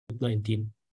19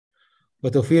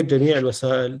 وتوفير جميع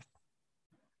الوسائل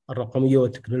الرقمية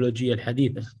والتكنولوجية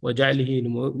الحديثة وجعله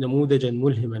نموذجا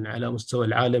ملهما على مستوى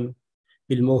العالم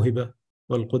بالموهبة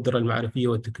والقدرة المعرفية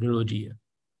والتكنولوجية.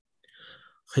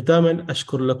 ختاما،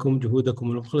 أشكر لكم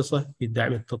جهودكم المخلصة في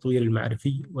دعم التطوير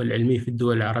المعرفي والعلمي في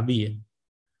الدول العربية،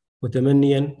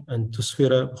 متمنيا أن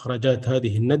تسفر مخرجات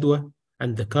هذه الندوة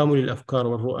عن تكامل الأفكار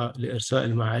والرؤى لإرساء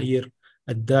المعايير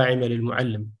الداعمة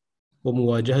للمعلم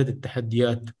ومواجهة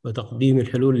التحديات وتقديم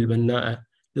الحلول البناءة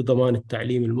لضمان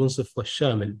التعليم المنصف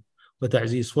والشامل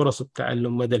وتعزيز فرص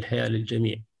التعلم مدى الحياة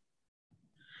للجميع.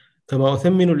 كما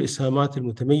أثمن الإسهامات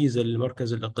المتميزة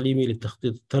للمركز الإقليمي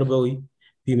للتخطيط التربوي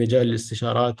في مجال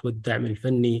الاستشارات والدعم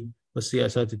الفني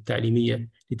والسياسات التعليمية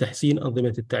لتحسين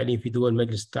أنظمة التعليم في دول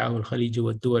مجلس التعاون الخليجي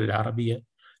والدول العربية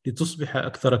لتصبح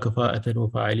أكثر كفاءة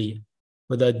وفاعلية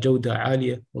وذات جودة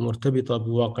عالية ومرتبطة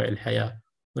بواقع الحياة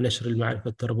ونشر المعرفة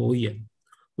التربوية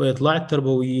وإطلاع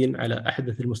التربويين على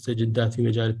أحدث المستجدات في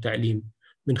مجال التعليم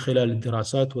من خلال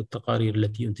الدراسات والتقارير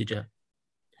التي ينتجها.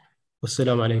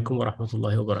 والسلام عليكم ورحمة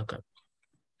الله وبركاته.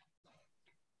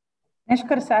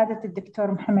 نشكر سعادة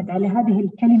الدكتور محمد على هذه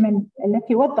الكلمة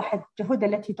التي وضحت الجهود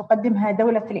التي تقدمها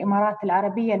دولة الإمارات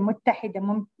العربية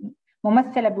المتحدة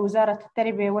ممثلة بوزارة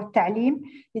التربية والتعليم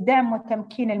لدعم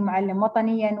وتمكين المعلم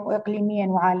وطنياً وإقليمياً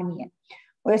وعالمياً.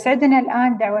 ويسعدنا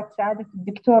الآن دعوة سعادة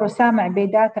الدكتور أسامة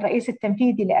عبيدات الرئيس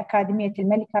التنفيذي لأكاديمية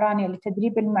الملكة رانيا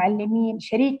لتدريب المعلمين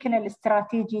شريكنا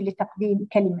الاستراتيجي لتقديم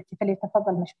كلمته،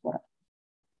 فليتفضل مشكورا.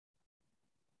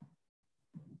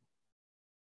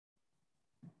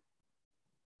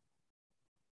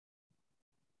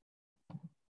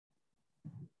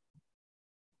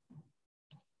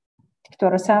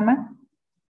 دكتور أسامة.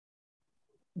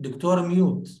 دكتور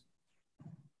ميوت.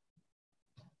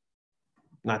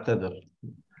 نعتذر.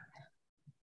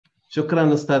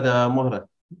 شكرا أستاذة مهرة.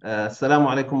 السلام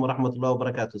عليكم ورحمة الله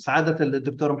وبركاته. سعادة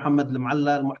الدكتور محمد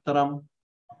المعلى المحترم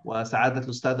وسعادة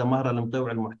الأستاذة مهرة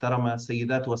المطيوع المحترمة،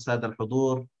 السيدات والسادة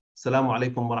الحضور، السلام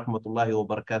عليكم ورحمة الله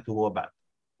وبركاته. وبعد،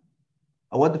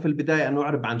 أود في البداية أن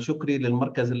أعرب عن شكري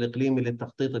للمركز الإقليمي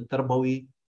للتخطيط التربوي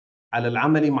على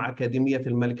العمل مع أكاديمية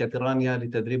الملكة رانيا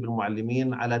لتدريب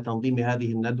المعلمين على تنظيم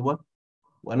هذه الندوة،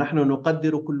 ونحن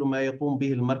نقدر كل ما يقوم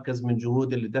به المركز من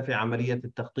جهود لدفع عملية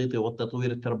التخطيط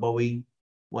والتطوير التربوي،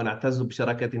 ونعتز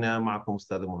بشراكتنا معكم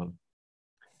أستاذ مهند.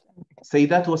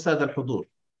 سيدات والسادة الحضور،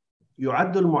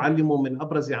 يعد المعلم من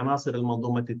أبرز عناصر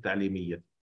المنظومة التعليمية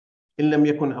إن لم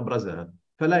يكن أبرزها،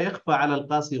 فلا يخفى على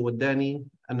القاصي والداني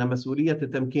أن مسؤولية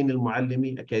تمكين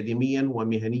المعلم أكاديمياً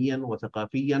ومهنياً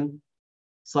وثقافياً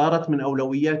صارت من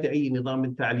أولويات أي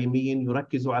نظام تعليمي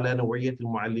يركز على نوعية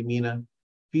المعلمين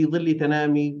في ظل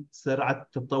تنامي سرعة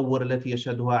التطور التي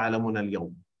يشهدها عالمنا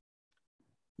اليوم.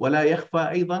 ولا يخفى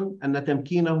أيضاً أن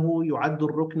تمكينه يعد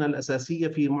الركن الأساسي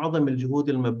في معظم الجهود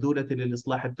المبذولة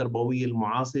للإصلاح التربوي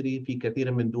المعاصر في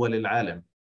كثير من دول العالم،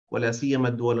 ولا سيما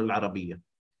الدول العربية.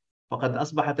 فقد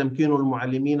أصبح تمكين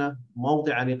المعلمين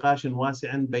موضع نقاش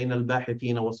واسع بين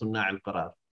الباحثين وصناع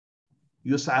القرار،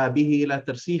 يسعى به إلى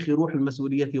ترسيخ روح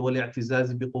المسؤولية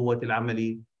والاعتزاز بقوة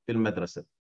العمل في المدرسة.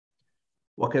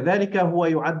 وكذلك هو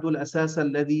يعد الأساس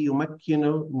الذي يمكن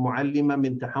المعلم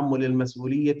من تحمل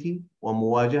المسؤولية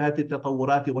ومواجهة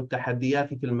التطورات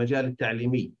والتحديات في المجال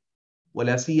التعليمي،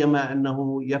 ولا سيما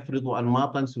أنه يفرض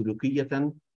أنماطاً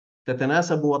سلوكية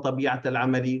تتناسب وطبيعة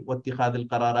العمل واتخاذ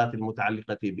القرارات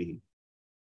المتعلقة به.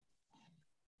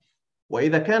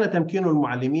 وإذا كان تمكين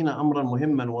المعلمين أمراً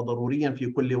مهماً وضرورياً في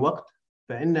كل وقت،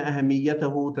 فإن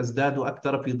أهميته تزداد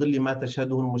أكثر في ظل ما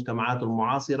تشهده المجتمعات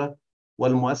المعاصرة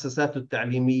والمؤسسات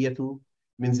التعليمية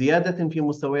من زيادة في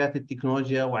مستويات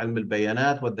التكنولوجيا وعلم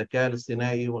البيانات والذكاء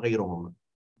الاصطناعي وغيرهما.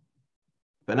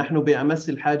 فنحن بأمس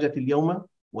الحاجة اليوم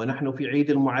ونحن في عيد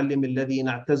المعلم الذي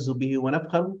نعتز به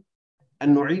ونفخر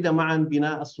أن نعيد معا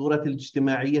بناء الصورة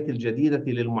الاجتماعية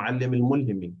الجديدة للمعلم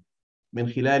الملهم من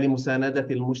خلال مساندة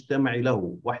المجتمع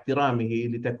له واحترامه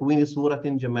لتكوين صورة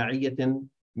جماعية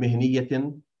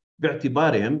مهنية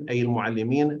باعتبارهم أي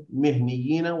المعلمين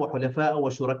مهنيين وحلفاء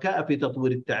وشركاء في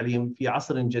تطوير التعليم في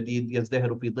عصر جديد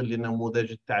يزدهر في ظل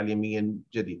نموذج تعليمي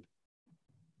جديد.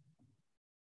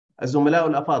 الزملاء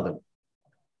الأفاضل،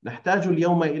 نحتاج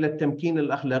اليوم إلى التمكين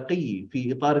الأخلاقي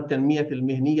في إطار التنمية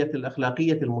المهنية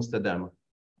الأخلاقية المستدامة،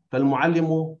 فالمعلم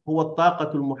هو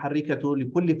الطاقة المحركة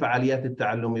لكل فعاليات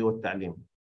التعلم والتعليم.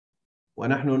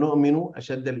 ونحن نؤمن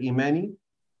أشد الإيمان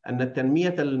أن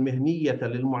التنمية المهنية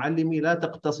للمعلم لا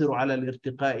تقتصر على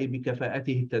الارتقاء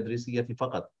بكفاءته التدريسية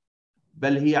فقط،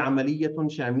 بل هي عملية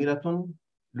شاملة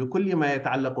لكل ما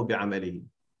يتعلق بعمله،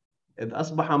 إذ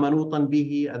أصبح منوطاً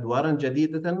به أدواراً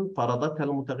جديدة فرضتها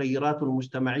المتغيرات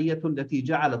المجتمعية التي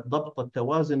جعلت ضبط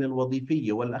التوازن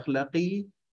الوظيفي والأخلاقي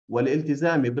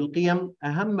والالتزام بالقيم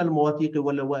أهم المواثيق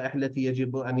واللوائح التي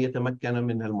يجب أن يتمكن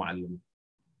منها المعلم.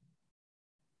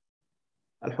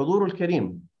 الحضور الكريم،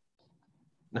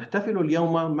 نحتفل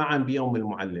اليوم معا بيوم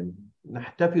المعلم،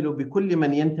 نحتفل بكل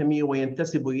من ينتمي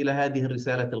وينتسب إلى هذه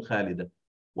الرسالة الخالدة،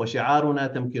 وشعارنا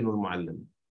تمكين المعلم.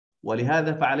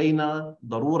 ولهذا فعلينا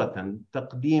ضرورة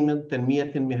تقديم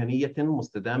تنمية مهنية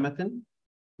مستدامة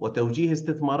وتوجيه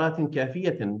استثمارات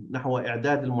كافية نحو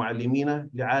إعداد المعلمين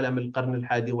لعالم القرن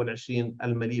ال21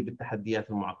 المليء بالتحديات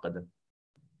المعقدة.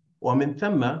 ومن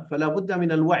ثم فلا بد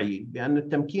من الوعي بأن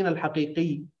التمكين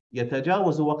الحقيقي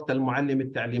يتجاوز وقت المعلم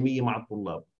التعليمي مع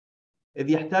الطلاب، إذ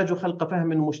يحتاج خلق فهم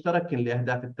مشترك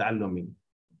لأهداف التعلم،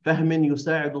 فهم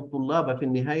يساعد الطلاب في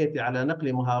النهاية على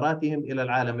نقل مهاراتهم إلى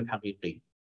العالم الحقيقي.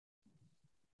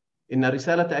 إن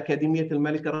رسالة أكاديمية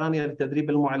الملكة رانيا لتدريب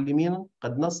المعلمين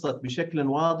قد نصت بشكل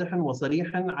واضح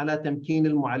وصريح على تمكين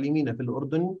المعلمين في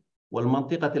الأردن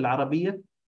والمنطقة العربية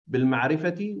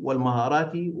بالمعرفة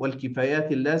والمهارات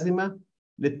والكفايات اللازمة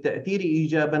للتأثير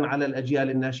إيجاباً على الأجيال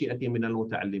الناشئة من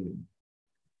المتعلمين.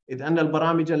 إذ أن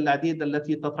البرامج العديدة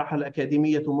التي تطرحها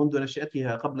الأكاديمية منذ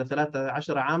نشأتها قبل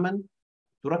 13 عاماً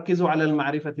تركز على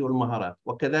المعرفة والمهارات،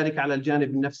 وكذلك على الجانب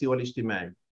النفسي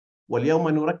والاجتماعي. واليوم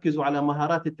نركز على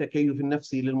مهارات التكيف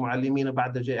النفسي للمعلمين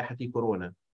بعد جائحة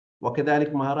كورونا،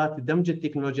 وكذلك مهارات دمج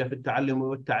التكنولوجيا في التعلم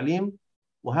والتعليم،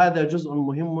 وهذا جزء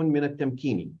مهم من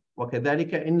التمكين.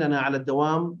 وكذلك إننا على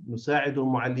الدوام نساعد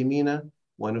المعلمين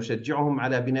ونشجعهم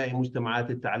على بناء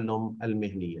مجتمعات التعلم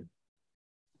المهنية.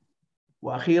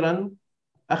 وأخيراً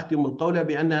أختم القول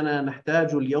بأننا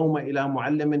نحتاج اليوم إلى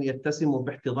معلم يتسم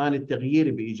باحتضان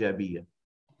التغيير بإيجابية،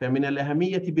 فمن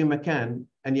الأهمية بمكان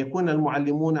أن يكون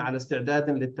المعلمون على استعداد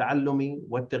للتعلم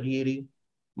والتغيير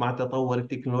مع تطور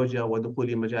التكنولوجيا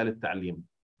ودخول مجال التعليم.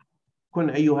 كن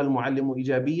أيها المعلم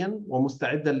إيجابياً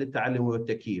ومستعداً للتعلم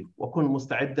والتكييف، وكن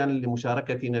مستعداً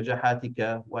لمشاركة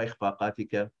نجاحاتك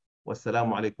وإخفاقاتك.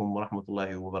 والسلام عليكم ورحمة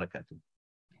الله وبركاته.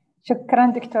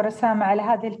 شكرا دكتور أسامة على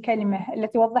هذه الكلمة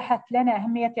التي وضحت لنا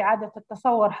أهمية إعادة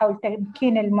التصور حول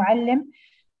تمكين المعلم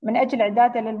من أجل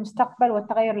إعداده للمستقبل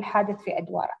والتغير الحادث في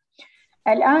أدواره.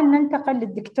 الآن ننتقل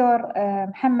للدكتور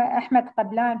محمد أحمد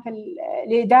قبلان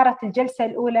لإدارة الجلسة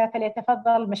الأولى،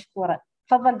 فليتفضل مشكورا.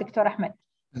 تفضل دكتور أحمد.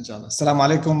 إن شاء الله. السلام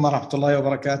عليكم ورحمة الله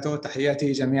وبركاته.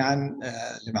 تحياتي جميعا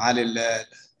لمعالي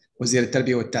وزير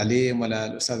التربية والتعليم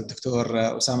وللأستاذ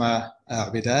الدكتور أسامة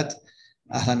عبيدات.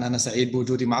 أهلا، أنا سعيد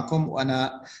بوجودي معكم،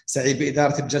 وأنا سعيد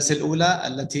بإدارة الجلسة الأولى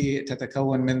التي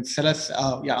تتكون من ثلاث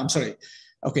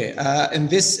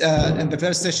in the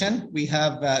first session we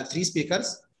have three speakers.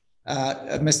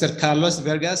 Mr. Carlos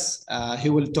Vergas, he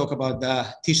will talk about the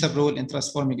teacher role in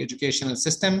transforming educational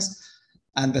systems.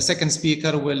 And the second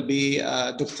speaker will be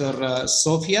Dr.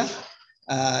 Sofia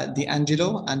D'Angelo,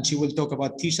 and she will talk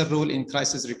about teacher role in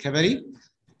crisis recovery.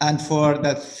 And for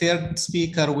the third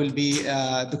speaker will be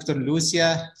Dr. Lucia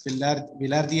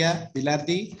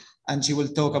Bilardi, and she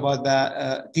will talk about the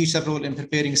teacher role in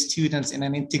preparing students in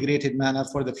an integrated manner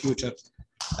for the future.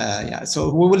 So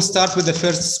we will start with the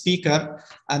first speaker,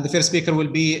 and the first speaker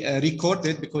will be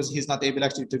recorded because he's not able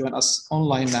actually to join us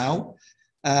online now.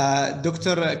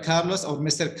 Dr. Carlos, or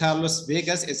Mr. Carlos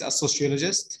Vegas, is a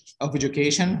sociologist of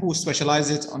education who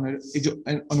specializes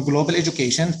on global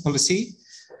education policy.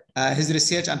 His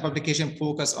research and publication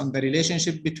focus on the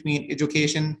relationship between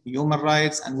education, human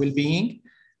rights, and well-being,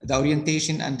 the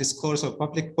orientation and discourse of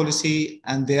public policy,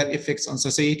 and their effects on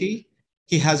society.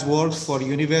 He has worked for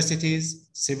universities,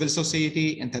 civil society,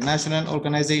 international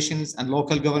organizations, and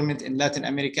local government in Latin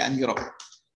America and Europe,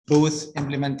 both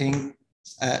implementing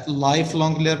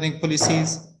lifelong learning policies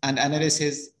and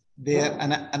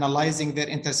analyzing their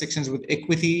intersections with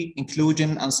equity, inclusion,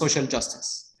 and social justice.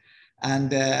 And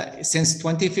since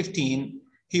 2015,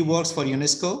 he works for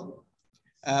UNESCO,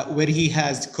 where he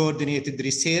has coordinated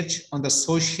research on the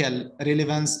social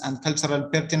relevance and cultural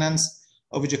pertinence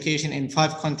of education in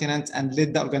 5 continents, and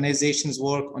led the organization's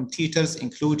work on teachers,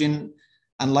 inclusion,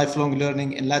 and lifelong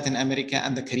learning in Latin America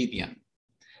and the Caribbean.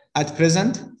 At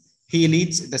present, he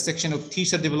leads the section of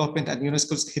teacher development at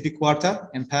UNESCO's headquarters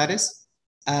in Paris,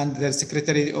 and the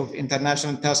Secretary of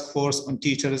International Task Force on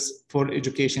Teachers for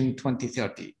Education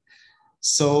 2030.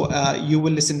 So you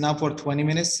will listen now for 20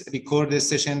 minutes, record this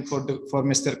session for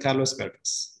Mr. Carlos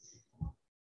Vergas.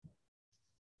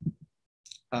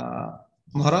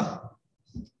 مهرة.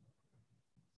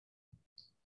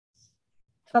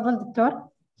 تفضل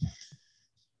دكتور.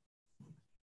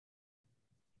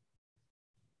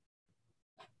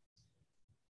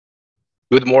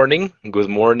 Good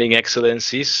morning,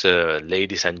 Excellencies,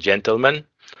 ladies and gentlemen.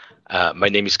 My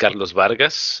name is Carlos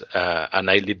Vargas, and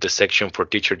I lead the section for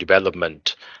teacher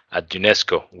development at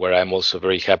UNESCO, where I'm also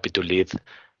very happy to lead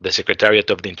the Secretariat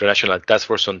of the International Task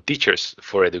Force on Teachers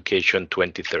for Education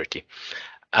 2030.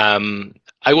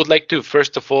 I would like to,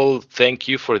 first of all, thank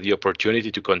you for the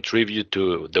opportunity to contribute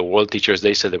to the World Teachers'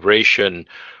 Day celebration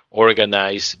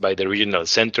organized by the Regional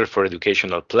Center for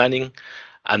Educational Planning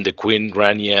and the Queen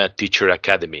Rania Teacher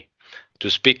Academy to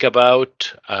speak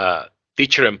about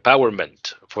teacher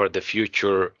empowerment for the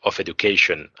future of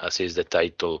education, as is the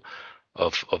title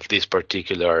of this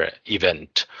particular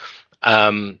event.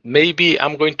 Maybe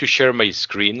I'm going to share my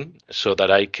screen so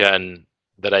that I can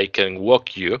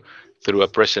walk you through a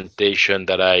presentation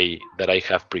that I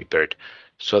have prepared.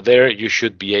 So there you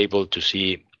should be able to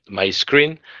see my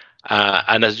screen,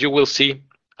 and as you will see,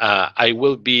 I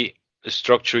will be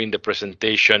structuring the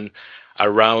presentation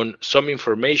around some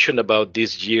information about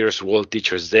this year's World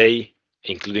Teachers' Day,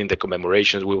 including the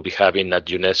commemorations we'll be having at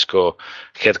UNESCO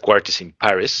headquarters in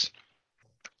Paris,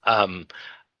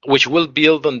 which will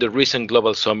build on the recent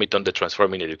Global Summit on the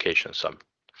Transforming Education Summit.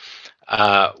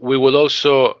 We will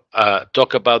also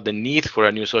talk about the need for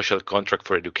a new social contract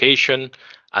for education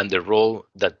and the role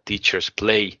that teachers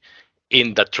play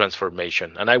in that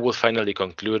transformation. And I will finally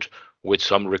conclude with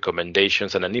some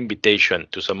recommendations and an invitation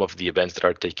to some of the events that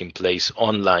are taking place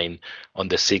online on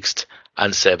the 6th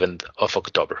and 7th of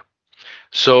October.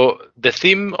 So the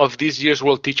theme of this year's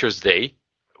World Teachers' Day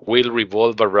will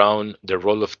revolve around the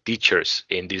role of teachers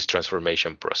in this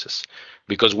transformation process,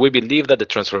 because we believe that the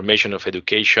transformation of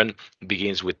education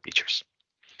begins with teachers.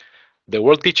 The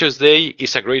World Teachers' Day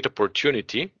is a great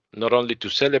opportunity not only to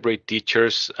celebrate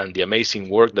teachers and the amazing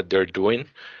work that they're doing,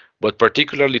 but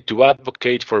particularly to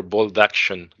advocate for bold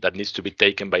action that needs to be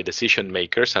taken by decision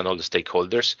makers and all the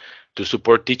stakeholders to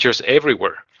support teachers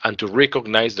everywhere and to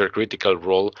recognize their critical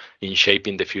role in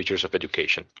shaping the futures of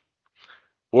education.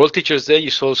 World Teachers' Day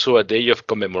is also a day of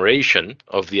commemoration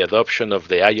of the adoption of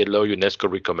the ILO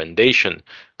UNESCO recommendation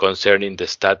concerning the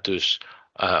status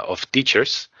of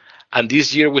teachers. And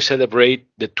this year we celebrate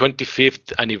the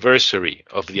 25th anniversary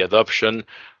of the adoption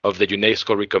of the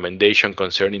UNESCO recommendation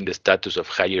concerning the status of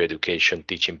higher education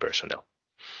teaching personnel.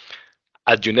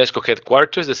 At UNESCO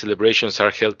headquarters, the celebrations are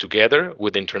held together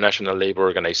with the International Labour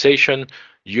Organization,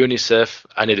 UNICEF,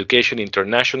 and Education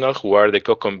International, who are the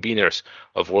co-conveners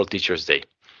of World Teachers' Day.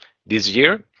 This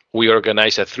year, we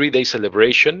organize a 3-day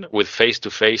celebration with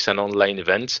face-to-face and online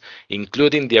events,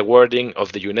 including the awarding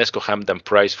of the UNESCO Hamdan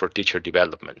Prize for Teacher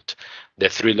Development. The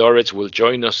 3 laureates will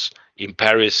join us in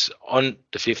Paris on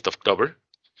the 5th of October,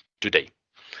 today.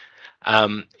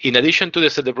 In addition to the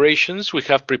celebrations, we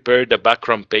have prepared a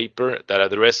background paper that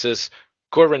addresses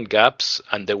current gaps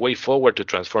and the way forward to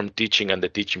transform teaching and the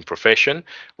teaching profession,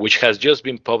 which has just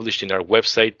been published in our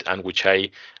website and which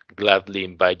I gladly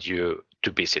invite you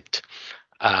to visit.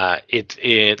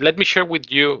 Let me share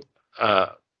with you,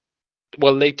 well,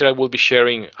 later I will be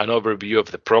sharing an overview of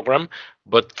the program,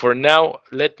 but for now,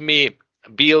 let me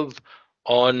build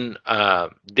on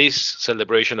this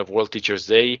celebration of World Teachers'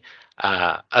 Day,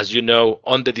 as you know,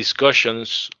 on the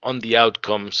discussions, on the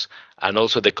outcomes, and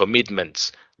also the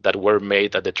commitments that were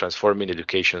made at the Transforming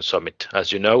Education Summit.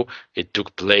 As you know, it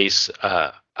took place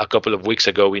a couple of weeks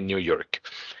ago in New York.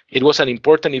 It was an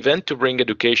important event to bring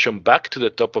education back to the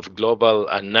top of global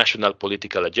and national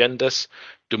political agendas,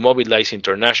 to mobilize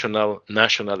international,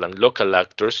 national, and local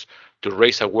actors to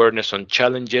raise awareness on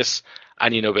challenges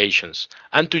and innovations,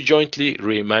 and to jointly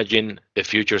reimagine the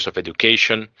futures of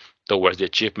education towards the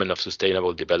achievement of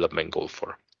Sustainable Development Goal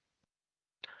 4.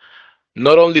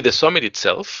 Not only the summit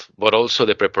itself, but also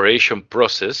the preparation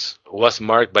process was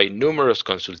marked by numerous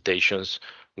consultations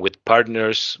with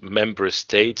partners, member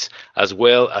states, as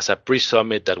well as a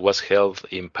pre-summit that was held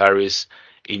in Paris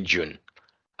in June.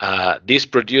 This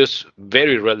produced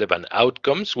very relevant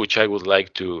outcomes, which I would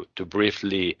like to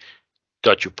briefly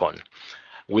touch upon.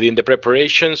 Within the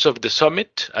preparations of the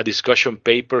summit, a discussion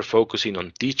paper focusing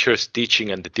on teachers,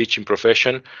 teaching, and the teaching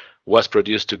profession was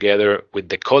produced together with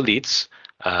the co-leads,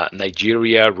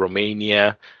 Nigeria,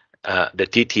 Romania, the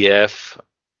TTF,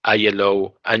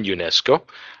 ILO, and UNESCO,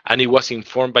 and it was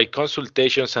informed by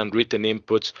consultations and written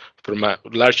inputs from a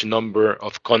large number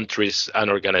of countries and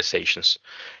organizations.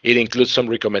 It includes some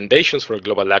recommendations for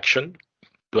global action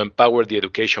to empower the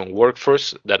education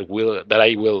workforce that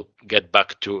I will get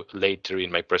back to later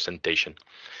in my presentation.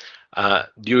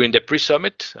 During the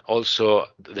pre-summit, also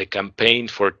the campaign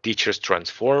for Teachers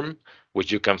Transform,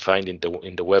 which you can find in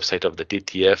the website of the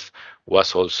TTF,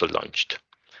 was also launched.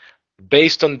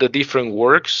 Based on the different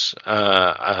works,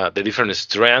 the different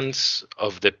strands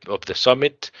of the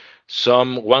summit,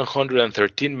 some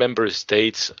 113 member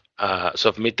states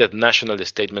submitted national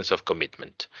statements of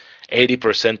commitment.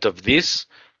 80% of this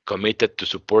committed to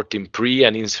supporting pre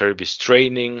and in-service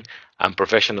training and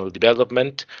professional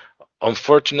development.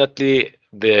 Unfortunately,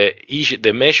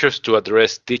 the measures to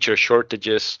address teacher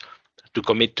shortages, to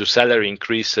commit to salary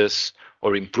increases,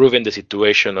 or improving the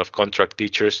situation of contract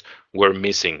teachers were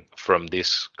missing from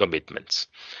these commitments.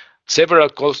 Several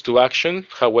calls to action,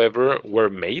 however, were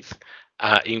made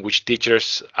in which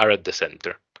teachers are at the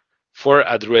center for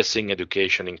addressing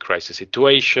education in crisis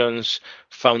situations,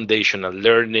 foundational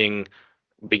learning,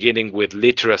 beginning with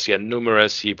literacy and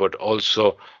numeracy, but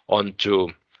also onto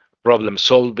problem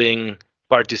solving,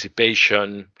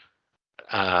 participation,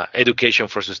 education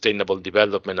for sustainable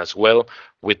development as well,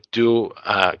 with two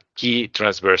key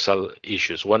transversal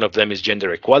issues. One of them is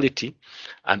gender equality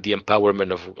and the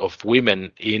empowerment of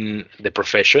women in the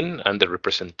profession and the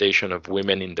representation of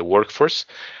women in the workforce,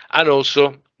 and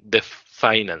also the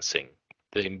financing,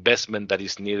 the investment that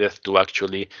is needed to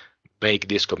actually make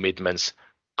these commitments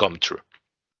come true.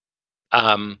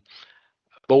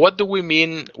 But what do we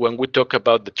mean when we talk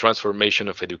about the transformation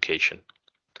of education?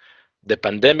 The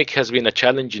pandemic has been a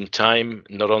challenging time,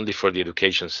 not only for the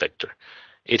education sector.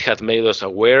 It has made us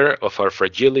aware of our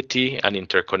fragility and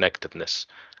interconnectedness,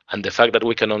 and the fact that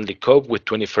we can only cope with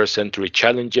 21st century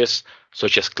challenges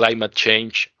such as climate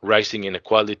change, rising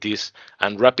inequalities,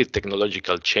 and rapid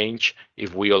technological change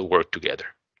if we all work together.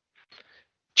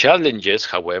 Challenges,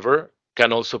 however,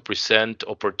 can also present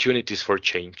opportunities for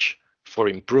change, for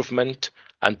improvement,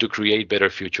 and to create better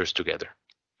futures together.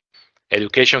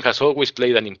 Education has always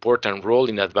played an important role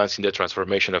in advancing the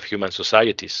transformation of human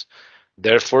societies.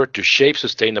 Therefore, to shape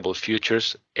sustainable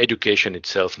futures, education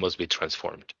itself must be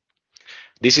transformed.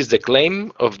 This is the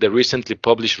claim of the recently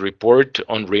published report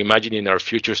on Reimagining Our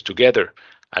Futures Together,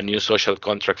 a new social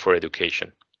contract for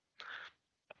education.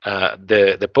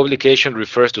 The publication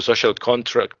refers to social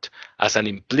contract as an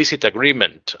implicit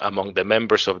agreement among the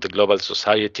members of the global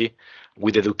society,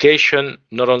 with education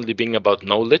not only being about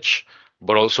knowledge,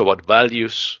 but also about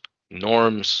values,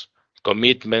 norms,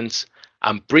 commitments,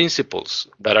 and principles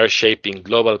that are shaping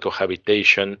global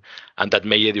cohabitation and that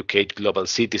may educate global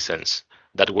citizens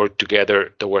that work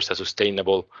together towards a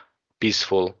sustainable,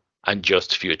 peaceful, and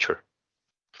just future.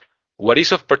 What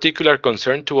is of particular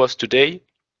concern to us today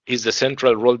is the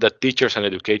central role that teachers and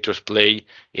educators play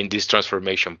in this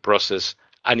transformation process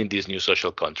and in this new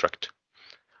social contract.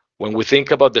 When we think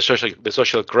about the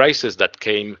social crisis that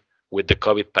came with the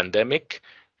COVID pandemic,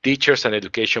 teachers and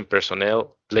education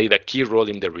personnel played a key role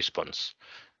in the response.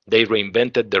 They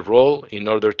reinvented the role in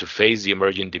order to face the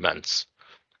emerging demands.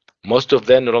 Most of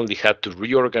them not only had to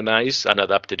reorganize and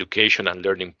adapt education and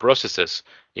learning processes,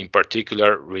 in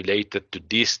particular related to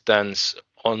distance,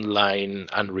 online,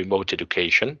 and remote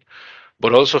education,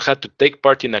 but also had to take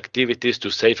part in activities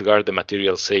to safeguard the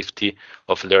material safety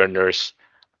of learners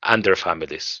and their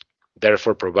families,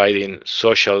 therefore providing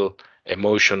social,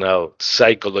 emotional,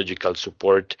 psychological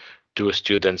support to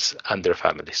students and their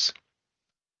families.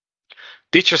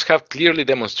 Teachers have clearly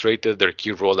demonstrated their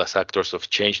key role as actors of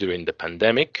change during the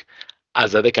pandemic,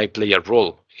 as that they can play a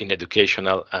role in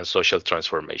educational and social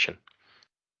transformation.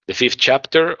 The fifth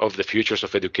chapter of the Futures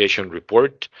of Education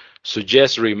report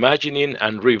suggests reimagining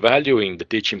and revaluing the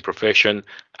teaching profession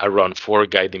around 4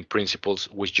 guiding principles,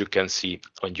 which you can see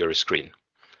on your screen.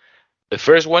 The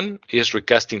first one is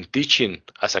recasting teaching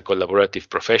as a collaborative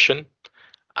profession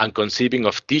and conceiving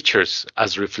of teachers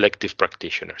as reflective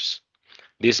practitioners.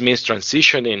 This means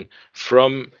transitioning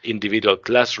from individual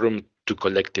classroom to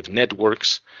collective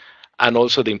networks, and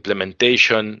also the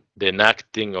implementation, the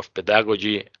enacting of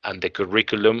pedagogy and the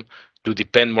curriculum to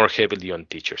depend more heavily on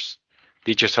teachers.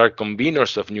 Teachers are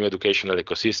conveners of new educational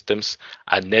ecosystems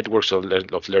and networks of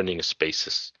learning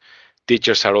spaces.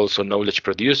 Teachers are also knowledge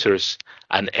producers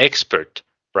and expert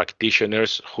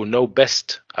practitioners who know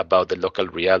best about the local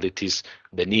realities,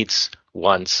 the needs,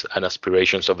 wants, and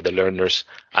aspirations of the learners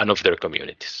and of their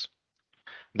communities.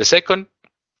 The second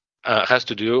has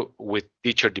to do with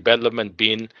teacher development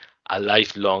being a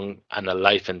lifelong and a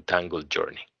life-entangled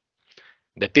journey.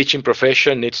 The teaching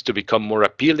profession needs to become more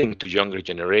appealing to younger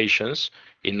generations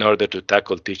in order to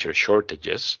tackle teacher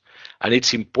shortages, and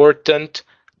it's important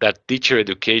that teacher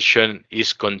education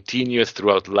is continuous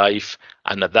throughout life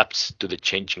and adapts to the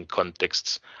changing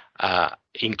contexts,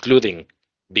 including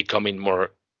becoming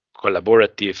more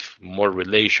collaborative, more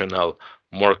relational,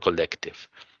 more collective.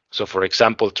 So, for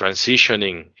example,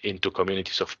 transitioning into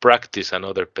communities of practice and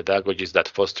other pedagogies that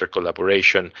foster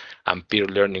collaboration and peer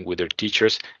learning with their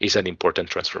teachers is an important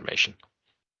transformation.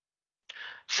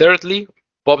 Thirdly,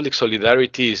 public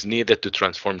solidarity is needed to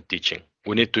transform teaching.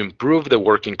 We need to improve the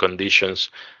working conditions,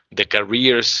 the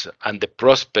careers, and the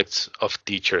prospects of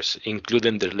teachers,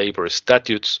 including their labor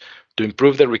statutes, to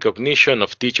improve the recognition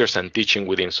of teachers and teaching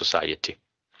within society.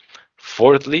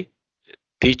 Fourthly,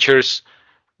 teachers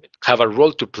have a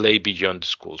role to play beyond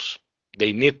schools.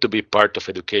 They need to be part of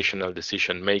educational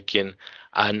decision making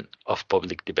and of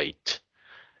public debate.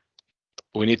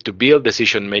 We need to build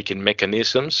decision-making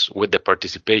mechanisms with the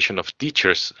participation of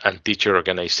teachers and teacher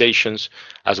organizations,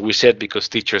 as we said, because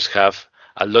teachers have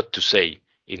a lot to say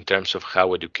in terms of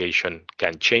how education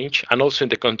can change, and also in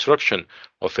the construction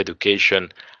of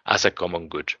education as a common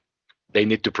good. They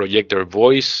need to project their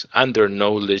voice and their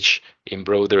knowledge in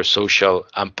broader social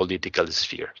and political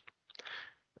sphere.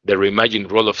 The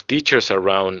reimagined role of teachers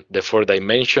around the 4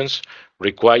 dimensions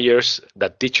requires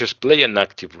that teachers play an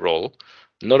active role,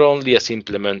 not only as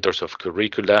implementers of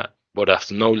curricula, but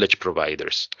as knowledge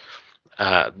providers,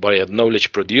 but as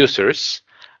knowledge producers,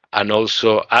 and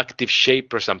also active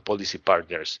shapers and policy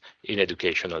partners in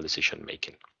educational decision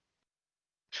making.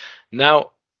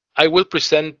 Now, I will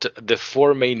present the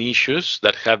 4 main issues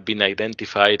that have been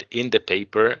identified in the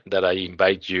paper that I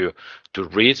invite you to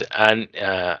read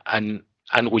and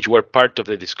which were part of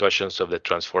the discussions of the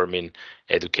Transforming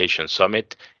Education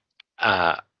Summit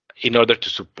in order to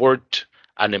support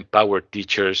and empower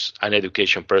teachers and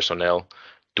education personnel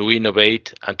to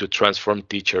innovate and to transform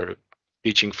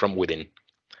teaching from within.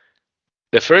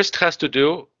 The first has to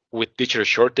do with teacher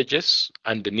shortages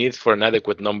and the need for an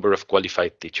adequate number of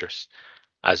qualified teachers.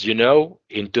 As you know,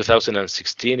 in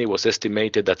 2016, it was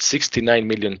estimated that 69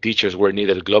 million teachers were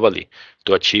needed globally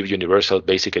to achieve universal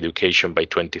basic education by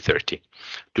 2030.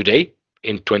 Today,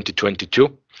 in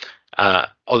 2022,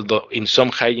 although in some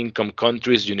high-income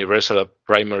countries, universal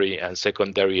primary and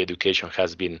secondary education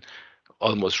has been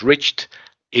almost reached,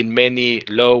 in many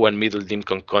low and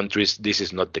middle-income countries, this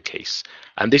is not the case.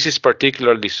 And this is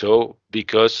particularly so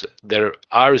because there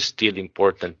are still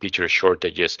important teacher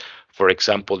shortages. For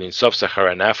example, in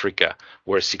sub-Saharan Africa,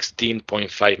 where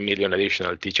 16.5 million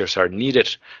additional teachers are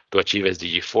needed to achieve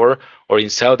SDG 4, or in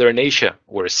Southern Asia,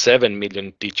 where 7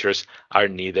 million teachers are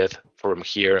needed from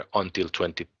here until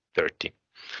 2030.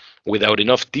 Without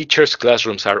enough teachers,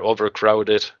 classrooms are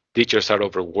overcrowded, teachers are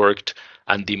overworked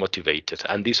and demotivated.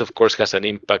 And this, of course, has an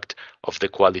impact of the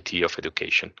quality of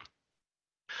education.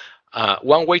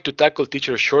 One way to tackle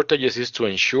teacher shortages is to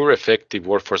ensure effective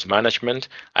workforce management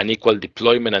and equal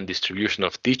deployment and distribution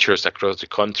of teachers across the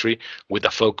country with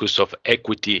a focus of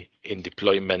equity in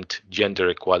deployment, gender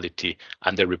equality,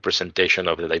 and the representation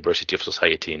of the diversity of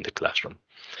society in the classroom.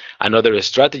 Another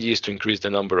strategy is to increase the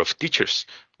number of teachers,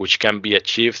 which can be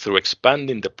achieved through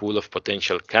expanding the pool of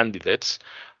potential candidates,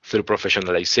 through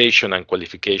professionalization and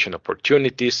qualification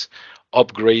opportunities,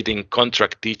 upgrading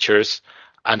contract teachers,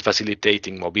 and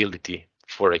facilitating mobility,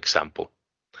 for example.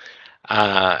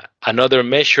 Another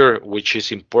measure which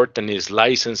is important is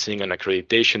licensing and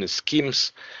accreditation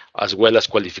schemes, as well as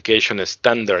qualification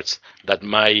standards that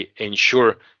might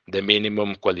ensure the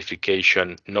minimum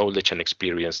qualification, knowledge, and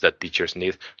experience that teachers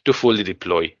need to fully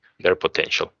deploy their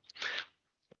potential.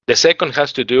 The second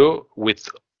has to do with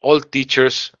all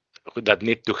teachers that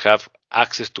need to have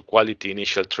access to quality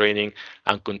initial training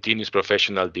and continuous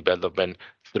professional development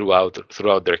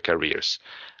throughout their careers.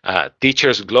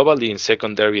 Teachers globally in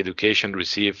secondary education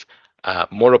receive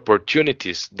more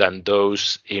opportunities than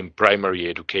those in primary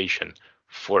education,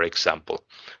 for example.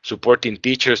 Supporting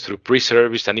teachers through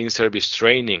pre-service and in-service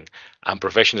training and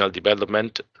professional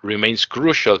development remains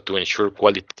crucial to ensure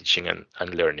quality teaching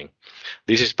and learning.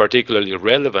 This is particularly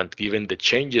relevant given the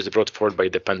changes brought forth by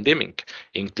the pandemic,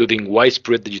 including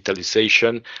widespread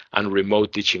digitalization and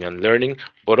remote teaching and learning,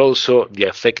 but also the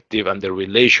affective and the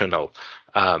relational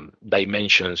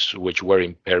dimensions which were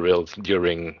imperiled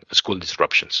during school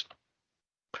disruptions.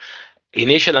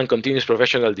 Initial and continuous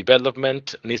professional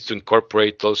development needs to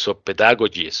incorporate also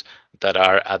pedagogies that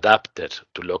are adapted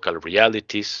to local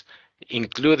realities,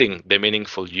 including the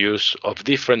meaningful use of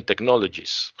different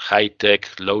technologies, high-tech,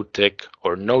 low-tech,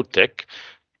 or no-tech,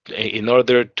 in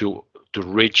order to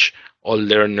reach all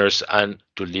learners and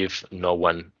to leave no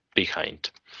one behind.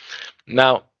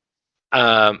 Now,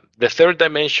 the third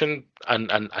dimension and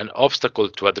an obstacle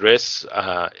to address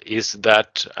is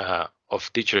that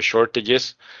of teacher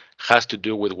shortages has to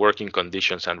do with working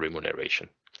conditions and remuneration.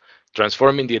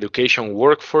 Transforming the education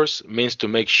workforce means to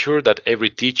make sure that every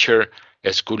teacher,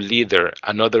 a school leader,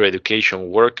 and other education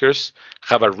workers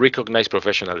have a recognized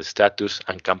professional status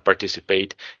and can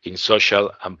participate in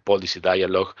social and policy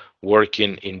dialogue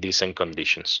working in decent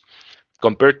conditions.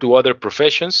 Compared to other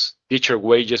professions, teacher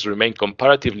wages remain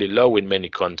comparatively low in many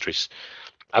countries.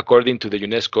 According to the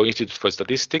UNESCO Institute for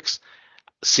Statistics,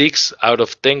 6 out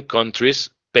of 10 countries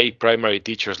pay primary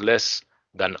teachers less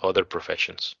than other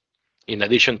professions. In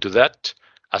addition to that,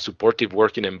 a supportive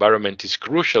working environment is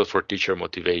crucial for teacher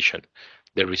motivation.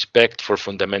 The respect for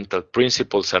fundamental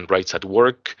principles and rights at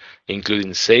work,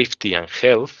 including safety and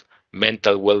health,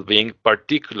 mental well-being,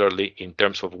 particularly in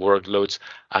terms of workloads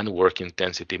and work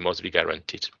intensity, must be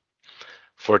guaranteed.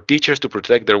 For teachers to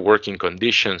protect their working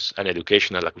conditions and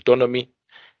educational autonomy,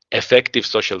 effective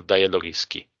social dialogue is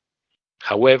key.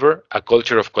 However, a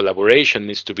culture of collaboration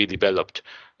needs to be developed,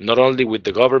 not only with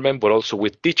the government, but also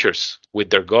with teachers, with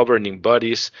their governing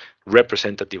bodies,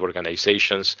 representative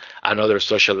organizations, and other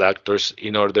social actors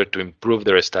in order to improve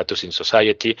their status in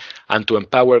society and to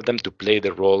empower them to play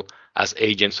the role as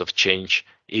agents of change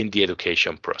in the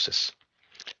education process.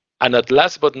 And at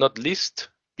last but not least,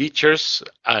 teachers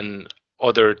and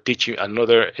other teaching and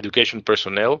other education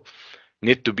personnel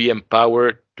need to be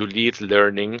empowered to lead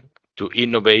learning, to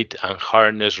innovate and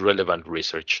harness relevant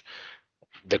research.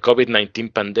 The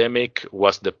COVID-19 pandemic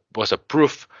was a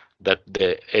proof that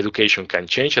the education can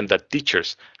change and that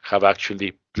teachers have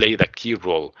actually played a key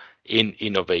role in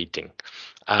innovating.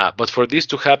 But for this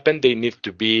to happen, they need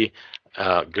to be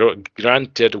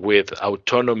granted with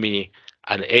autonomy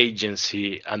and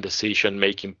agency and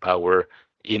decision-making power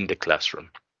in the classroom.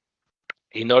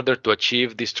 In order to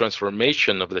achieve this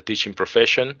transformation of the teaching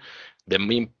profession, the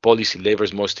main policy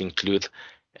levers must include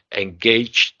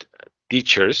engaged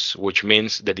teachers, which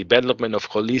means the development of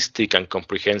holistic and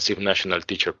comprehensive national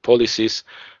teacher policies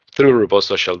through robust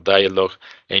social dialogue,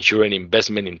 ensuring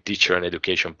investment in teacher and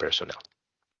education personnel.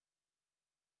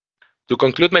 To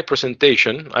conclude my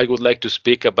presentation, I would like to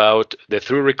speak about the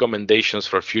 3 recommendations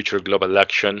for future global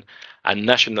action and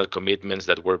national commitments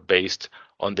that were based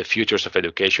on the Futures of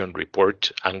Education report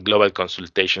and global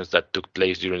consultations that took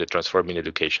place during the Transforming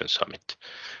Education Summit.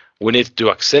 We need to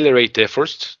accelerate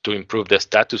efforts to improve the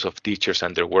status of teachers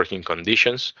and their working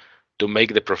conditions to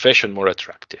make the profession more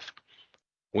attractive.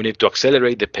 We need to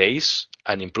accelerate the pace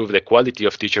and improve the quality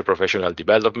of teacher professional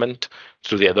development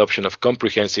through the adoption of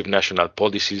comprehensive national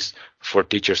policies for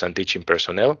teachers and teaching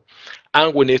personnel.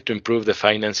 And we need to improve the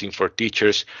financing for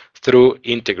teachers through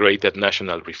integrated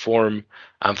national reform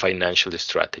and financial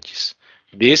strategies.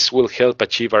 This will help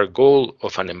achieve our goal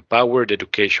of an empowered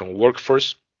education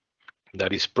workforce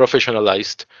that is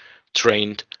professionalized,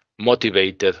 trained,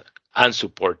 motivated, and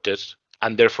supported,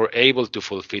 and therefore able to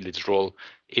fulfill its role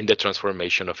in the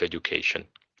transformation of education.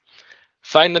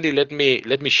 Finally, let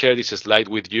me share this slide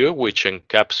with you, which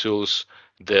encapsulates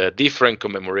the different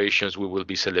commemorations we will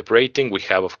be celebrating. We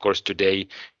have, of course, today,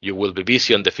 you will be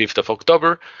busy on the 5th of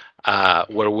October,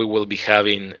 where we will be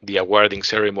having the awarding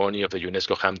ceremony of the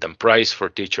UNESCO Hampton Prize for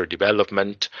Teacher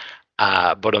Development.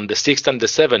 But on the 6th and the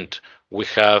 7th, we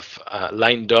have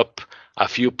lined up a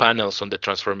few panels on the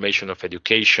transformation of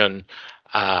education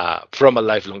from a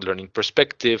lifelong learning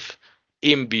perspective,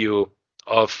 in view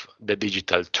of the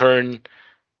digital turn,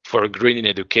 for greening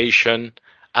education,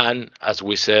 and as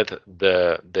we said,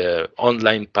 the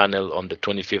online panel on the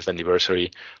 25th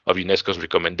anniversary of UNESCO's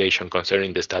recommendation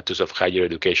concerning the status of higher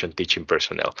education teaching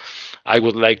personnel. I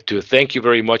would like to thank you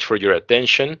very much for your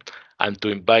attention and to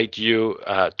invite you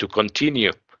to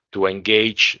continue to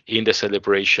engage in the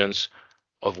celebrations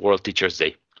of World Teachers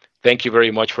Day. Thank you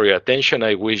very much for your attention.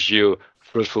 I wish you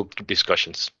fruitful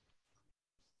discussions.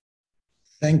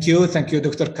 Thank you,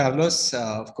 Dr. Carlos.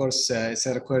 Of course, it's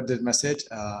a recorded message,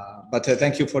 but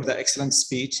thank you for the excellent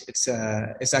speech.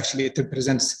 It's actually, it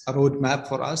represents a roadmap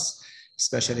for us,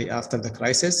 especially after the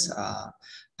crisis.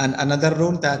 And another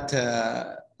role that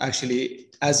actually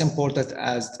as important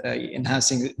as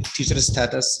enhancing teacher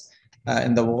status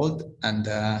in the world and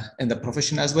in the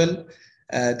profession as well.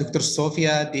 Dr.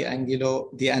 Sofia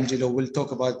D'Angelo will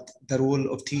talk about the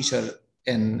role of teacher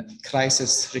in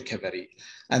crisis recovery.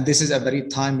 And this is a very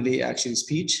timely actually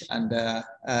speech, and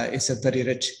it's a very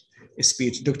rich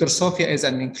speech. Dr. Sofia is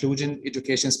an inclusion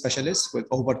education specialist with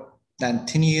over than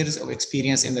 10 years of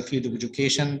experience in the field of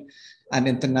education and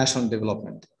international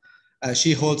development.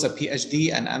 She holds a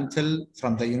PhD and MPhil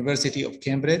from the University of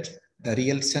Cambridge, the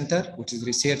Real Center, which is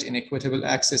Research in Equitable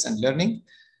Access and Learning,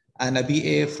 and a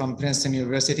BA from Princeton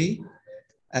University.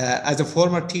 As a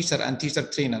former teacher and teacher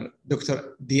trainer,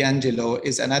 Dr. D'Angelo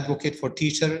is an advocate for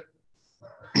teacher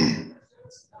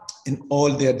in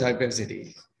all their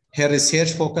diversity. Her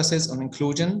research focuses on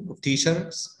inclusion of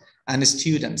teachers and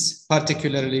students,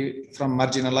 particularly from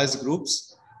marginalized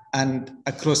groups and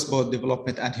across both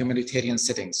development and humanitarian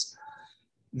settings.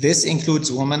 This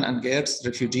includes women and girls,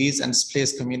 refugees and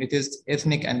displaced communities,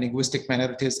 ethnic and linguistic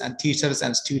minorities, and teachers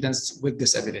and students with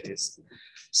disabilities.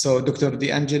 So Dr.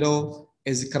 D'Angelo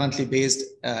is currently based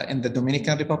in the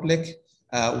Dominican Republic,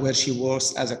 where she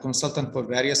works as a consultant for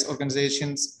various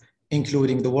organizations,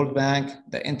 including the World Bank,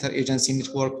 the Interagency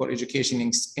Network for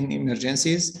Education in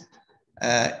Emergencies,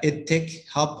 EdTech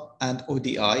Hub, and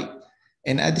ODI.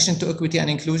 In addition to equity and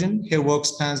inclusion, her work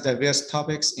spans diverse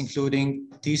topics, including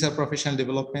teacher professional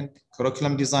development,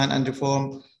 curriculum design and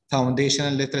reform,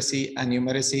 foundational literacy and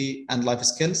numeracy and life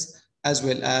skills, as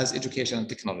well as education and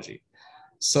technology.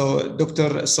 So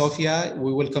Dr. Sophia,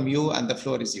 we welcome you and the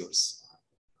floor is yours.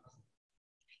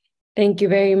 Thank you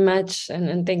very much.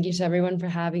 And thank you to everyone for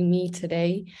having me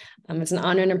today. It's an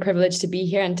honor and a privilege to be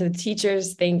here. And to the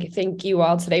teachers, thank you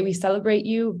all. Today we celebrate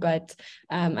you, but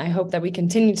I hope that we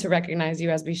continue to recognize you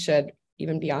as we should,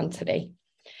 even beyond today.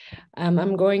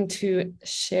 I'm going to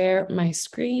share my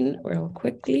screen real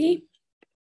quickly.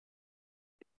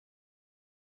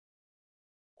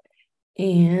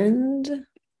 And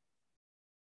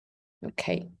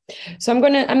okay, so I'm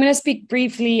gonna speak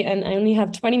briefly, and I only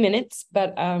have 20 minutes,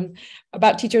 but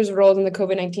about teachers' roles in the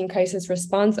COVID-19 crisis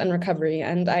response and recovery.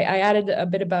 And I added a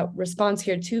bit about response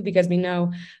here too, because we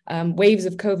know waves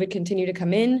of COVID continue to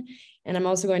come in, and I'm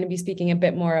also going to be speaking a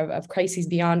bit more of crises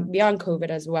beyond COVID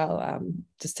as well,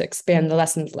 just to expand the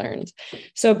lessons learned.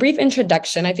 So a brief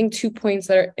introduction. I think 2 points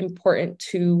that are important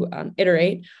to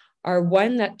iterate are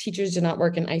one, that teachers do not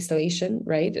work in isolation,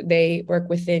 right? They work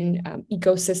within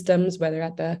ecosystems, whether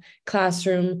at the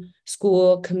classroom,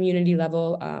 school, community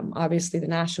level, obviously the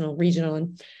national, regional,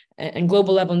 and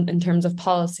global level in terms of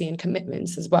policy and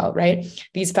commitments as well, right?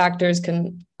 These factors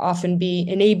can often be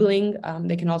enabling,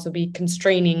 they can also be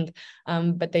constraining,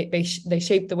 but they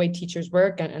shape the way teachers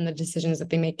work and the decisions that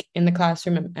they make in the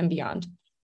classroom and beyond.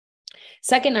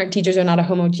 Second, our teachers are not a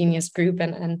homogeneous group,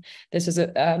 and this was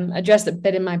addressed a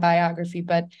bit in my biography,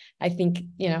 but I think,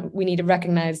 we need to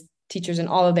recognize teachers in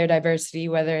all of their diversity,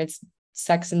 whether it's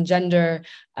sex and gender,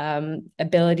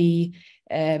 ability,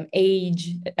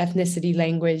 age, ethnicity,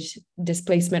 language,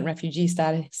 displacement, refugee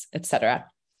status, etc.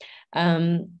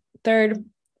 Third,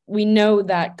 we know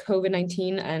that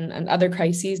COVID-19 and other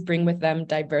crises bring with them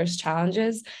diverse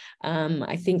challenges.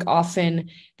 I think often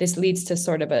this leads to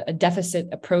sort of a deficit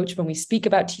approach when we speak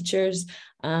about teachers.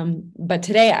 But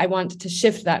today I want to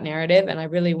shift that narrative, and I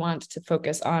really want to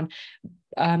focus on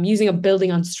using a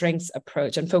building on strengths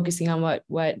approach and focusing on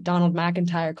what Donald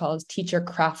McIntyre calls teacher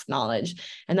craft knowledge.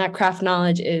 And that craft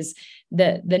knowledge is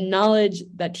the knowledge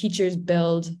that teachers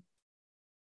build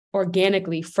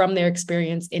organically from their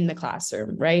experience in the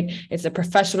classroom, right? It's a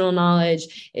professional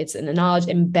knowledge. It's a knowledge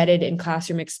embedded in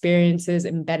classroom experiences,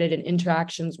 embedded in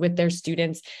interactions with their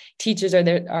students. Teachers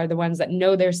are the ones that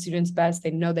know their students best.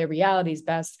 They know their realities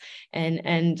best.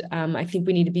 And I think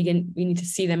we need to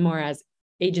see them more as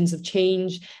agents of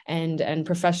change and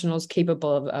professionals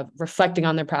capable of reflecting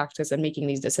on their practice and making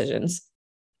these decisions.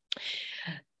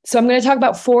 So I'm going to talk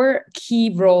about 4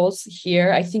 key roles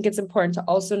here. I think it's important to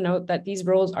also note that these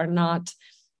roles are not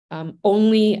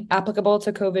only applicable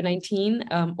to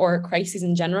COVID-19 or crises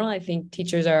in general. I think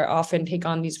teachers are often take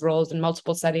on these roles in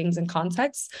multiple settings and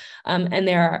contexts, and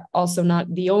they are also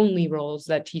not the only roles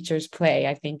that teachers play.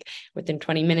 I think within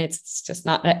 20 minutes,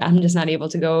 I'm just not able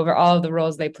to go over all of the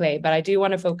roles they play, but I do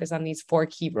want to focus on these 4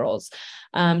 key roles.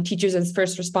 Teachers as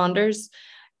first responders,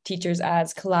 teachers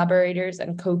as collaborators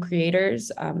and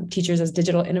co-creators, teachers as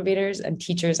digital innovators, and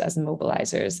teachers as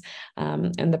mobilizers.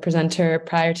 And the presenter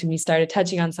prior to me started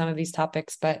touching on some of these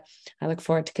topics, but I look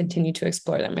forward to continue to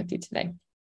explore them with you today.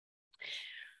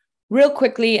 Real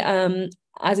quickly,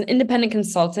 as an independent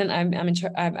consultant,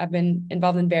 I've been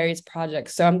involved in various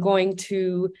projects. So I'm going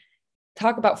to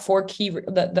talk about 4 key,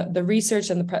 the research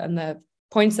and the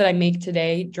points that I make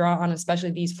today draw on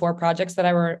especially these 4 projects that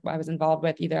I was involved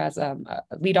with, either as a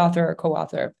lead author or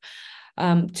co-author.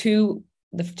 The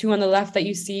 2 on the left that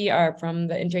you see are from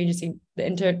the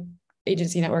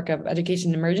Interagency Network of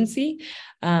Education Emergency.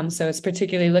 So it's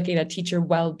particularly looking at teacher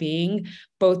well-being,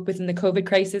 both within the COVID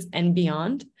crisis and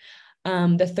beyond.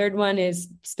 The 3rd one is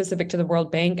specific to the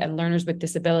World Bank and learners with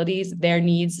disabilities, their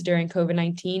needs during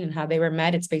COVID-19 and how they were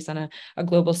met. It's based on a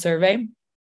global survey.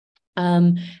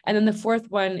 And then the 4th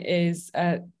one is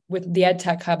with the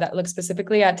EdTech Hub that looks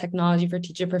specifically at technology for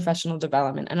teacher professional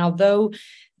development. And although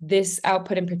This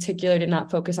output in particular did not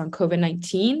focus on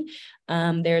COVID-19.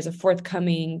 There's a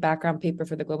forthcoming background paper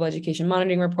for the Global Education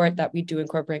Monitoring Report that we do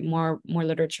incorporate more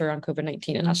literature on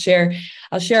COVID-19. And I'll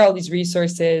share all these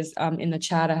resources in the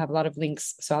chat. I have a lot of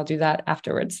links, so I'll do that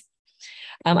afterwards.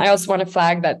 I also want to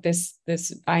flag that this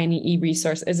INEE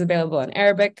resource is available in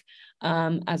Arabic,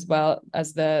 as well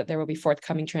as there will be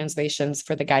forthcoming translations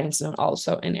for the guidance note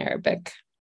also in Arabic.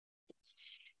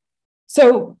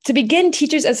 So to begin,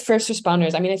 teachers as first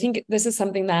responders, I mean, I think this is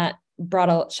something that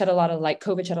COVID shed a lot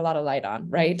of light on,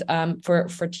 right?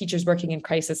 For teachers working in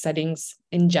crisis settings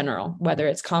in general, whether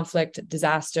it's conflict,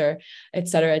 disaster, et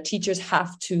cetera, teachers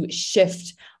have to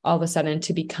shift all of a sudden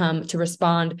to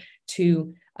respond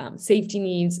to safety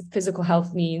needs, physical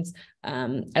health needs,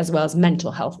 as well as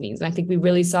mental health needs. And I think we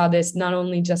really saw this not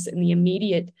only just in the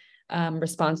immediate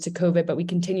response to COVID, but we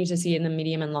continue to see in the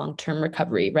medium and long-term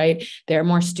recovery, right? There are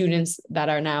more students that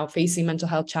are now facing mental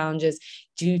health challenges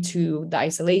due to the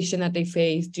isolation that they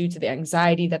face, due to the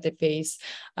anxiety that they face,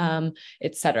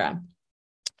 et cetera.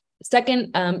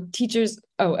 Second, teachers,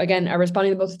 again, are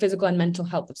responding to both physical and mental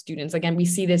health of students. Again, we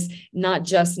see this not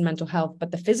just in mental health,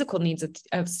 but the physical needs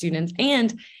of students.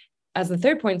 And as the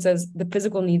third point says, the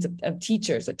physical needs of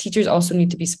teachers. That teachers also need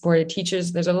to be supported.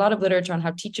 Teachers, there's a lot of literature on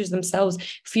how teachers themselves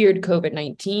feared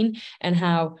COVID-19 and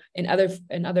how in other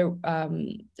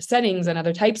settings and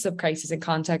other types of crises and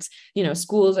contexts,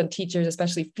 schools and teachers,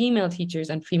 especially female teachers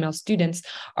and female students,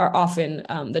 are often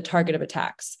the target of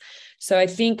attacks. So I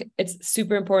think it's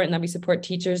super important that we support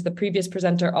teachers. The previous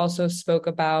presenter also spoke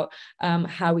about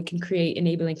how we can create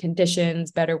enabling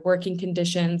conditions, better working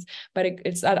conditions, but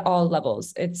it's at all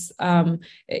levels. It's,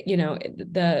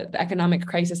 the economic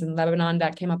crisis in Lebanon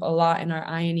that came up a lot in our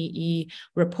INEE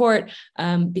report,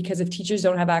 because if teachers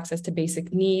don't have access to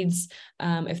basic needs,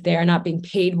 if they are not being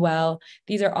paid well,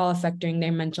 these are all affecting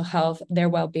their mental health, their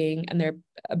well-being, and their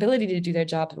ability to do their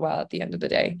job well at the end of the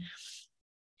day.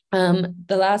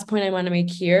 The last point I want to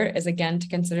make here is, again, to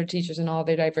consider teachers in all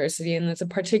their diversity. And it's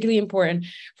particularly important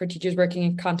for teachers working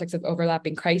in context of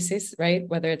overlapping crisis, right?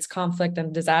 Whether it's conflict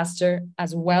and disaster,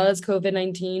 as well as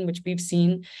COVID-19, which we've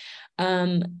seen,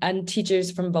 and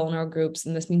teachers from vulnerable groups.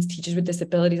 And this means teachers with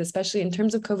disabilities, especially in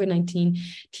terms of COVID-19,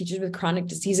 teachers with chronic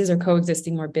diseases or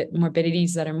coexisting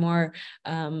morbidities that are more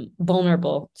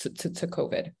vulnerable to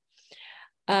COVID.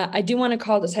 I do want to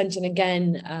call attention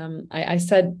again. I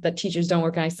said that teachers don't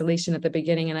work in isolation at the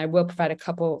beginning, and I will provide a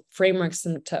couple frameworks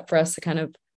for us to kind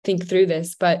of think through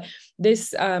this. But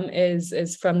this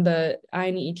is from the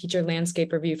INEE Teacher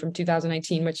Landscape Review from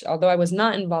 2019, which, although I was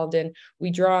not involved in,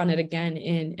 we draw on it again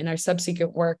in our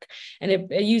subsequent work. And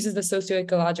it uses the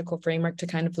socioecological framework to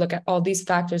kind of look at all these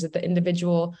factors at the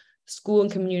individual, school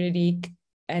and community,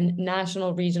 and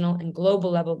national, regional, and global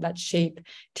level that shape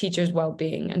teachers'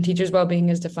 well-being. And teachers' well-being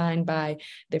is defined by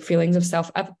their feelings of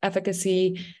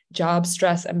self-efficacy, job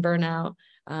stress and burnout,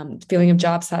 feeling of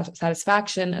job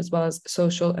satisfaction, as well as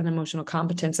social and emotional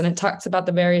competence. And it talks about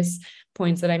the various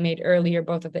points that I made earlier,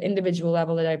 both at the individual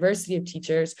level, the diversity of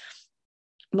teachers,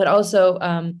 but also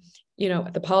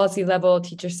at the policy level,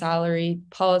 teacher salary,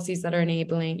 policies that are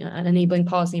enabling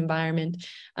policy environment,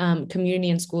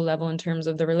 community and school level in terms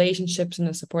of the relationships and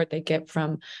the support they get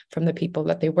from the people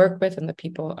that they work with and the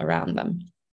people around them.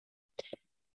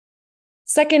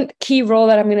 Second key role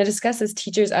that I'm going to discuss is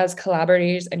teachers as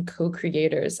collaborators and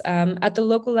co-creators. At the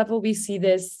local level, we see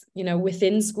this,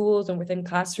 within schools and within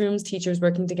classrooms, teachers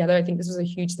working together. I think this was a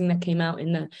huge thing that came out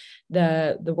in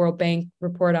the World Bank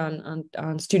report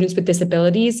on students with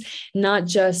disabilities, not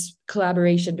just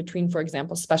collaboration between, for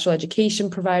example, special education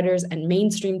providers and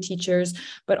mainstream teachers,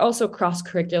 but also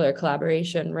cross-curricular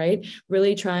collaboration, right?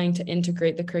 Really trying to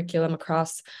integrate the curriculum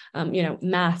across,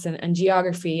 math and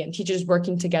geography, and teachers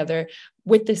working together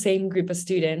with the same group of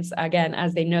students. Again,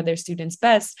 as they know their students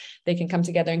best, they can come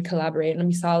together and collaborate. And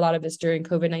we saw a lot of this during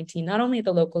COVID-19, not only at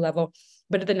the local level,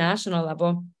 but at the national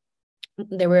level.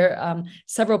 There were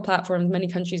several platforms. Many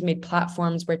countries made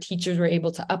platforms where teachers were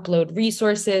able to upload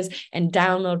resources and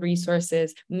download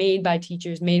resources made by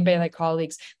teachers, made by their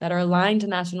colleagues, that are aligned to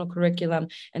national curriculum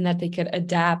and that they could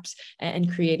adapt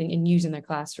and create and use in their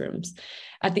classrooms.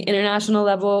 At the international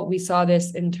level, we saw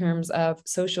this in terms of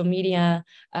social media,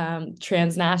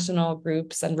 transnational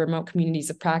groups and remote communities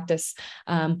of practice,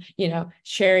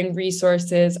 sharing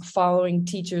resources, following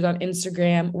teachers on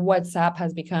Instagram. WhatsApp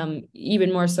has become,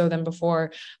 even more so than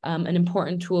before, an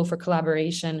important tool for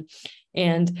collaboration.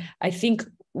 And I think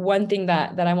one thing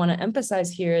that I want to emphasize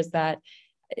here is that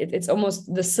it's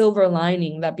almost the silver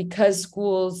lining that because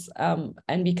schools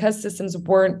and because systems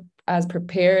weren't as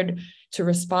prepared to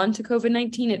respond to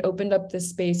COVID-19, it opened up this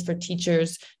space for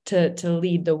teachers to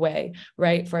lead the way,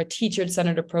 right? For a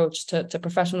teacher-centered approach to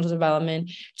professional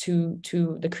development, to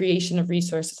the creation of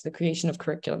resources, the creation of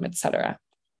curriculum, et cetera.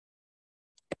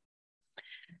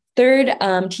 Third,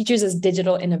 teachers as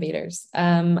digital innovators.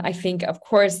 I think, of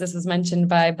course, this was mentioned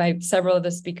by several of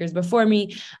the speakers before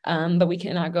me, but we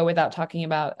cannot go without talking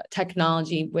about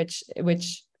technology, which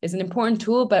is an important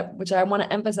tool, but which I want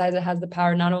to emphasize, it has the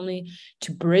power not only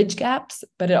to bridge gaps,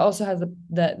 but it also has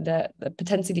the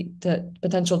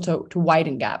potential to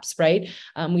widen gaps, right?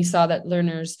 We saw that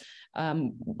learners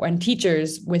when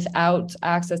teachers without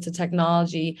access to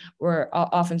technology were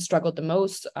often struggled the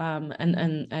most,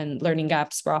 and learning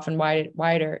gaps were often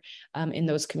wider in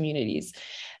those communities.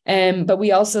 But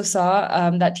we also saw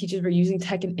that teachers were using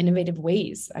tech in innovative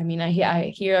ways. I mean,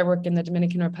 I work in the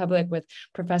Dominican Republic with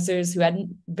professors who had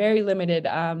very limited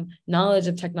knowledge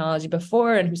of technology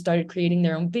before, and who started creating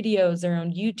their own videos, their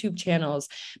own YouTube channels,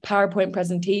 PowerPoint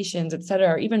presentations, et cetera,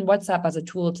 or even WhatsApp as a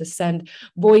tool to send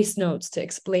voice notes, to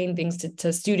explain things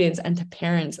to students and to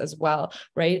parents as well,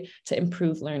 right, to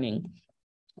improve learning.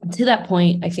 To that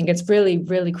point, I think it's really,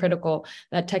 really critical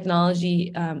that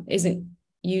technology isn't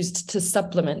used to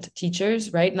supplement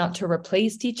teachers, right? Not to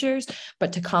replace teachers,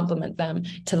 but to complement them,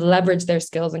 to leverage their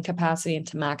skills and capacity, and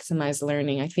to maximize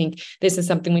learning. I think this is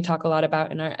something we talk a lot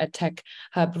about in our EdTech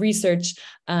Hub research,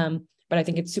 but I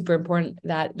think it's super important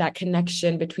that that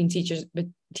connection between teachers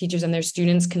and their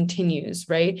students continues,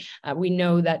 right? We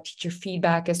know that teacher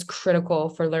feedback is critical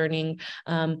for learning,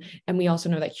 and we also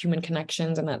know that human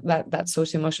connections and that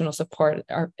socio-emotional support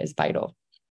is vital.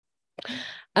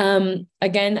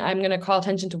 Again, I'm going to call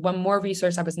attention to one more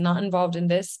resource. I was not involved in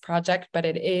this project, but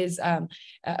it is a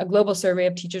global survey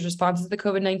of teachers' responses to the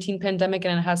COVID-19 pandemic,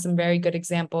 and it has some very good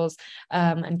examples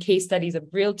and case studies of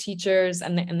real teachers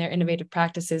and their innovative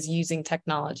practices using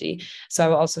technology. So I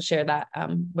will also share that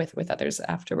with others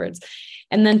afterwards.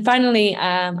 And then finally,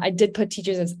 I did put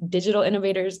teachers as digital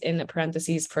innovators in the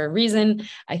parentheses for a reason.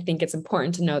 I think it's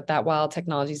important to note that while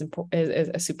technology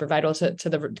is super vital to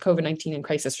the COVID-19 and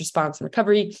crisis response and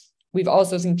recovery, we've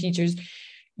also seen teachers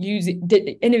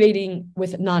innovating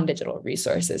with non-digital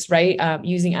resources, right?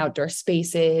 Using outdoor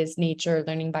spaces, nature,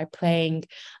 learning by playing,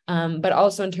 but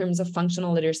also in terms of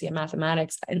functional literacy and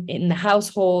mathematics in the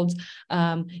household,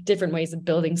 different ways of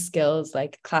building skills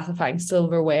like classifying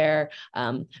silverware,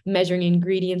 measuring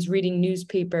ingredients, reading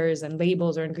newspapers and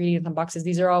labels or ingredients on boxes.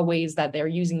 These are all ways that they're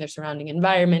using their surrounding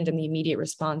environment and the immediate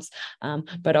response,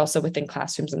 but also within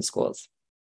classrooms and schools.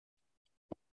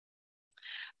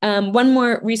 One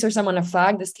more resource I want to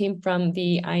flag, this came from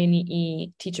the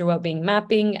INEE Teacher Wellbeing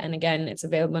Mapping, and again, it's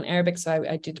available in Arabic, so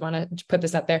I did want to put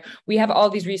this out there. We have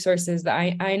all these resources. The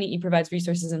INEE provides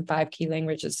resources in 5 key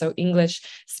languages, so English,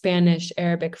 Spanish,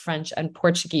 Arabic, French, and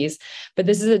Portuguese. But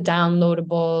this is a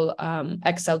downloadable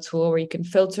Excel tool where you can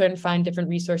filter and find different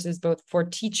resources, both for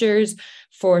teachers,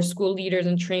 for school leaders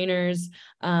and trainers,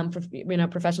 for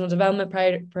professional development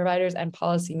providers and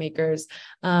policymakers,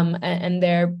 and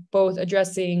they're both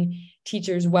addressing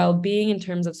teachers' well-being in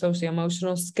terms of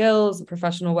socio-emotional skills,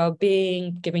 professional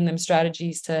well-being, giving them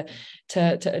strategies to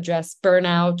address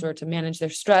burnout or to manage their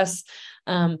stress,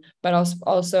 but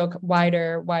also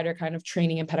wider kind of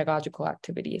training and pedagogical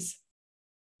activities.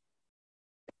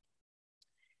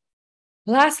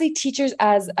 Lastly, teachers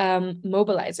as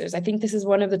mobilizers. I think this is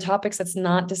one of the topics that's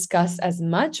not discussed as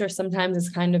much, or sometimes it's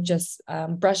kind of just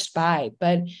brushed by,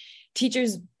 but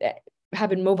teachers have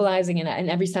been mobilizing in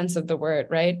every sense of the word,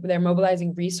 right? They're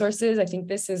mobilizing resources. I think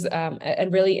this is a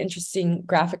really interesting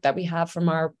graphic that we have from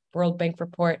our World Bank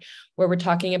report, where we're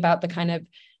talking about the kind of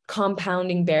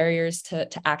compounding barriers to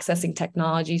accessing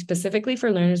technology, specifically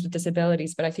for learners with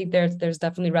disabilities. But I think there's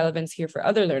definitely relevance here for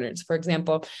other learners. For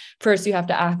example, first you have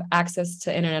to have access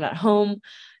to internet at home.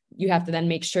 You have to then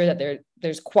make sure that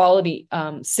there's quality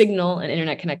signal and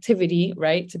internet connectivity,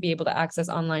 right, to be able to access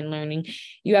online learning.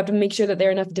 You have to make sure that there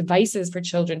are enough devices for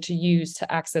children to use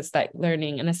to access that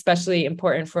learning, and especially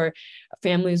important for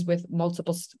families with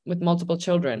multiple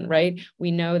children, right?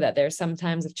 We know that there's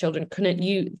sometimes if children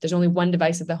there's only one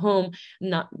device at the home,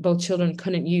 not both children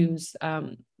couldn't use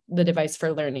the device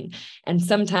for learning. And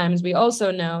sometimes we also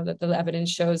know that the evidence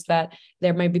shows that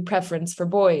there might be preference for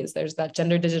boys. There's that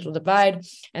gender digital divide,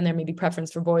 and there may be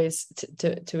preference for boys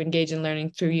to engage in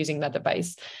learning through using that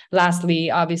device.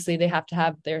 Lastly, obviously, they have to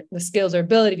have the skills or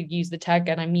ability to use the tech.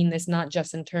 And I mean this not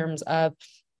just in terms of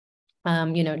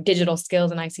digital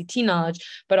skills and ICT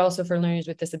knowledge, but also for learners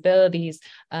with disabilities,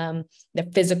 the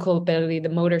physical ability, the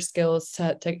motor skills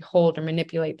to hold or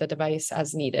manipulate the device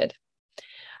as needed.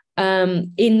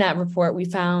 In that report, we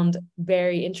found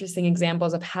very interesting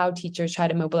examples of how teachers try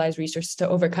to mobilize resources to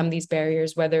overcome these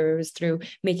barriers, whether it was through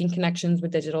making connections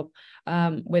with digital,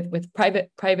 with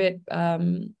private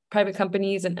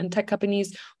companies and tech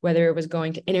companies, whether it was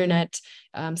going to internet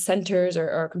centers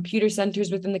or computer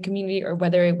centers within the community, or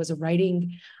whether it was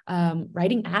writing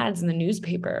ads in the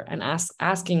newspaper and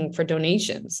asking for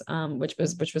donations, which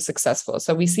was successful.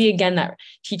 So we see again that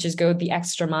teachers go the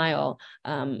extra mile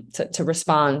to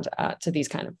respond to these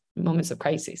kind of moments of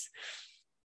crises.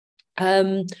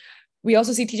 We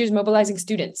also see teachers mobilizing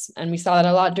students, and we saw that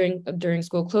a lot during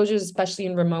school closures, especially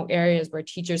in remote areas where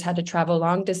teachers had to travel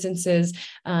long distances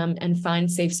and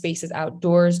find safe spaces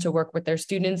outdoors to work with their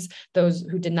students, those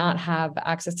who did not have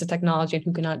access to technology and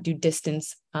who could not do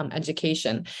distance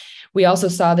education. We also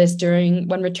saw this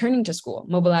when returning to school,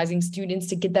 mobilizing students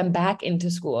to get them back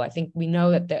into school. I think we know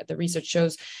that the research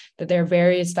shows that there are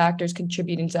various factors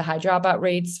contributing to high dropout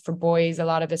rates. For boys, a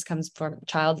lot of this comes from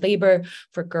child labor.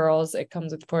 For girls, it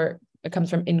comes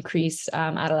from increased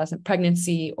adolescent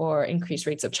pregnancy or increased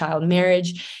rates of child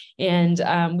marriage.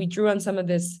 And we drew on some of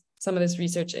this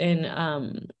research in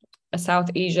a South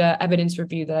Asia evidence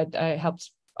review that I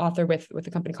helped author with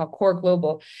a company called Core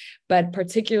Global. But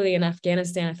particularly in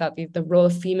Afghanistan, I thought the role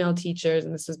of female teachers,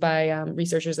 and this was by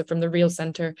researchers from the Real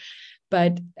Center,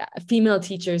 but female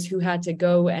teachers who had to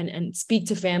go and speak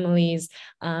to families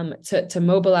to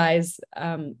mobilize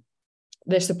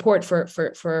their support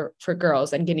for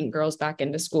girls and getting girls back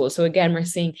into school. So again, we're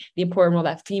seeing the important role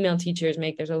that female teachers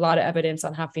make. There's a lot of evidence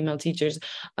on how female teachers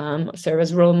serve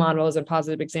as role models and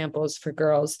positive examples for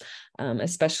girls,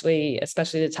 especially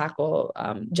to tackle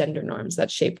gender norms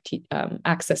that shape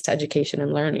access to education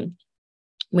and learning.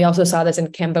 We also saw this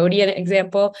in Cambodia, an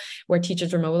example where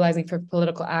teachers were mobilizing for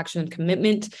political action and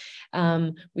commitment.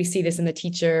 We see this in the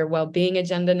teacher well-being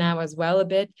agenda now as well a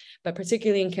bit, but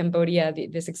particularly in Cambodia,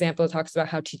 this example talks about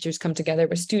how teachers come together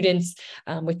with students,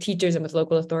 with teachers and with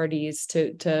local authorities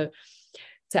to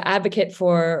advocate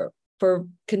for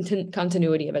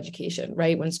continuity of education,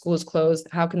 right? When schools close,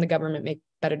 how can the government make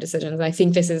better decisions? And I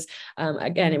think this is,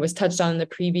 again, it was touched on in the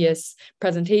previous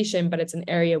presentation, but it's an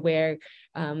area where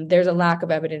there's a lack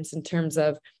of evidence in terms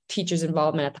of teachers'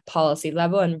 involvement at the policy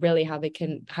level and really how they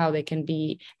can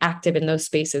be active in those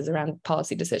spaces around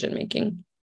policy decision making.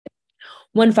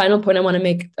 One final point I want to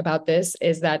make about this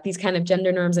is that these kind of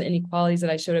gender norms and inequalities that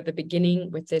I showed at the beginning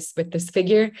with this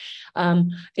figure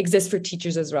exist for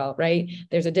teachers as well, right?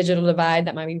 There's a digital divide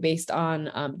that might be based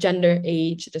on gender,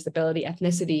 age, disability,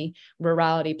 ethnicity,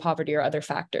 rurality, poverty, or other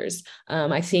factors.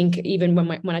 I think even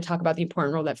when I talk about the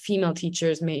important role that female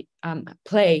teachers may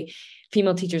play,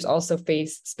 female teachers also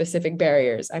face specific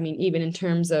barriers. I mean, even in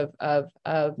terms of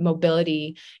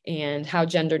mobility and how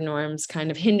gender norms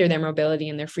kind of hinder their mobility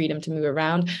and their freedom to move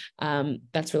around,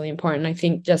 that's really important. I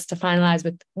think just to finalize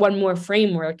with one more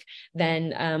framework,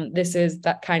 then this is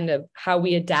that kind of how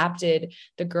we adapted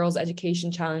the Girls'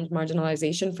 Education Challenge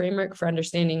marginalization framework for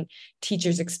understanding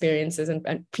teachers' experiences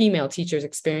and female teachers'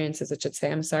 experiences, I should say,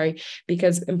 I'm sorry,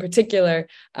 because in particular,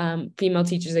 female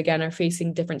teachers, again, are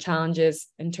facing different challenges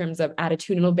in terms of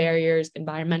attitudinal barriers,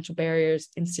 environmental barriers,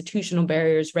 institutional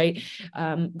barriers, right?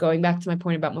 Going back to my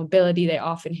point about mobility, they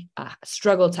often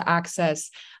struggle to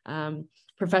access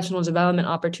professional development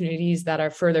opportunities that are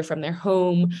further from their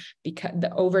home because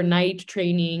the overnight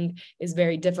training is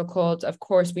very difficult. Of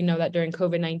course, we know that during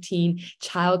COVID-19,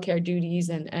 childcare duties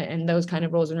and those kind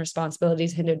of roles and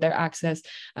responsibilities hindered their access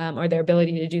or their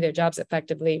ability to do their jobs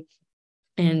effectively.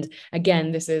 And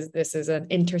again, this is an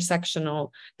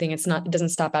intersectional thing. It doesn't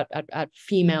stop at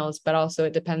females, but also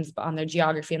it depends on their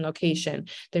geography and location,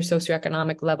 their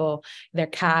socioeconomic level, their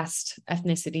caste,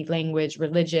 ethnicity, language,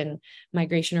 religion,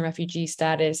 migration or refugee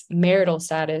status, marital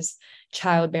status,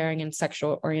 childbearing, and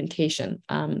sexual orientation.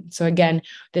 So again,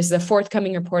 this is a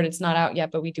forthcoming report. It's not out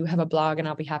yet, but we do have a blog, and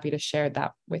I'll be happy to share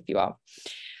that with you all.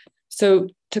 So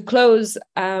to close,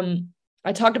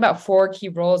 I talked about 4 key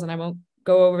roles, and I won't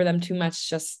go over them too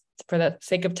much just for the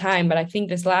sake of time, but I think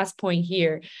this last point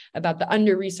here about the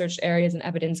under-researched areas and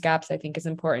evidence gaps, I think is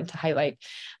important to highlight.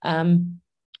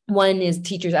 One is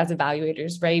teachers as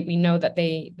evaluators, right? We know that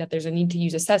there's a need to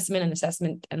use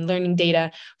assessment and learning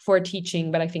data for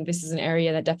teaching, but I think this is an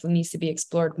area that definitely needs to be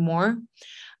explored more.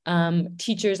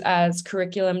 Teachers as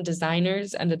curriculum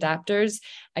designers and adapters.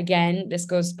 Again, this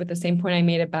goes with the same point I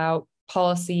made about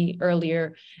policy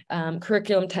earlier.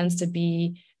 Curriculum tends to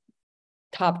be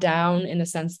top down in the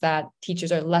sense that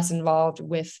teachers are less involved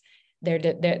with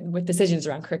with decisions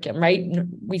around curriculum, right?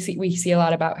 We see a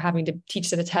lot about having to teach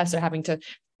to the test or having to,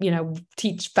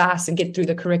 teach fast and get through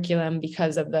the curriculum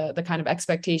because of the kind of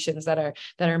expectations that are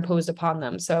imposed upon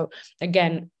them. So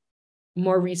again,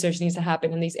 more research needs to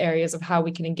happen in these areas of how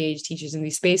we can engage teachers in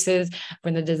these spaces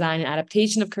for the design and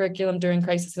adaptation of curriculum during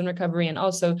crisis and recovery, and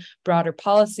also broader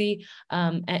policy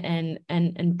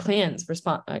and plans,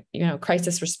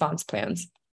 crisis response plans.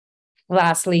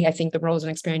 Lastly, I think the roles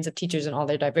and experience of teachers in all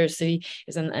their diversity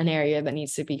is an area that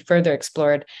needs to be further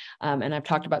explored. And I've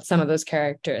talked about some of those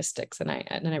characteristics, and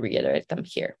I reiterate them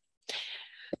here.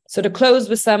 So to close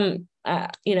with some,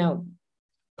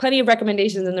 plenty of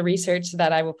recommendations in the research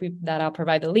that I'll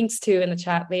provide the links to in the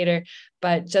chat later.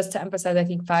 But just to emphasize, I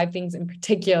think 5 things in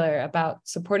particular about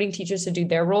supporting teachers to do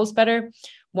their roles better.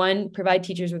 1, provide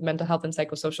teachers with mental health and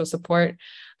psychosocial support.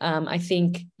 I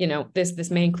think,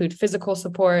 this may include physical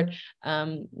support.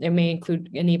 It may include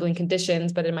enabling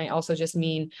conditions, but it might also just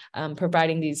mean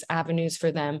providing these avenues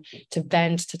for them to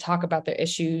vent, to talk about their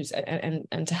issues,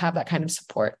 and to have that kind of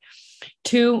support.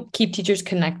 2, keep teachers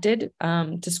connected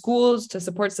to schools, to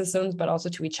support systems, but also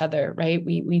to each other, right?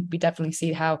 We definitely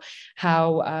see how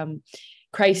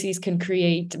crises can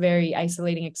create very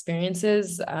isolating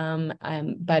experiences.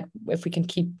 But if we can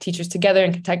keep teachers together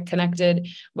and connected,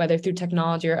 whether through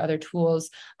technology or other tools,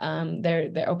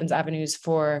 there opens avenues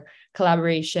for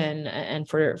collaboration and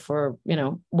for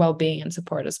well-being and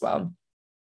support as well.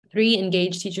 3,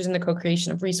 engage teachers in the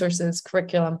co-creation of resources,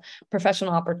 curriculum,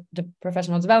 professional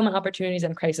development opportunities,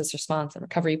 and crisis response and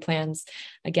recovery plans.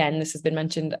 Again, this has been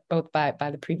mentioned both by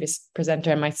the previous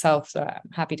presenter and myself, so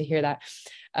I'm happy to hear that.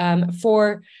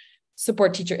 4,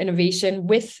 support teacher innovation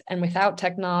with and without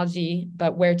technology,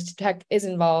 but where tech is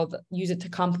involved, use it to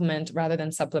complement rather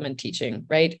than supplement teaching,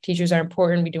 right? Teachers are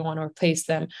important. We don't want to replace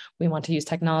them. We want to use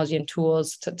technology and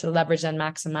tools to leverage and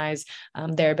maximize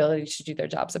their ability to do their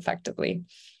jobs effectively.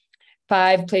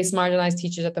 5, place marginalized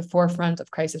teachers at the forefront of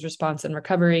crisis response and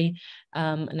recovery,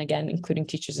 and again, including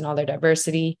teachers in all their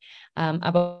diversity. I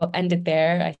will end it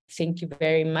there. I thank you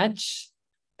very much.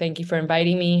 Thank you for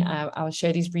inviting me. I'll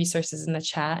share these resources in the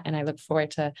chat, and I look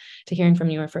forward to hearing from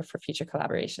you for future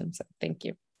collaboration. So thank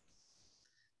you.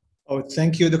 Oh,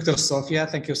 thank you, Dr. Sofia.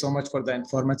 Thank you so much for the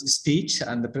informative speech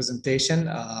and the presentation.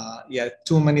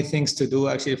 Too many things to do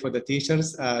actually for the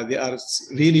teachers. They are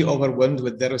really overwhelmed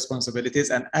with their responsibilities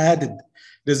and added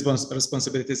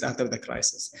responsibilities after the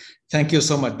crisis. Thank you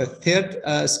so much. The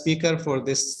third speaker for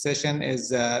this session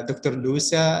is Dr.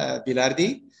 Lucia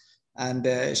Bilardi, and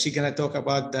she's going to talk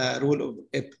about the role of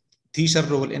a teacher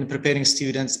role in preparing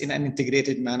students in an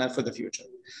integrated manner for the future.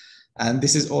 And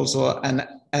this is also an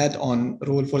add-on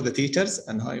role for the teachers,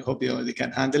 and I hope they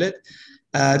can handle it.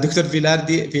 Dr.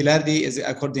 Bilardi is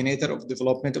a coordinator of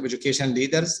development of education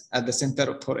leaders at the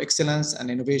Center for Excellence and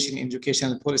Innovation in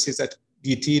Educational Policies at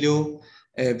Gutillo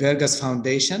Vargas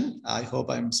Foundation. I hope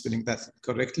I'm spelling that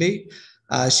correctly.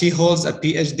 She holds a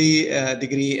PhD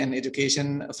degree in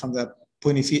education from the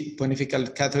Pontifical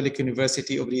Catholic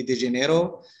University of Rio de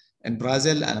Janeiro in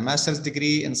Brazil, and a master's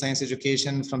degree in science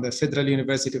education from the Federal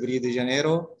University of Rio de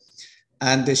Janeiro.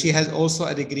 And she has also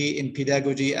a degree in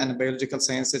pedagogy and biological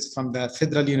sciences from the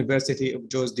Federal University of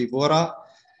Juiz de Fora.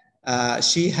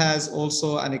 She has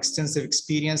also an extensive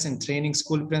experience in training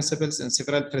school principals in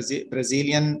several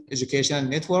Brazilian educational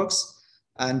networks.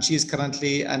 And she is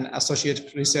currently an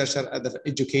associate researcher at the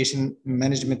Education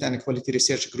Management and Quality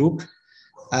Research Group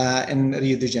in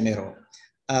Rio de Janeiro.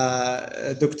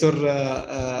 Dr.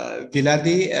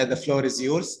 Bilardi, the floor is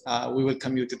yours. We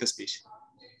welcome you to the speech.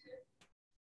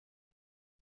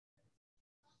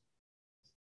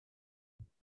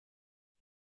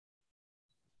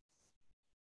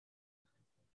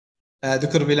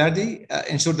 Dr. Bilardi,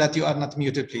 ensure that you are not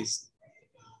muted, please.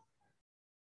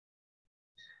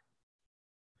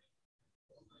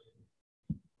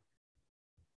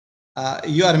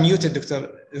 You are muted,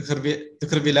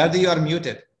 Dr. Bilardi, you are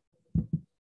muted.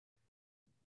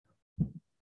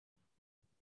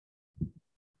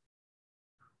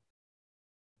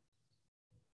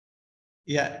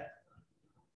 Yeah.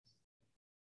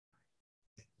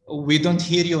 We don't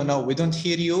hear you. No, we don't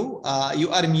hear you. You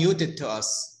are muted to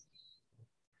us.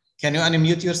 Can you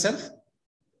unmute yourself?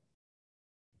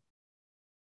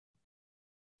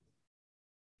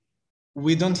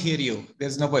 We don't hear you.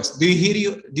 There's no voice. Do you hear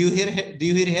you? Do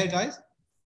you hear her, guys?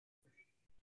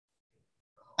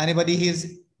 Anybody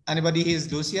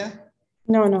hears Lucia?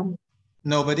 No.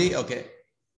 Nobody? Okay.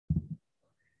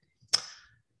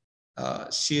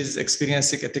 She is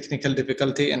experiencing a technical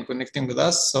difficulty in connecting with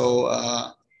us. So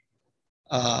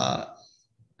I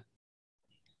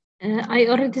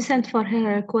already sent for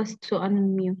her a request to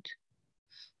unmute.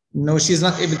 No, she's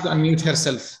not able to unmute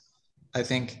herself, I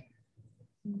think.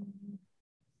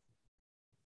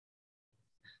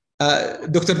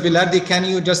 Dr. Bilardi, can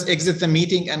you just exit the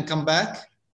meeting and come back?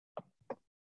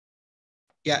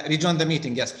 Yeah, rejoin the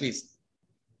meeting. Yes, please.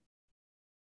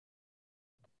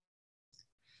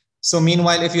 So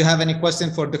meanwhile, if you have any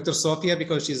question for Dr. Sophia,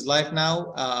 because she's live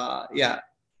now, yeah.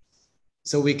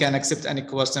 So we can accept any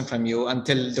question from you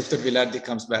until Dr. Velarde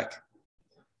comes back.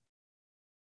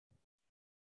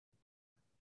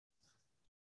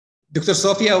 Dr.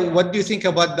 Sophia, what do you think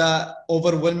about the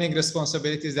overwhelming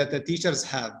responsibilities that the teachers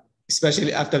have,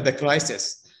 especially after the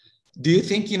crisis? Do you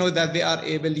think, that they are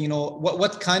able,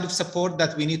 what kind of support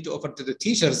that we need to offer to the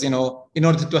teachers, in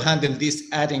order to handle these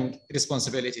adding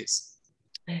responsibilities?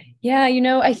 Yeah,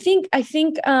 I think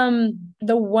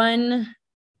the one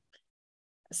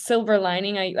silver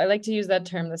lining, I like to use that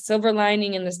term, the silver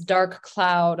lining in this dark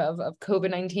cloud of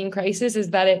COVID-19 crisis, is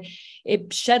that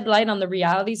it shed light on the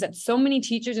realities that so many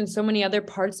teachers in so many other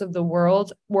parts of the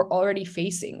world were already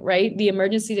facing, right? The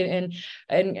emergency in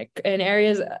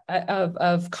areas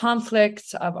of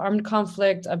conflict, of armed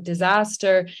conflict, of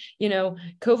disaster.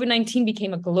 COVID-19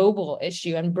 became a global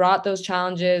issue and brought those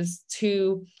challenges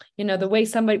to, the way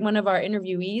one of our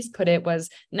interviewees put it was,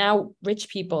 now rich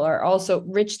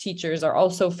teachers are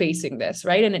also facing this,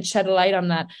 right? And it shed a light on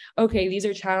that. Okay, these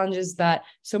are challenges that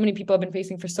so many people have been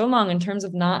facing for so long in terms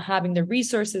of not having the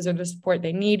resources or the support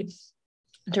they need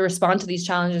to respond to these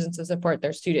challenges and to support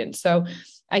their students. So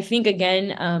I think,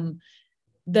 again,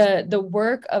 the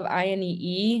work of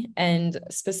INEE and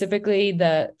specifically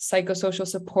the psychosocial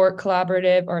support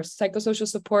collaborative, or psychosocial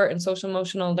support and social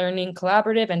emotional learning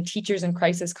collaborative, and teachers in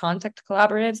crisis contact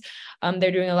collaboratives,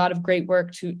 they're doing a lot of great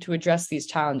work to address these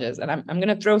challenges. And I'm going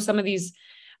to throw some of these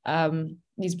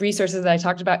resources that I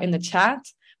talked about in the chat.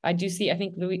 I do see, I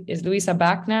think, is Luisa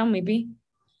back now, maybe?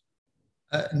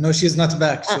 No, she's not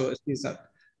back. So she's not.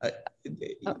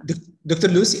 Dr.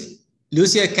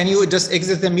 Lucia, can you just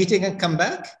exit the meeting and come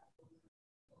back?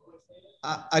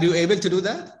 Are you able to do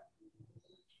that?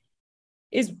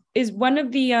 Is one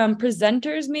of the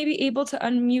presenters maybe able to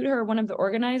unmute her? Or one of the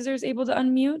organizers able to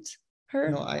unmute her?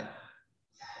 No,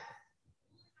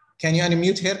 can you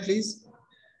unmute her, please?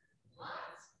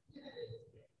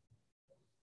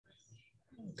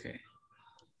 Okay.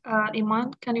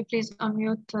 Iman, can you please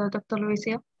unmute Dr.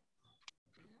 Luisa?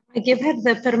 I gave her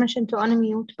the permission to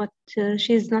unmute, but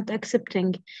she's not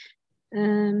accepting.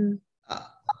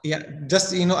 Yeah,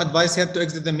 just advise her to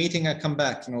exit the meeting and come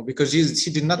back, because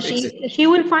she did not exit. You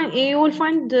will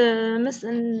find Miss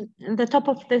in the top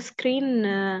of the screen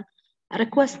a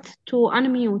request to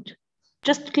unmute.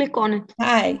 Just click on it.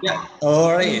 Hi. Yeah.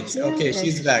 All right. Okay,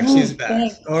 she's back. She's back.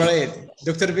 Thanks. All right,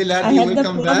 Dr. Velarde,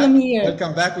 welcome back. Here.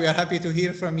 Welcome back. We are happy to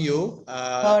hear from you.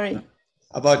 Sorry.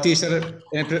 About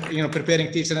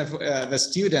preparing teachers and the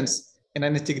students in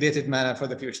an integrated manner for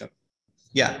the future.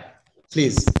 Yeah,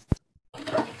 please.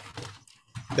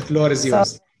 The floor is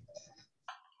yours.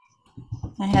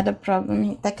 I had a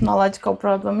problem, technological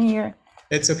problem here.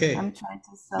 It's okay. I'm trying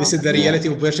to solve. This is the reality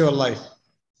of virtual life.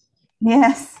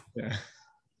 Yes. Yeah.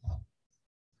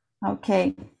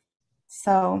 Okay.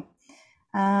 So,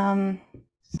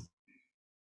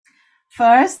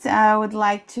 first, I would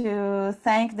like to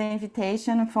thank the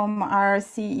invitation from our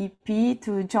CEP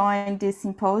to join this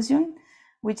symposium,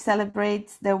 which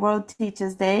celebrates the World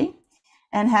Teachers' Day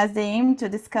and has the aim to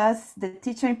discuss the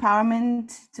teacher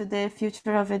empowerment to the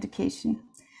future of education.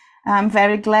 I'm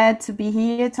very glad to be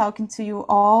here talking to you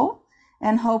all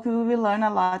and hope we will learn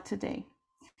a lot today.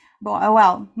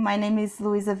 Well, my name is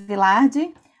Luisa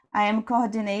Velarde. I am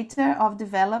coordinator of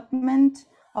development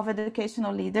of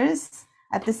educational leaders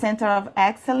at the Center of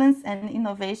Excellence and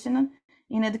Innovation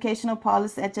in Educational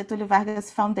Policy at Getúlio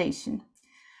Vargas Foundation.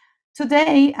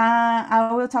 Today,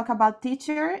 I will talk about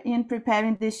teacher in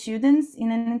preparing the students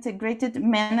in an integrated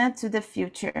manner to the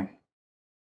future.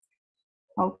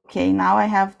 Okay, now I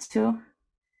have to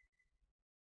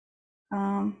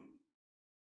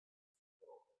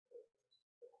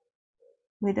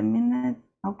wait a minute.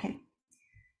 Okay.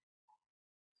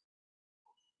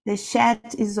 The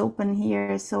chat is open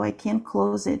here, so I can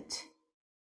close it.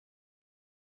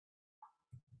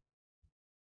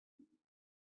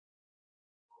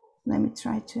 Let me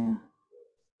try to.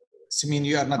 So you mean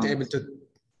you are not able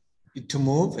to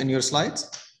move in your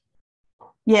slides?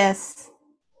 Yes.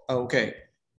 Okay.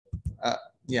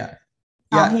 Yeah.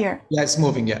 Here. Yeah, it's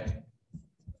moving. Yeah.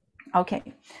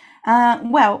 Okay.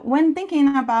 Well, when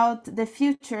thinking about the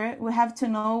future, we have to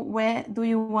know where do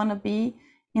you want to be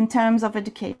in terms of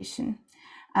education.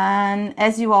 And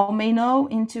as you all may know,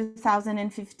 in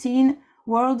 2015,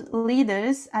 world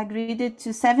leaders agreed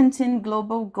to 17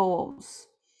 global goals.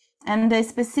 And the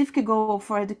specific goal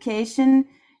for education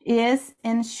is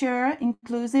ensure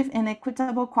inclusive and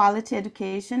equitable quality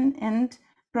education and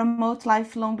promote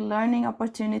lifelong learning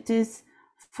opportunities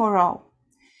for all.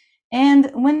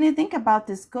 And when you think about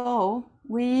this goal,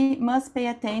 we must pay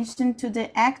attention to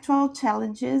the actual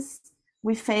challenges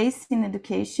we face in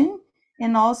education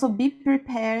and also be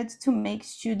prepared to make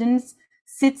students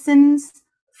citizens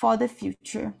for the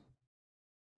future.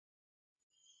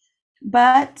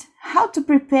 But how to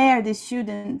prepare the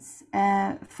students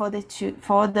for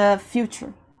the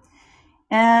future?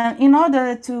 In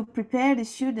order to prepare the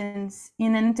students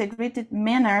in an integrated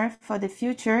manner for the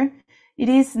future, it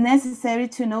is necessary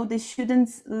to know the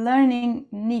students' learning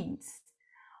needs.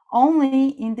 Only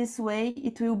in this way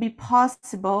it will be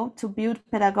possible to build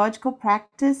pedagogical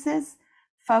practices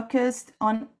focused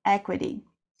on equity.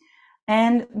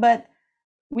 But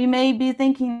we may be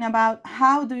thinking about,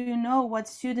 how do you know what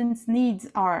students' needs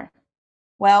are?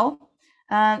 Well,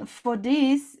 for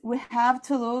this, we have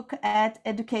to look at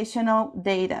educational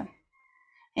data.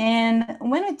 And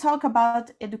when we talk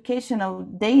about educational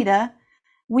data,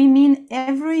 we mean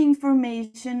every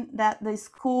information that the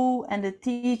school and the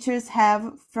teachers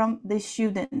have from the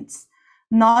students,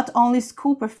 not only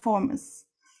school performance.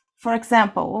 For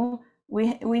example,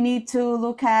 we need to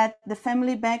look at the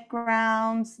family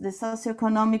backgrounds, the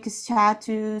socioeconomic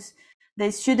status,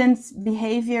 the students'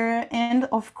 behavior, and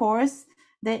of course,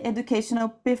 the educational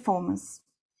performance.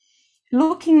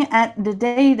 Looking at the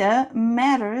data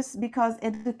matters because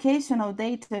educational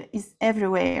data is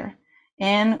everywhere,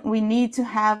 and we need to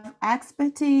have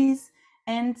expertise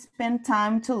and spend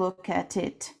time to look at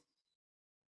it.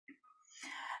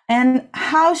 And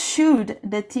how should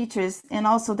the teachers and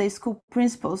also the school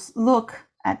principals look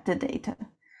at the data?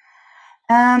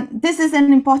 This is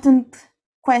an important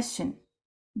question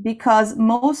because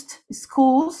most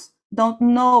schools don't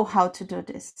know how to do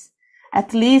this.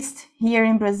 At least here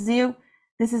in Brazil,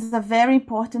 this is a very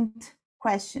important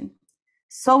question.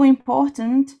 So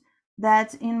important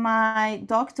that in my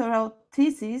doctoral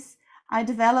thesis, I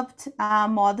developed a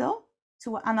model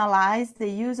to analyze the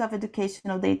use of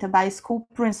educational data by school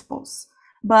principals.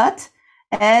 But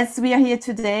as we are here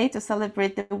today to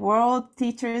celebrate the World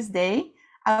Teachers' Day,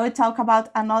 I will talk about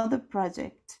another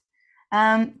project.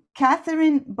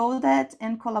 Catherine Baudet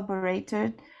and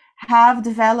collaborators have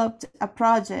developed a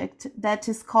project that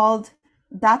is called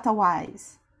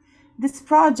DataWise. This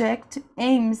project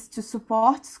aims to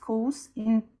support schools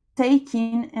in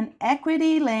taking an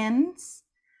equity lens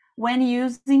when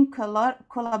using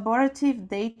collaborative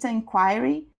data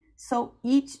inquiry so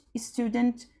each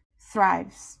student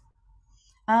thrives.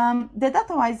 The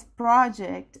DataWise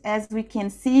project, as we can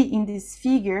see in this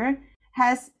figure,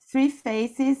 has 3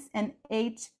 phases and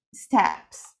 8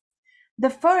 steps. The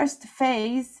first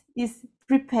phase is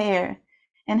prepare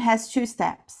and has 2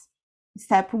 steps.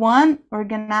 Step 1,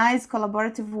 organize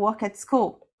collaborative work at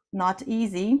school, not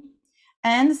easy.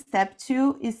 And step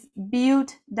 2 is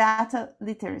build data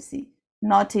literacy,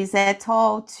 not easy at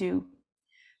all too.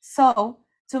 So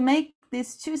to make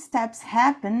these 2 steps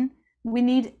happen, we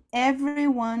need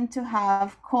everyone to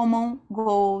have common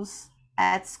goals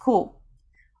at school.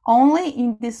 Only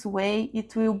in this way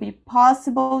it will be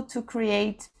possible to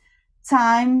create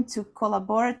time to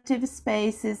collaborative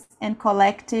spaces and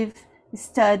collective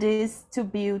studies to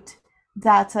build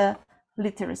data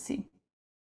literacy.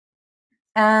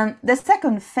 And the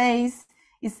second phase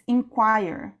is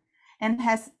inquire and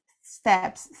has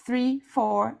steps 3,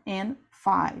 4, and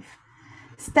 5.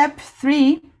 Step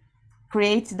 3,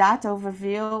 create data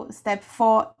overview. Step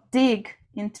 4, dig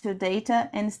into data.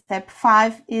 And step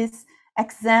 5 is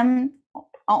examine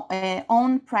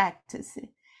own practice.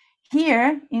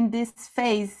 Here in this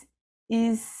phase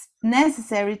is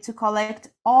necessary to collect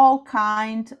all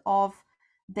kinds of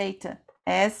data,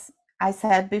 as I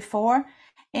said before,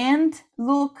 and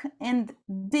look and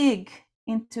dig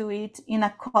into it in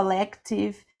a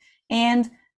collective and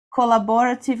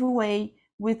collaborative way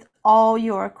with all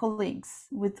your colleagues,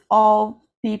 with all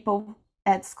people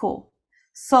at school.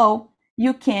 So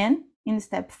you can, in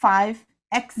step 5,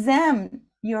 examine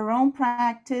your own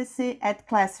practice at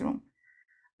classroom.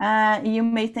 You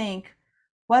may think,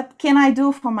 what can I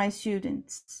do for my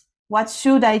students? What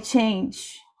should I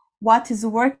change? What is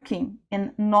working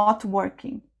and not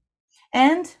working?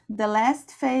 And the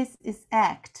last phase is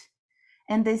act.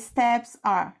 And the steps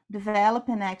are develop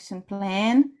an action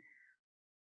plan,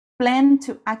 plan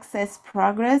to access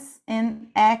progress, and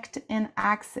act and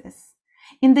access.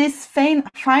 In this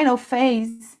final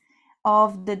phase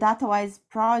of the DataWise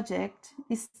project,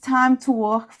 it's time to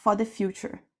work for the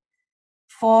future,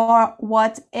 for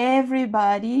what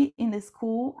everybody in the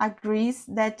school agrees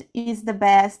that is the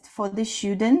best for the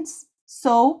students,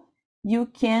 so you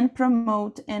can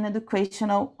promote an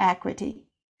educational equity.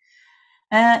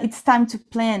 It's time to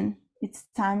plan it's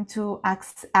time to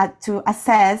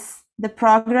assess the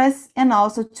progress and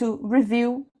also to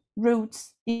review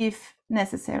routes if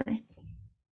necessary.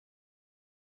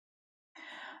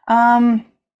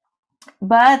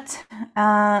 But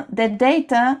the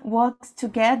data works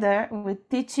together with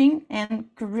teaching and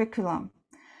curriculum.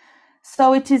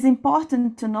 So it is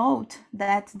important to note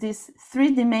that these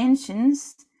three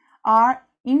dimensions are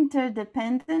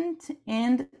interdependent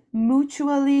and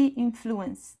mutually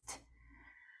influenced.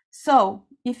 So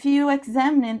if you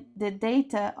examine the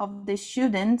data of the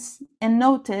students and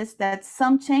notice that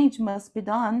some change must be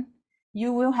done,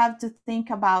 you will have to think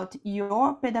about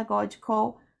your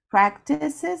pedagogical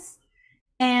practices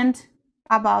and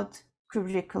about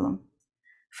curriculum.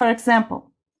 For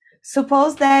example,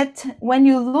 suppose that when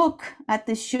you look at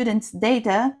the students'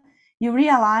 data, you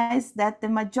realize that the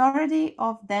majority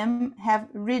of them have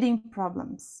reading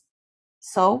problems.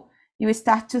 So you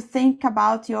start to think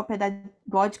about your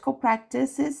pedagogical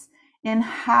practices and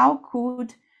how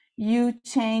could you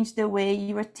change the way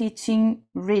you are teaching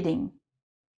reading.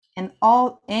 And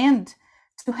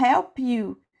to help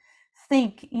you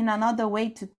think in another way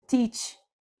to teach,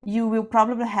 you will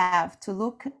probably have to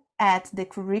look at the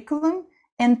curriculum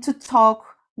and to talk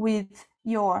with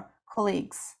your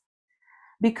colleagues.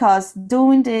 Because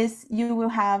doing this, you will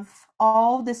have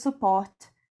all the support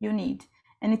you need.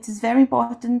 And it is very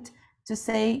important to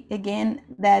say again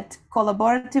that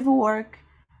collaborative work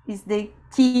is the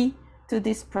key to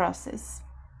this process.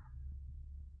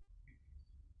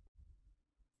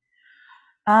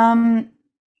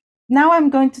 Now I'm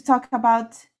going to talk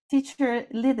about teacher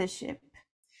leadership.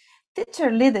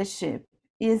 Teacher leadership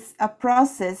is a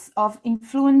process of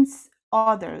influence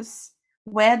others,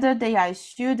 whether they are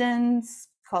students,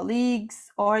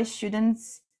 colleagues, or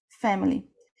students' family.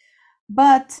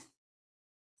 But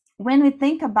when we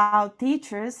think about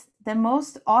teachers, the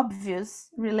most obvious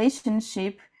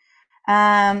relationship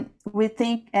we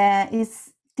think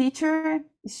is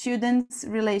teacher-students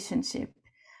relationship,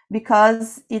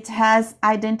 because it has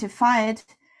identified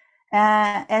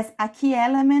as a key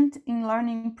element in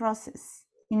learning process,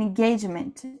 in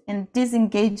engagement and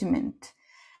disengagement,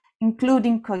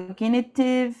 including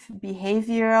cognitive,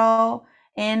 behavioral,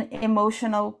 and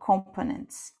emotional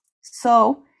components.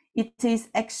 So it is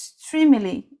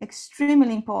extremely,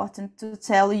 extremely important to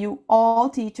tell you all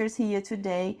teachers here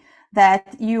today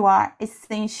that you are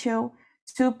essential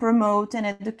to promote an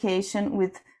education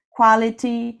with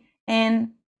quality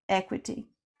and equity,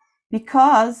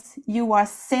 because you are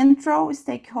central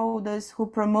stakeholders who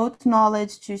promote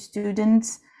knowledge to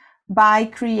students by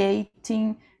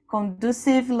creating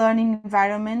conducive learning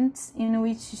environments in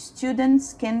which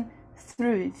students can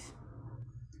thrive.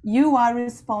 You are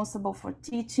responsible for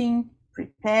teaching,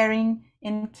 preparing,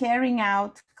 and carrying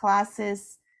out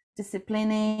classes,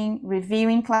 disciplining,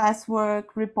 reviewing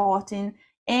classwork, reporting,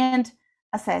 and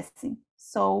assessing.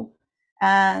 So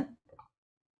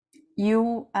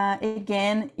you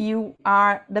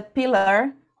are the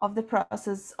pillar of the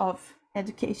process of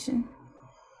education.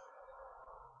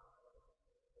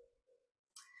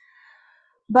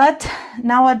 But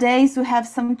nowadays we have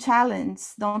some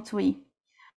challenges, don't we?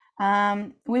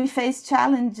 We face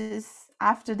challenges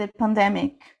after the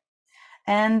pandemic,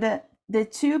 and the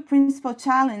two principal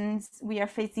challenges we are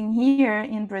facing here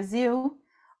in Brazil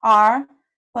are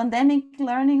pandemic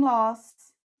learning loss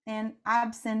and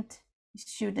absent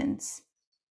students.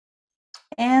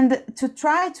 And to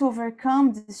try to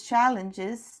overcome these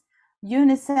challenges,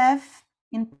 UNICEF,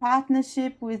 in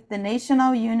partnership with the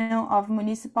National Union of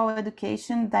Municipal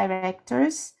Education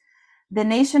Directors, the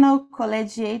National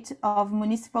Collegiate of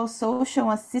Municipal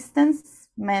Social Assistance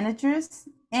Managers,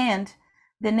 and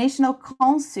the National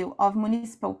Council of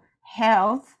Municipal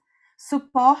Health,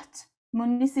 support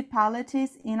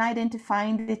municipalities in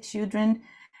identifying the children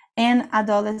and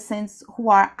adolescents who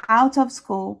are out of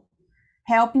school,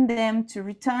 helping them to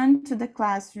return to the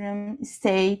classroom,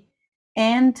 stay,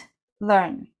 and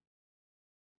learn.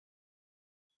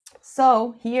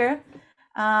 So here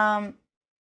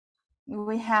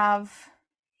we have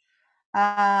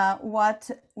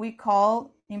what we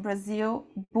call in Brazil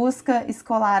busca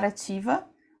escolar ativa,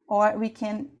 or we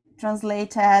can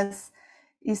translate as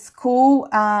school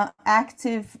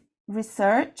active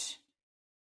research.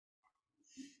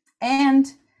 And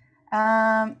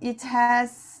it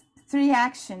has three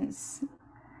actions.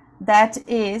 That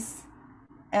is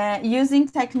using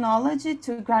technology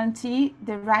to guarantee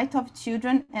the right of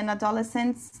children and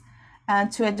adolescents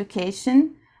to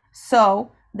education.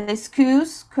 So the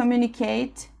schools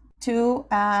communicate to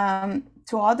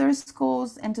other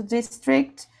schools and to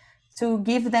district to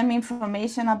give them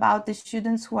information about the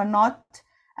students who are not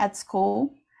at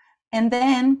school. And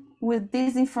then with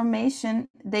this information,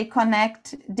 they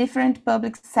connect different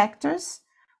public sectors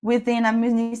within a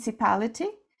municipality,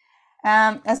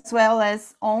 as well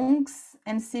as ONGs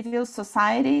and civil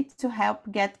society to help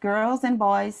get girls and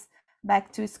boys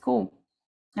back to school.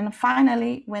 And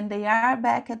finally, when they are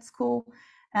back at school,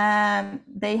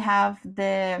 they have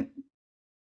the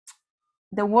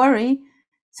worry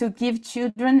to give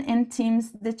children and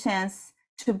teams the chance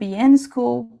to be in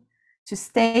school, to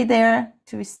stay there,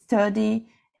 to study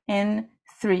and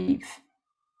thrive.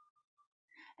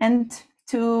 And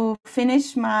to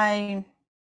finish my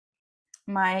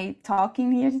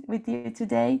talking here with you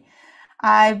today,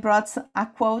 I brought a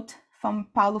quote from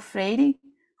Paulo Freire,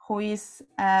 who is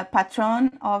a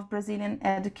patron of Brazilian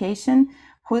education,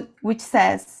 which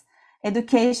says,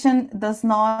 "Education does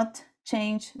not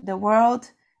change the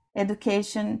world.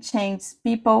 Education changes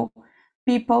people.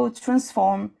 People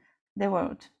transform the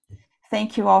world." Thank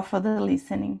you all for the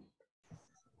listening.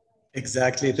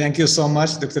 Exactly. Thank you so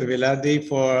much, Dr. Velarde,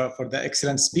 for the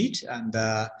excellent speech and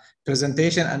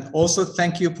presentation. And also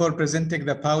thank you for presenting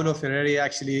the Paulo Freire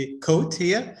actually quote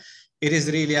here. It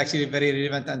is really actually very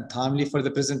relevant and timely for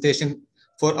the presentation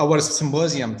for our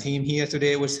symposium theme here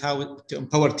today, which is how to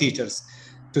empower teachers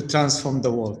to transform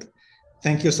the world.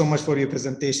 Thank you so much for your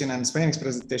presentation and Spain's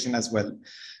presentation as well.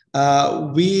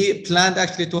 We planned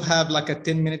actually to have like a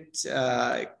 10-minute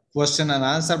question and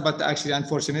answer, but actually,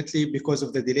 unfortunately, because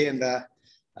of the delay and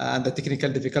the technical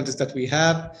difficulties that we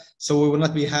have, so we will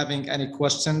not be having any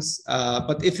questions.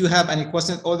 But if you have any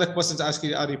questions, all the questions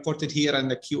actually are reported here in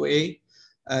the QA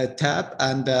tab,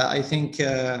 and I think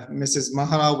Mrs.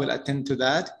 Mahra will attend to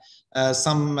that.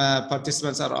 Some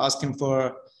participants are asking for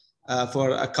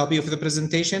a copy of the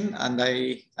presentation, and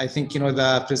I think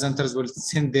the presenters will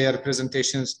send their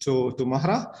presentations to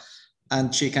Mahra,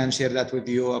 and she can share that with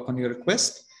you upon your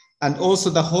request. And also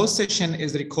the whole session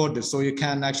is recorded, so you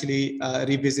can actually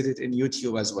revisit it in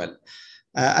YouTube as well.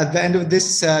 At the end of this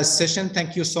session,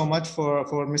 thank you so much for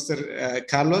Mr.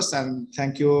 Carlos, and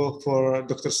thank you for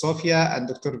Dr. Sofia and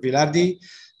Dr. Velarde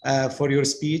for your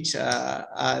speech.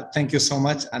 Thank you so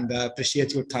much, and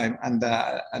appreciate your time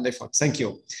and effort. Thank you.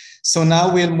 So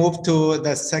now we'll move to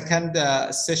the second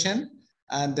session,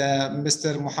 and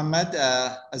Mr. Mohammed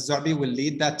Az-Zu'bi will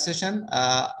lead that session.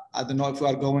 I don't know if we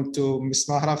are going to Ms.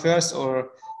 Mahra first or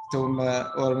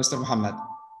Mr. Mohammed.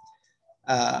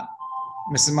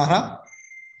 Mrs. Mahra?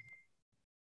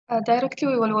 Directly,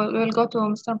 we will go to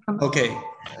Mr. Mohammed. Okay.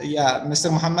 Yeah, Mr.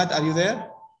 Mohammed, are you there?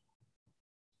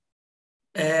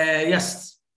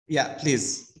 Yes. Yeah, please.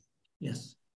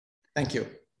 Yes. Thank you.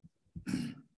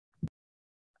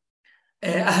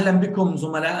 أهلا بكم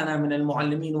زملائنا من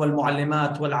المعلمين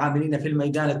والمعلمات والعاملين في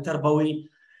الميدان التربوي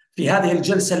في هذه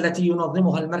الجلسة التي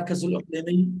ينظمها المركز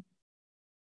الإقليمي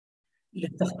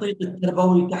للتخطيط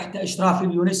التربوي تحت إشراف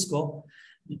اليونسكو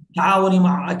بالتعاون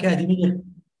مع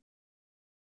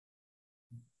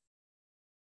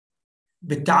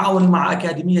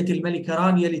أكاديمية الملكة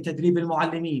رانيا لتدريب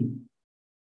المعلمين.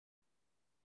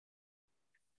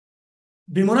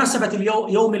 بمناسبة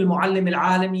يوم المعلم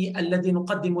العالمي الذي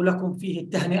نقدم لكم فيه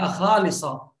التهنئة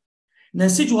خالصة،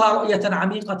 ننسجها رؤية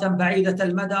عميقة بعيدة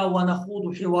المدى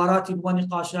ونخوض حوارات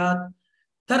ونقاشات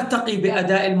ترتقي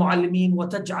بأداء المعلمين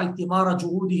وتجعل ثمار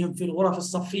جهودهم في الغرف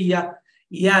الصفية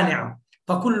يانعة.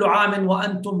 فكل عام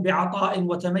وأنتم بعطاء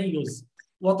وتميز،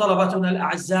 وطلبتنا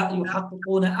الأعزاء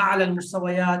يحققون أعلى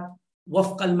المستويات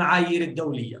وفق المعايير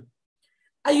الدولية.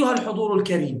 أيها الحضور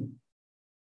الكريم،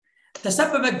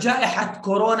 تسببت جائحة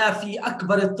كورونا في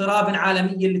أكبر اضطراب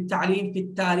عالمي للتعليم في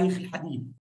التاريخ الحديث،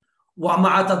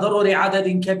 ومع تضرر عدد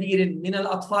كبير من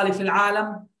الأطفال في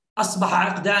العالم أصبح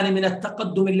عقدان من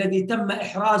التقدم الذي تم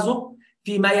إحرازه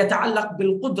فيما يتعلق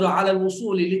بالقدرة على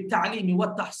الوصول للتعليم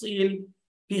والتحصيل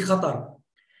في خطر.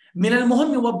 من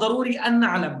المهم والضروري أن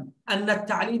نعلم أن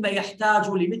التعليم يحتاج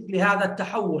لمثل هذا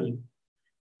التحول،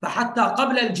 فحتى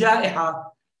قبل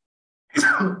الجائحة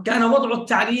كان وضع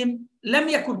التعليم لم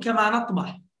يكن كما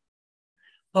نطمح،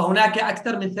 فهناك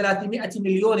أكثر من 300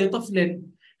 مليون طفل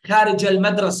خارج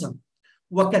المدرسة،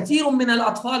 وكثير من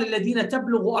الأطفال الذين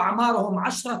تبلغ أعمارهم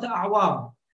 10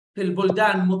 أعوام في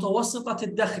البلدان متوسطة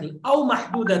الدخل أو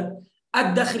محدودة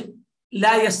الدخل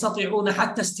لا يستطيعون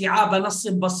حتى استيعاب نص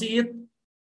بسيط.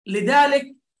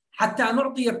 لذلك حتى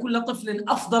نعطي كل طفل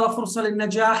أفضل فرصة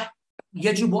للنجاح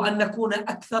يجب أن نكون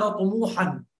أكثر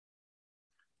طموحاً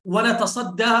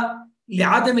ونتصدى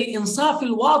لعدم الإنصاف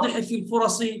الواضح في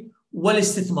الفرص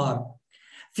والاستثمار.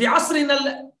 في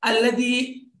عصرنا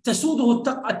الذي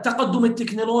تسوده التقدم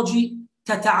التكنولوجي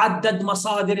تتعدد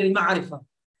مصادر المعرفة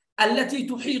التي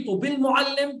تحيط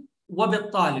بالمعلم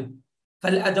وبالطالب،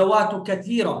 فالأدوات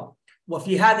كثيرة،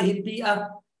 وفي هذه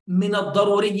البيئة من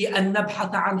الضروري أن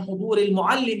نبحث عن حضور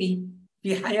المعلم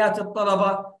في حياة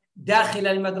الطلبة داخل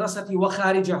المدرسة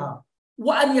وخارجها،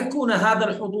 وأن يكون هذا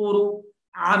الحضور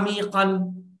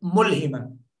عميقاً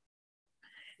ملهماً.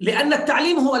 لأن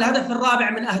التعليم هو الهدف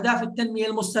الرابع من أهداف التنمية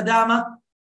المستدامة،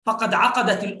 فقد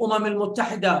عقدت الأمم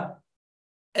المتحدة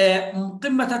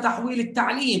قمة تحويل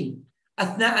التعليم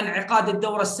أثناء انعقاد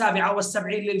الدورة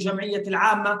 77 للجمعية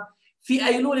العامة في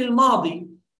أيلول الماضي،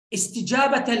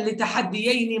 استجابة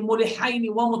لتحديين ملحين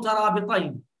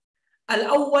ومترابطين.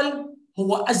 الأول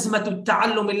هو أزمة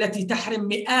التعلم التي تحرم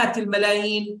مئات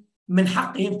الملايين من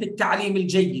حقهم في التعليم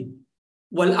الجيد،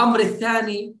 والأمر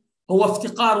الثاني هو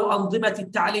افتقار أنظمة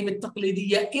التعليم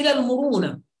التقليدية إلى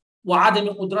المرونة وعدم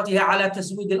قدرتها على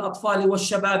تزويد الأطفال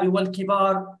والشباب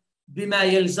والكبار بما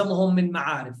يلزمهم من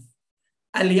معارف.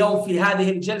 اليوم في هذه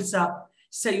الجلسة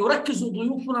سيركز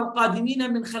ضيوفنا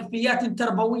القادمين من خلفيات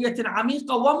تربوية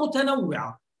عميقة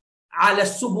ومتنوعة على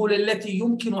السبل التي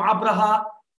يمكن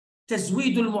عبرها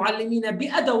تزويد المعلمين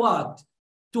بأدوات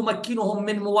تمكنهم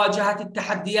من مواجهة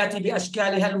التحديات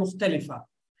بأشكالها المختلفة.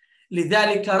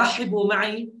 لذلك رحبوا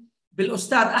معي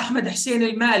بالأستاذ أحمد حسين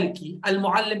المالكي،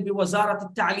 المعلم بوزارة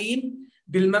التعليم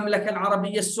بالمملكة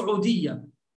العربية السعودية،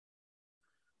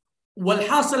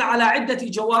 والحاصل على عدة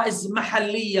جوائز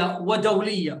محلية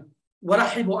ودولية.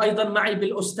 ورحبوا أيضا معي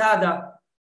بالأستاذة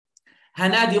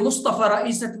هنادي مصطفى،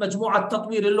 رئيسة مجموعة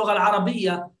تطوير اللغة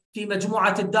العربية في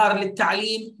مجموعة الدار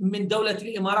للتعليم من دولة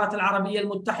الإمارات العربية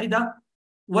المتحدة.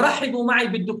 ورحبوا معي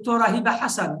بالدكتورة هبة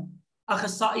حسن،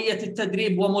 أخصائية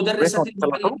التدريب ومدرسة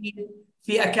المعلمين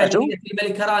في أكاديمية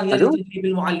الملك رانيا لتدريب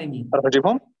المعلمين. أروح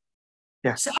أجيبهم؟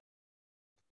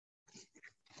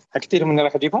 كثير من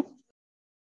راح أجيبهم؟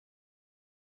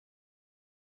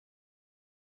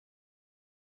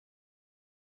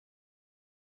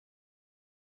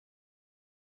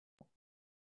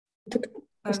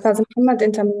 أستاذ محمد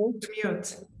أنت ميوت.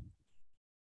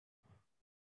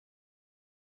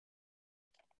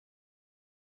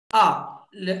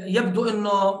 يبدو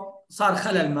أنه صار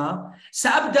خلل ما.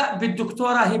 سأبدأ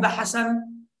بالدكتورة هبة حسن،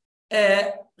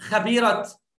 خبيرة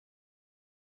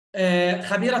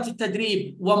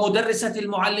التدريب ومدرسة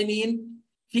المعلمين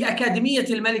في أكاديمية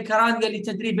الملك رانيا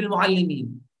لتدريب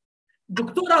المعلمين.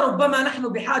 دكتورة، ربما نحن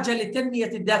بحاجة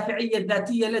لتنمية الدافعية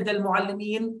الذاتية لدى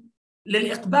المعلمين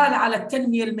للإقبال على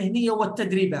التنمية المهنية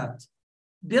والتدريبات.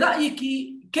 برأيك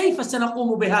كيف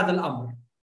سنقوم بهذا الأمر؟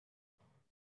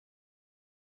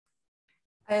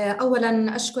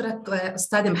 أولاً أشكرك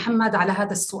أستاذ محمد على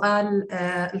هذا السؤال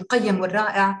القيم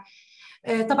والرائع.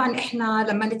 طبعاً إحنا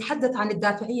لما نتحدث عن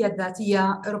الدافعية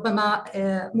الذاتية ربما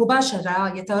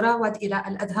مباشرة يتراود إلى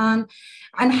الأذهان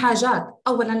عن حاجات.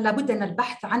 أولاً لابد من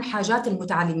البحث عن حاجات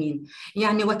المتعلمين،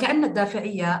 يعني وكأن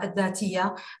الدافعية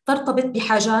الذاتية ترتبط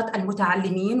بحاجات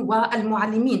المتعلمين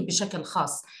والمعلمين بشكل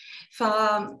خاص.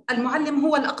 فالمعلم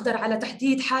هو الأقدر على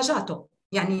تحديد حاجاته،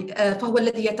 يعني فهو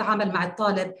الذي يتعامل مع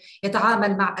الطالب،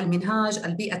 يتعامل مع المنهاج،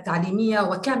 البيئة التعليمية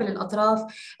وكامل الأطراف،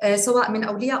 سواء من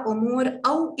أولياء أمور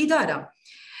أو إدارة.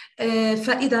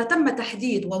 فإذا تم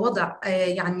تحديد ووضع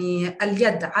يعني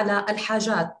اليد على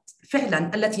الحاجات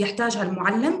فعلا التي يحتاجها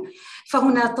المعلم،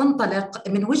 فهنا تنطلق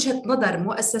من وجهة نظر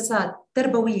مؤسسات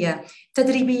تربوية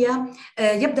تدريبية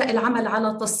يبدأ العمل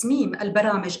على تصميم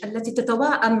البرامج التي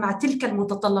تتوائم مع تلك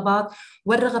المتطلبات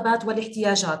والرغبات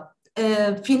والاحتياجات.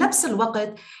 في نفس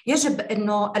الوقت يجب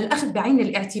أنه الأخذ بعين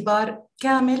الاعتبار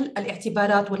كامل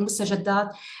الاعتبارات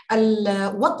والمستجدات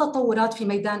والتطورات في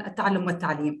ميدان التعلم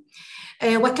والتعليم،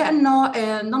 وكأنه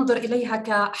ننظر إليها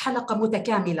كحلقة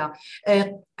متكاملة.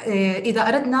 إذا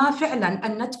أردنا فعلا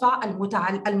أن ندفع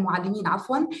المعلمين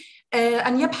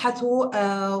أن يبحثوا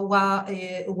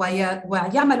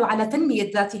ويعملوا على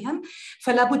تنمية ذاتهم،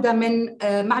 فلا بد من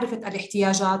معرفة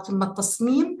الاحتياجات ثم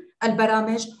التصميم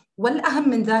البرامج، والأهم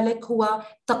من ذلك هو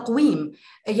تقويم.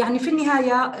 يعني في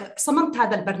النهاية صممت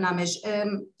هذا البرنامج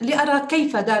لأرى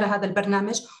كيف دار هذا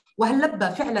البرنامج وهل لبى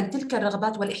فعلا تلك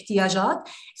الرغبات والاحتياجات،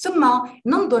 ثم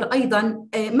ننظر أيضا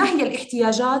ما هي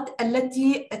الاحتياجات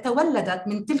التي تولدت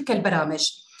من تلك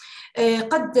البرامج.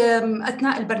 قد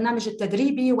أثناء البرنامج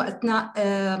التدريبي وأثناء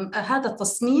هذا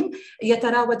التصميم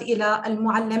يتراود إلى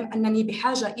المعلم أنني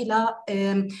بحاجة إلى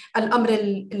الأمر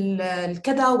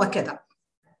الكذا وكذا.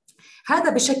 هذا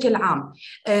بشكل عام.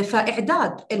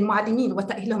 فإعداد المعلمين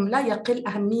وتأهيلهم لا يقل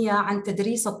أهمية عن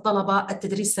تدريس الطلبة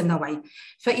التدريس النوعي.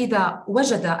 فإذا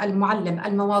وجد المعلم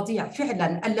المواضيع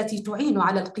فعلا التي تعين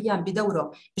على القيام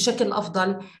بدوره بشكل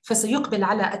أفضل فسيقبل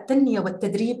على التنمية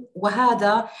والتدريب،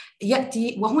 وهذا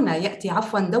هنا يأتي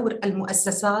دور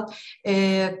المؤسسات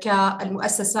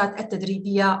كالمؤسسات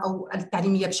التدريبية أو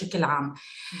التعليمية بشكل عام.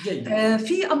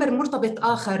 في أمر مرتبط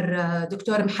آخر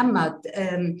دكتور محمد،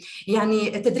 يعني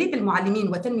تدريب المعلمين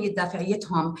وتنمية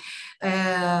دافعيتهم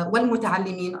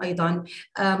والمتعلمين أيضا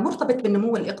مرتبط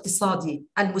بالنمو الاقتصادي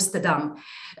المستدام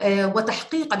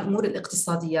وتحقيق الأمور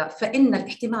الاقتصادية. فإن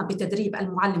الاهتمام بتدريب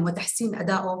المعلم وتحسين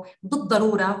أدائه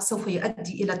بالضرورة سوف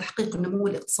يؤدي إلى تحقيق النمو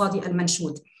الاقتصادي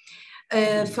المنشود.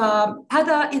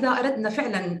 فهذا إذا أردنا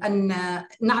فعلا أن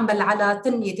نعمل على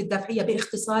تنمية الدافعية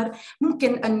باختصار،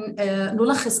 ممكن أن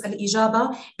نلخص الإجابة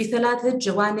بثلاثة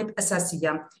جوانب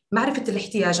أساسية: معرفة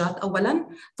الاحتياجات أولا،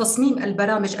 تصميم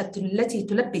البرامج التي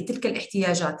تلبي تلك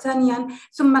الاحتياجات ثانيا،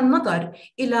 ثم النظر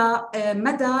إلى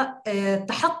مدى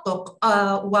تحقق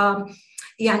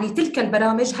يعني تلك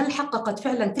البرامج هل حققت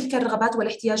فعلا تلك الرغبات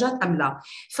والاحتياجات أم لا.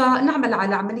 فنعمل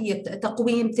على عملية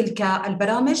تقويم تلك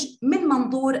البرامج من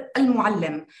منظور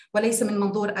المعلم وليس من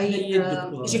منظور أي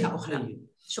جهة أخرى.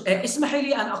 اسمحي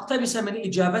لي أن أقتبس من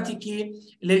إجابتك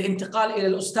للانتقال إلى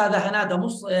الأستاذة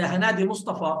هنادي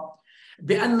مصطفى،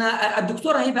 بأن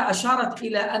الدكتورة هبة أشارت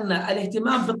إلى أن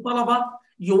الاهتمام بالطلبة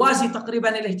يوازي تقريبا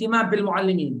الاهتمام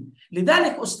بالمعلمين.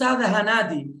 لذلك أستاذة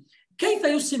هنادي، كيف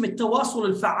يسهم التواصل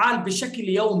الفعال بشكل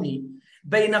يومي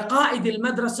بين قائد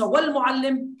المدرسة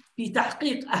والمعلم في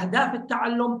تحقيق أهداف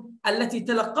التعلم التي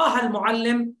تلقاها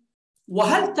المعلم؟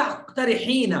 وهل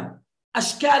تقترحين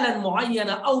أشكالا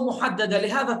معينة أو محددة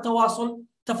لهذا التواصل؟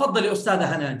 تفضلي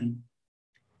أستاذة هنادي.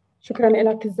 شكرا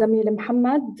لك الزميل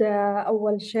محمد.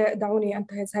 أول شيء دعوني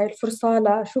أنتهز هذه الفرصة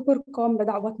لشكركم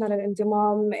بدعوتنا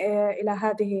للانضمام إلى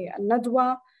هذه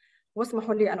الندوة،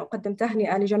 واسمحوا لي أن أقدم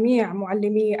تهنئة لجميع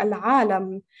معلمي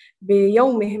العالم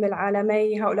بيومهم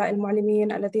العالمي، هؤلاء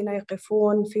المعلمين الذين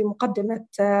يقفون في مقدمة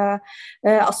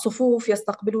الصفوف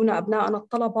يستقبلون أبناءنا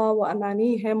الطلبة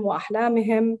وأمانيهم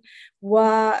وأحلامهم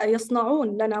ويصنعون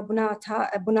لنا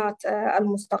بناة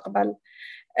المستقبل.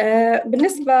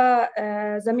 بالنسبة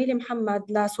زميلي محمد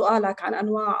لسؤالك عن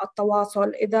أنواع التواصل،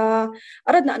 إذا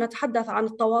أردنا أن نتحدث عن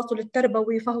التواصل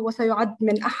التربوي فهو سيعد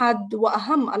من أحد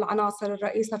وأهم العناصر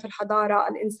الرئيسة في الحضارة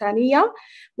الإنسانية،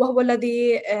 وهو الذي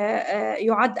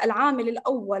يعد العامل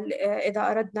الأول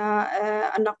إذا أردنا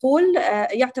أن نقول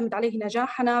يعتمد عليه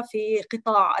نجاحنا في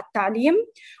قطاع التعليم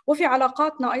وفي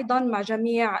علاقاتنا أيضاً مع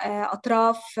جميع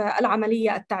أطراف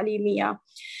العملية التعليمية.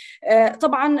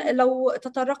 طبعاً لو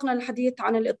تطرقنا للحديث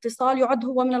عن الاتصال، يعد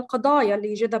هو من القضايا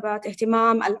اللي جذبت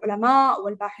اهتمام العلماء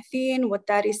والباحثين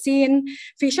والدارسين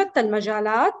في شتى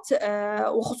المجالات،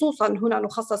 وخصوصاً هنا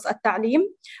نخصص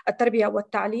التربية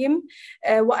والتعليم،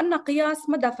 وأن قياس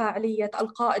مدى فاعلية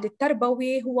القائد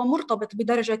التربوي هو مرتبط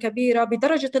بدرجة كبيرة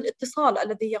بدرجة الاتصال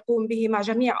الذي يقوم به مع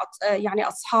جميع يعني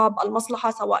أصحاب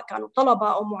المصلحة سواء كانوا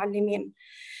طلبة أو معلمين.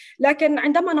 لكن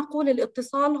عندما نقول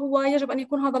الاتصال، هو يجب أن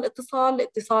يكون هذا الاتصال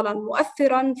اتصالاً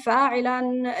مؤثراً فاعلاً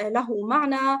له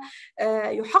معنى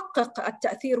يحقق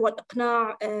التأثير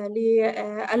والإقناع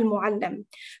للمعلم.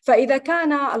 فإذا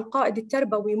كان القائد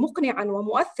التربوي مقنعاً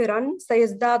ومؤثراً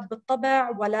سيزداد بالطبع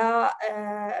ولا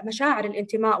مشاعر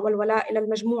الانتماء والولاء إلى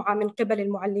المجموعة من قبل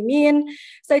المعلمين،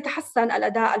 سيتحسن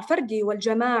الأداء الفردي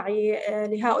والجماعي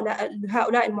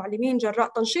لهؤلاء المعلمين جراء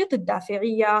تنشيط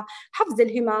الدافعية، حفز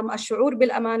الهمم، الشعور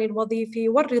بالأمان الوظيفي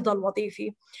والرضا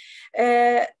الوظيفي.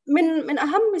 من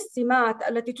أهم السمات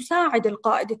التي تساعد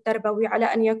القائد التربوي على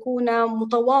أن يكون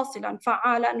متواصلاً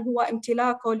فعالاً هو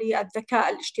امتلاكه للذكاء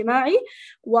الاجتماعي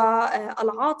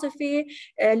والعاطفي،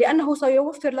 لأنه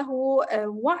سيوفر له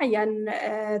وعياً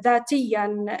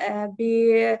ذاتياً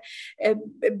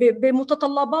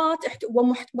بمتطلبات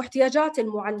واحتياجات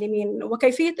المعلمين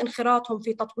وكيفية انخراطهم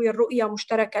في تطوير رؤية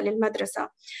مشتركة للمدرسة،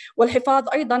 والحفاظ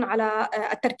أيضاً على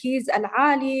التركيز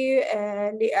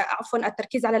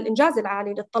على الإنجاز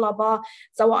العالي للطلبة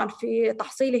سواء في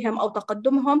تحصيلهم أو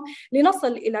تقدمهم،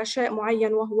 لنصل إلى شيء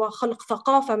معين وهو خلق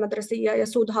ثقافة مدرسية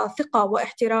يسودها ثقة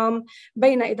واحترام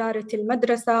بين إدارة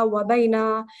المدرسة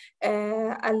وبين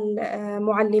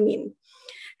المعلمين.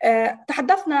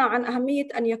 تحدثنا عن أهمية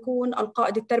أن يكون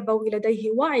القائد التربوي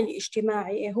لديه وعي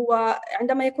اجتماعي. هو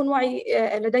عندما يكون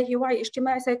لديه وعي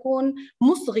اجتماعي سيكون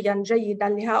مصغياً جيداً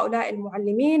لهؤلاء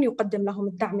المعلمين، يقدم لهم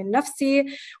الدعم النفسي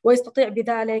ويستطيع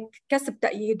بذلك كسب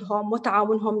تأييدهم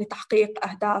وتعاونهم لتحقيق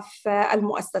أهداف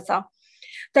المؤسسة.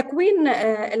 تكوين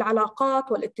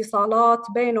العلاقات والاتصالات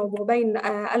بينه وبين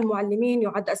المعلمين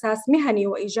يعد أساس مهني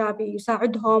وإيجابي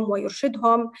يساعدهم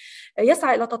ويرشدهم،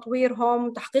 يسعى إلى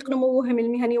تطويرهم، تحقيق نموهم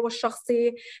المهني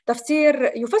والشخصي،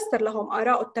 يفسر لهم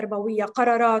آراءه التربوية،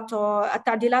 قراراته،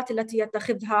 التعديلات التي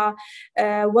يتخذها،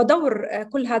 ودور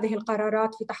كل هذه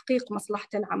القرارات في تحقيق مصلحة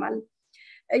العمل.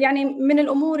 يعني من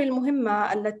الأمور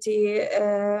المهمة التي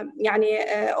يعني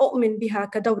أؤمن بها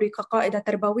كدوري كقائدة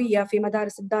تربوية في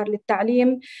مدارس الدار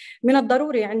للتعليم، من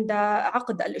الضروري عند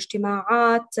عقد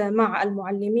الاجتماعات مع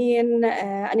المعلمين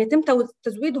أن يتم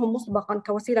تزويدهم مسبقاً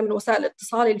كوسيلة من وسائل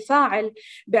الاتصال الفاعل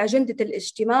بأجندة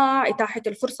الاجتماع، إتاحة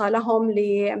الفرصة لهم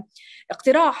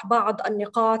لاقتراح بعض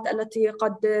النقاط التي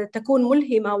قد تكون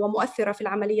ملهمة ومؤثرة في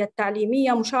العملية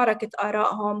التعليمية، مشاركة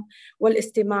آرائهم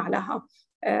والاستماع لها.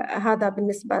 هذا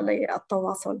بالنسبة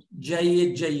للتواصل.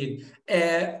 جيد جيد.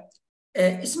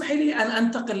 اسمحي لي أن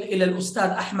أنتقل إلى الأستاذ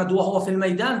أحمد وهو في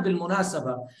الميدان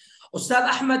بالمناسبة. أستاذ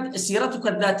أحمد، سيرتك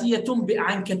الذاتية تنبئ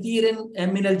عن كثير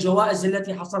من الجوائز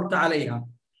التي حصلت عليها،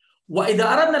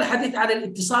 وإذا أردنا الحديث عن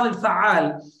الاتصال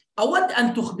الفعال أود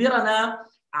أن تخبرنا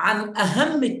عن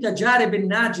أهم التجارب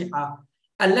الناجحة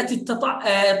التي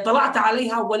اطلعت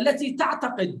عليها والتي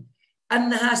تعتقد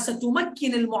أنها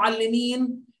ستمكن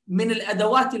المعلمين من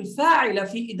الأدوات الفاعلة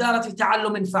في إدارة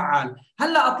تعلم فعال.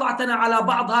 هل أطلعتنا على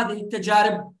بعض هذه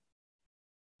التجارب؟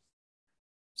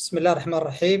 بسم الله الرحمن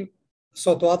الرحيم.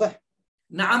 الصوت واضح؟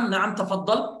 نعم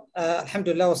تفضل. الحمد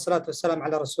لله والصلاة والسلام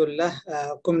على رسول الله.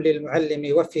 قم للمعلم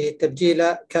يوفيه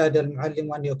التبجيل، كاد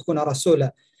المعلم أن يكون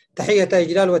رسولا. تحية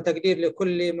إجلال وتقدير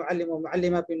لكل معلم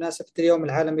ومعلمة بمناسبة اليوم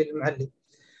العالمي للمعلم.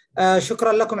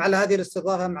 شكرا لكم على هذه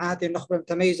الاستضافة مع هذه النخبة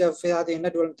المتميزة وفي هذه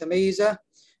الندوة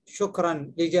المتميزة.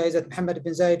 شكرا لجائزة محمد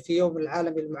بن زايد في يوم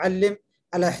العالم للمعلم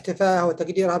على احتفائها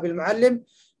وتقديرها بالمعلم،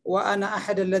 وأنا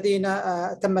أحد الذين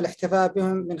تم الاحتفاء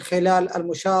بهم من خلال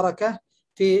المشاركة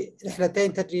في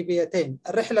رحلتين تدريبيتين.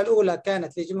 الرحلة الأولى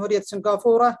كانت لجمهورية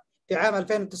سنغافورة في عام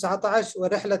 2019،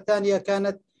 والرحلة الثانية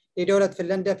كانت لدولة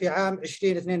فنلندا في عام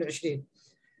 2022.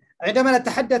 عندما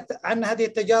نتحدث عن هذه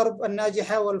التجارب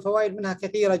الناجحة والفوائد منها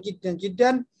كثيرة جدا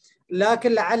جدا،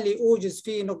 لكن لعلي أوجز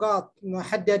في نقاط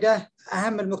محددة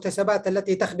أهم المكتسبات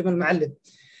التي تخدم المعلم.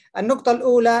 النقطة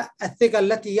الأولى الثقة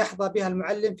التي يحظى بها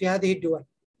المعلم في هذه الدول.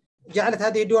 جعلت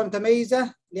هذه الدول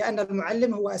متميزة لأن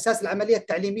المعلم هو أساس العملية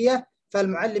التعليمية،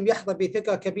 فالمعلم يحظى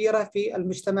بثقة كبيرة في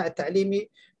المجتمع التعليمي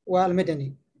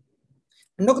والمدني.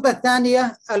 النقطة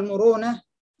الثانية المرونة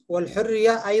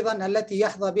والحرية أيضا التي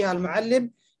يحظى بها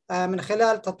المعلم من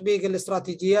خلال تطبيق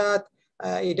الاستراتيجيات،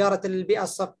 إدارة البيئة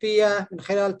الصفية، من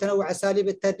خلال تنوع أساليب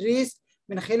التدريس،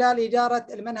 من خلال إدارة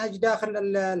المنهج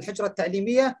داخل الحجرة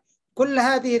التعليمية. كل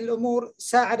هذه الأمور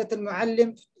ساعدت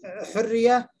المعلم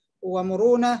حرية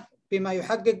ومرونة بما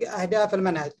يحقق أهداف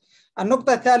المنهج.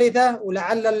 النقطة الثالثة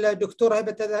ولعل الدكتورة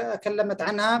هبة تكلمت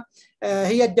عنها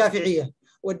هي الدافعية.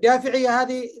 والدافعية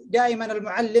هذه دائما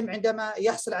المعلم عندما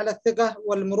يحصل على الثقة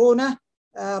والمرونة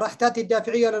راح تأتي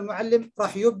الدافعية للمعلم،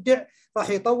 راح يبدع، راح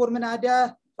يطور من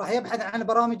أدائه، راح يبحث عن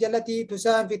البرامج التي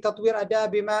تساهم في تطوير أداء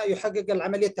بما يحقق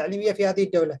العملية التعليمية في هذه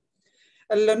الدولة.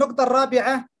 النقطة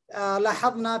الرابعة،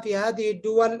 لاحظنا في هذه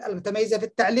الدول المتميزة في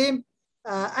التعليم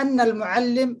أن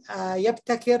المعلم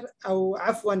يبتكر أو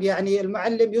عفوا يعني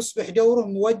المعلم يصبح دوره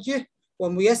موجه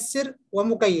وميسر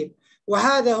ومقيم،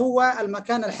 وهذا هو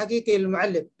المكان الحقيقي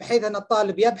للمعلم، بحيث أن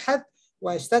الطالب يبحث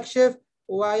ويستكشف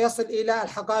ويصل إلى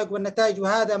الحقائق والنتائج،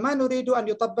 وهذا ما نريد أن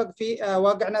يطبق في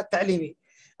واقعنا التعليمي.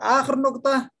 آخر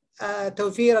نقطة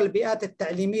توفير البيئات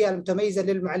التعليمية المتميزة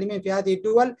للمعلمين في هذه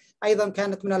الدول أيضا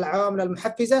كانت من العوامل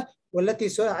المحفزة والتي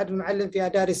ساعد المعلم في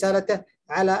أداء رسالته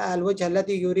على الوجه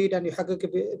الذي يريد أن يحقق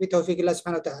بتوفيق الله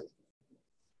سبحانه وتعالى.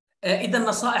 إذا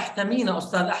نصائح ثمينة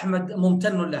أستاذ أحمد،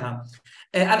 ممتن لها.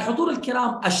 الحضور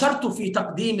الكرام، أشرت في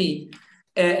تقديمي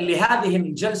لهذه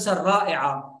الجلسة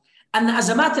الرائعة أن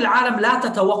أزمات العالم لا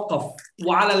تتوقف،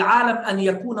 وعلى العالم أن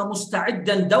يكون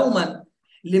مستعدا دوما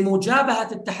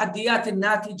لمجابهة التحديات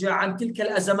الناتجة عن تلك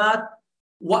الأزمات.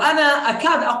 وأنا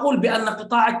أكاد أقول بأن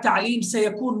قطاع التعليم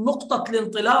سيكون نقطة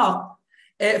الانطلاق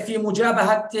في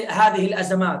مجابهة هذه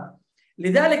الأزمات.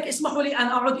 لذلك اسمحوا لي أن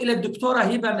أعود إلى الدكتورة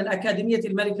هبة من أكاديمية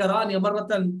الملكة رانيا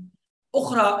مرة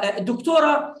أخرى.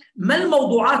 دكتورة، ما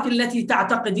الموضوعات التي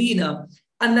تعتقدين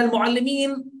أن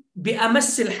المعلمين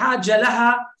بأمس الحاجة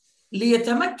لها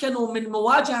ليتمكنوا من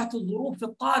مواجهة الظروف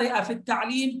الطارئة في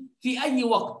التعليم في أي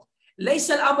وقت؟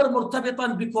 ليس الأمر مرتبطا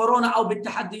بكورونا أو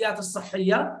بالتحديات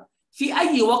الصحية، في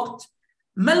أي وقت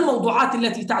ما الموضوعات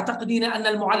التي تعتقدين أن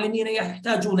المعلمين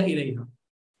يحتاجون إليها؟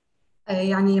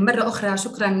 يعني مرة أخرى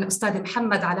شكرا أستاذ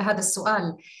محمد على هذا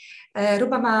السؤال.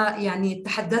 ربما يعني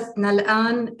تحدثنا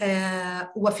الآن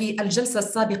وفي الجلسة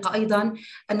السابقة أيضا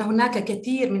أن هناك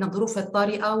كثير من الظروف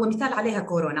الطارئة ومثال عليها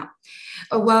كورونا،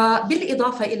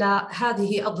 وبالإضافة إلى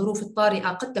هذه الظروف الطارئة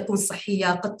قد تكون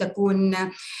صحية، قد تكون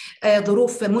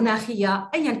ظروف مناخية،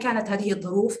 أيا كانت هذه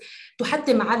الظروف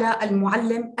تحتم على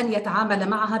المعلم أن يتعامل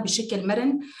معها بشكل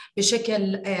مرن،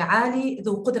 بشكل عالي،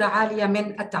 ذو قدرة عالية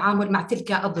من التعامل مع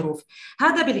تلك الظروف.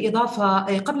 هذا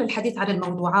بالإضافة قبل الحديث عن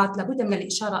الموضوعات لابد من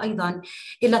الإشارة أيضا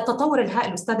إلى التطور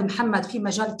الهائل أستاذ محمد في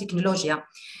مجال التكنولوجيا،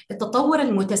 التطور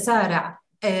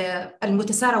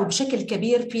المتسارع وبشكل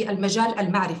كبير في المجال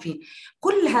المعرفي.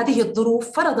 كل هذه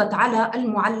الظروف فرضت على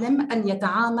المعلم أن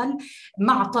يتعامل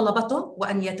مع طلبته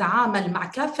وأن يتعامل مع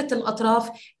كافة الأطراف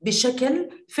بشكل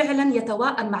فعلا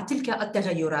يتواءم مع تلك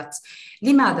التغيرات.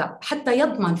 لماذا؟ حتى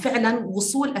يضمن فعلا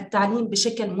وصول التعليم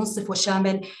بشكل منصف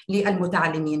وشامل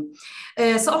للمتعلمين.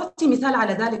 سأعطي مثال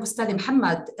على ذلك أستاذ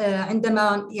محمد.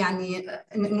 عندما يعني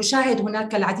نشاهد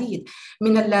هناك العديد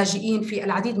من اللاجئين في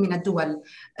العديد من الدول،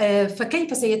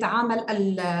 فكيف سيتعامل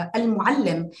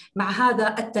المعلم مع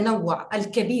هذا التنوع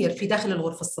الكبير في داخل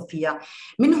الغرفة الصفية؟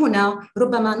 من هنا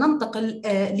ربما ننتقل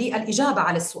للإجابة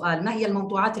على السؤال: ما هي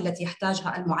الموضوعات التي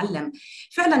يحتاجها المعلم؟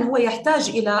 فعلا هو يحتاج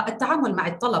إلى التعامل مع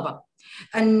الطلبة،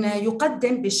 أن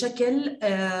يقدم بشكل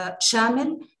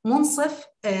شامل منصف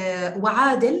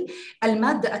وعادل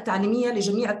المادة التعليمية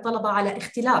لجميع الطلبة على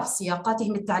اختلاف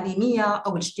سياقاتهم التعليمية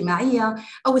أو الاجتماعية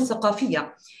أو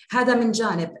الثقافية. هذا من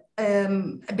جانب.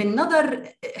 بالنظر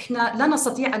إحنا لا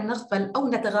نستطيع أن نغفل أو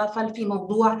نتغافل في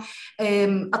موضوع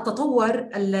التطور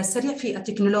السريع في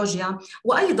التكنولوجيا،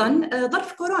 وأيضا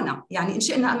ظرف كورونا، يعني إن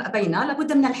شئنا أم أبينا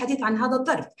لابد من الحديث عن هذا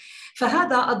الظرف.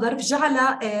 فهذا الظرف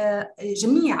جعل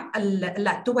جميع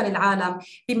دول العالم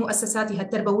بمؤسساتها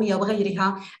التربوية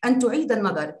وغيرها أن تعيد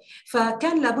النظر،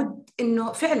 فكان لابد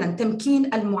أنه فعلا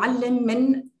تمكين المعلم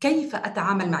من كيف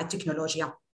أتعامل مع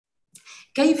التكنولوجيا،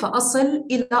 كيف أصل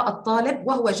إلى الطالب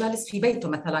وهو جالس في بيته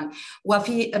مثلا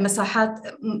وفي مساحات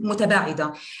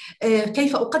متباعدة،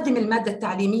 كيف أقدم المادة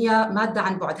التعليمية مادة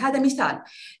عن بعد. هذا مثال.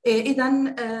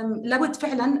 إذن لابد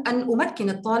فعلا أن أمكن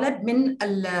الطالب من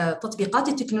التطبيقات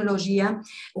التكنولوجية،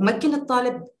 أمكن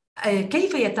الطالب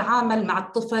كيف يتعامل مع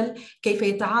الطفل، كيف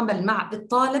يتعامل مع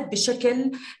الطالب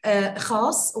بشكل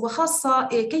خاص، وخاصة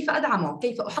كيف أدعمه،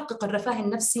 كيف أحقق الرفاه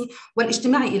النفسي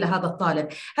والاجتماعي إلى هذا الطالب.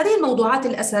 هذه الموضوعات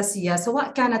الأساسية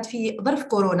سواء كانت في ظرف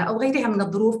كورونا أو غيرها من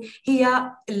الظروف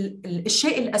هي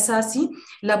الشيء الأساسي.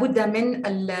 لابد من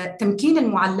تمكين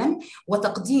المعلم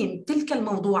وتقديم تلك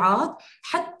الموضوعات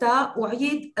حتى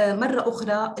أعيد مرة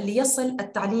أخرى ليصل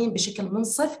التعليم بشكل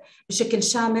منصف بشكل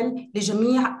شامل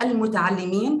لجميع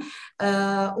المتعلمين.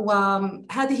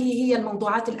 وهذه هي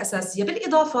الموضوعات الأساسية،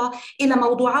 بالإضافة إلى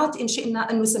موضوعات إن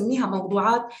شئنا أن نسميها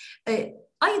موضوعات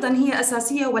أيضا هي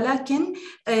أساسية، ولكن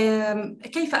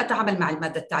كيف أتعامل مع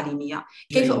المادة التعليمية،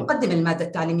 كيف أقدم المادة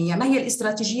التعليمية، ما هي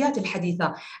الاستراتيجيات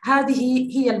الحديثة.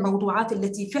 هذه هي الموضوعات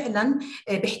التي فعلا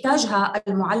بيحتاجها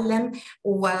المعلم،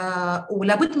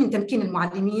 ولابد من تمكين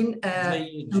المعلمين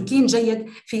تمكين جيد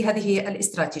في هذه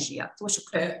الاستراتيجيات.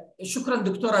 وشكرا. شكرا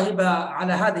دكتورة هبة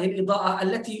على هذه الإضاءة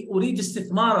التي أريد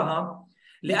استثمارها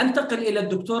لأنتقل إلى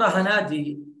الدكتورة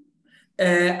هنادي.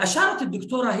 أشارت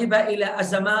الدكتورة هبة إلى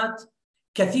أزمات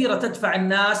كثيرة تدفع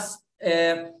الناس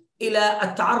إلى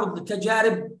التعرض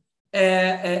لتجارب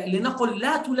لنقل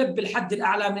لا تلبي الحد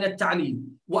الأعلى من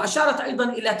التعليم، وأشارت أيضا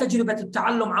إلى تجربة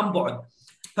التعلم عن بعد.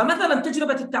 فمثلا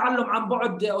تجربة التعلم عن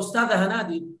بعد أستاذة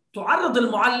هنادي تعرض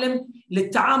المعلم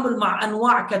للتعامل مع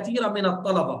أنواع كثيرة من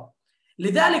الطلبة.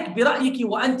 لذلك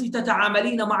برأيك وأنت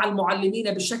تتعاملين مع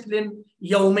المعلمين بشكل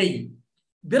يومي،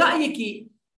 برأيك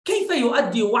كيف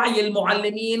يؤدي وعي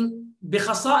المعلمين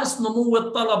بخصائص نمو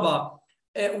الطلبة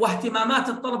واهتمامات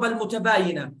الطلبة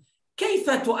المتباينة؟ كيف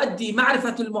تؤدي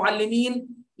معرفة المعلمين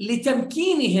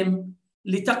لتمكينهم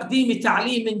لتقديم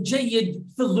تعليم جيد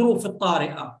في الظروف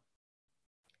الطارئة؟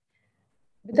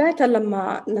 بداية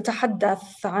لما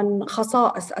نتحدث عن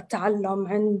خصائص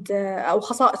التعلم أو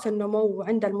خصائص النمو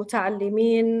عند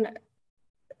المتعلمين،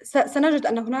 سنجد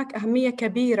أن هناك أهمية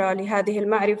كبيرة لهذه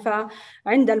المعرفة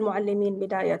عند المعلمين.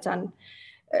 بداية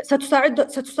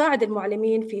ستساعد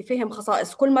المعلمين في فهم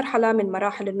خصائص كل مرحلة من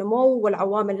مراحل النمو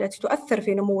والعوامل التي تؤثر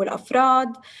في نمو الأفراد.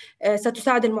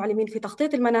 ستساعد المعلمين في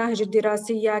تخطيط المناهج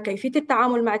الدراسية، كيفية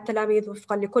التعامل مع التلاميذ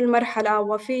وفقا لكل مرحلة،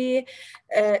 وفي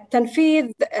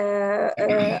تنفيذ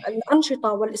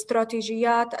الأنشطة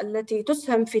والاستراتيجيات التي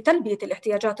تسهم في تلبية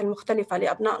الاحتياجات المختلفة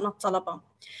لأبنائنا الطلبة.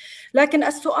 لكن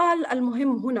السؤال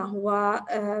المهم هنا هو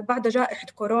بعد جائحة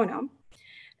كورونا،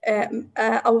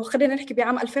 أو خلينا نحكي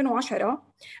بعام 2010،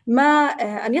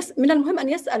 من المهم أن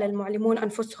يسأل المعلمون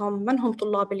أنفسهم من هم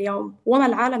طلاب اليوم وما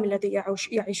العالم الذي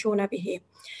يعيشون به.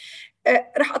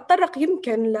 رح أتطرق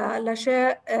يمكن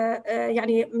لشيء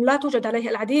يعني لا توجد عليه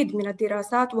العديد من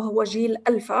الدراسات، وهو جيل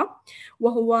ألفا،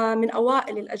 وهو من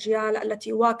أوائل الأجيال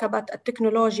التي واكبت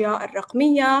التكنولوجيا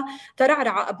الرقمية،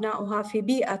 ترعرع أبناؤها في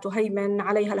بيئة تهيمن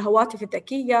عليها الهواتف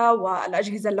الذكية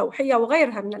والأجهزة اللوحية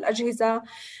وغيرها من الأجهزة.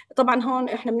 طبعا هون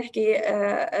إحنا بنحكي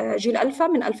جيل ألفا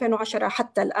من 2010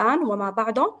 حتى الآن وما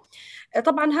بعده.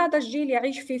 طبعا هذا الجيل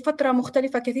يعيش في فترة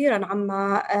مختلفة كثيرا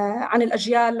عن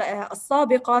الأجيال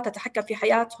السابقة، تتحكم في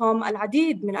حياتهم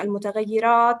العديد من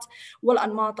المتغيرات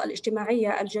والأنماط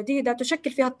الاجتماعية الجديدة،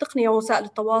 تشكل فيها التقنية ووسائل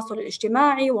التواصل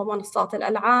الاجتماعي ومنصات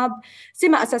الألعاب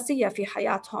سمة أساسية في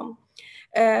حياتهم.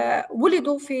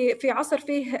 ولدوا في عصر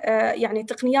فيه يعني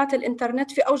تقنيات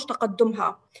الإنترنت في أوج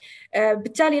تقدمها،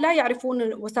 بالتالي لا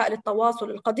يعرفون وسائل التواصل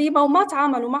القديمة وما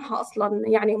تعاملوا معها أصلا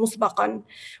يعني مسبقا،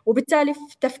 وبالتالي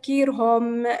في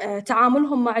تفكيرهم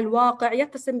تعاملهم مع الواقع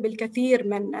يتسم بالكثير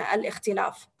من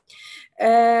الاختلاف.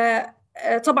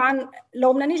 طبعا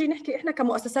لو بدنا نيجي نحكي احنا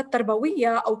كمؤسسات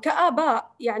تربويه او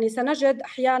كآباء، يعني سنجد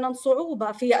احيانا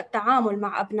صعوبه في التعامل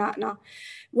مع ابنائنا،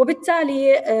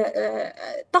 وبالتالي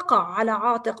تقع على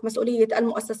عاتق مسؤوليه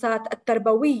المؤسسات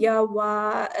التربويه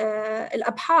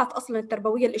والابحاث اصلا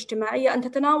التربويه الاجتماعيه ان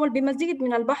تتناول بمزيد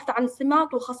من البحث عن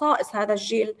سمات وخصائص هذا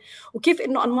الجيل، وكيف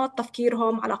انه انماط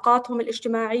تفكيرهم، علاقاتهم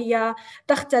الاجتماعيه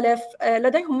تختلف،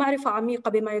 لديهم معرفه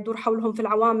عميقه بما يدور حولهم في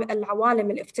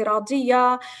العوالم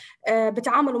الافتراضيه،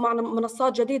 بتعاملوا مع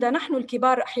منصات جديدة نحن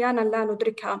الكبار أحيانا لا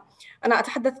ندركها. أنا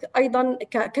أتحدث أيضا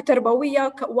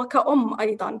كتربوية وكأم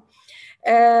أيضا.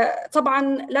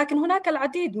 طبعا لكن هناك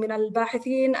العديد من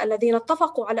الباحثين الذين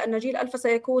اتفقوا على أن جيل ألفا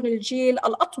سيكون الجيل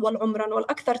الأطول عمرا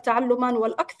والأكثر تعلما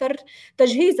والأكثر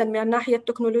تجهيزا من الناحية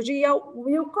التكنولوجية،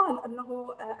 ويقال أنه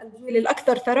الجيل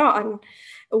الأكثر ثراء،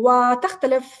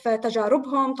 وتختلف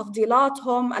تجاربهم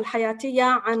تفضيلاتهم الحياتية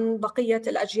عن بقية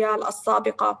الأجيال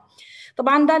السابقة.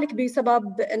 طبعا ذلك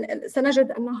بسبب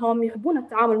سنجد أنهم يحبون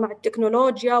التعامل مع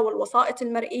التكنولوجيا والوسائط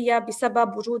المرئية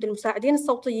بسبب وجود المساعدين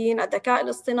الصوتيين، الذكاء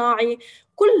الاصطناعي،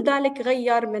 كل ذلك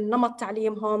غير من نمط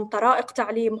تعليمهم، طرائق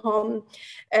تعليمهم.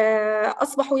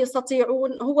 أصبحوا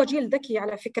يستطيعون، هو جيل ذكي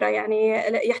على فكرة، يعني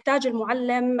يحتاج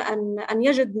المعلم أن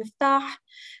يجد مفتاح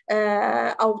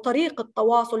أو طريقة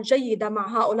تواصل جيدة مع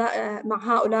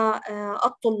هؤلاء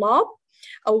الطلاب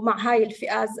أو مع هاي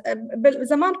الفئات.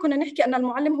 زمان كنا نحكي أن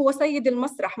المعلم هو سيد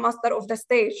المسرح، ماستر أوف ذا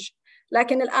ستيج،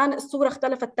 لكن الآن الصورة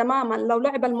اختلفت تماما. لو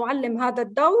لعب المعلم هذا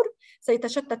الدور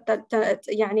سيتشتت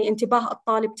يعني انتباه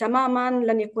الطالب تماما،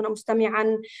 لن يكون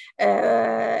مستمعا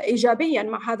إيجابيا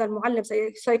مع هذا المعلم،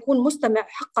 سيكون مستمع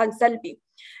حقا سلبي.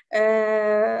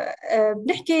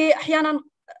 بنحكي أحيانا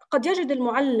قد نجد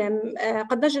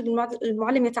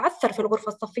المعلم يتعثر في الغرفة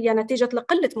الصفية نتيجة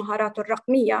لقلة مهاراته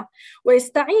الرقمية،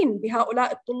 ويستعين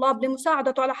بهؤلاء الطلاب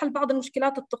لمساعدته على حل بعض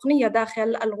المشكلات التقنية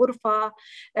داخل الغرفة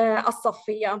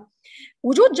الصفية.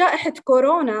 وجود جائحة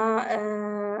كورونا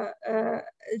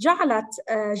جعلت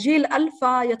جيل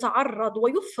ألفا يتعرض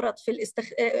ويفرط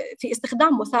في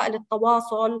استخدام وسائل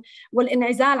التواصل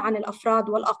والانعزال عن الأفراد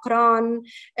والأقران.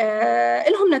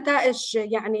 لهم نتائج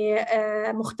يعني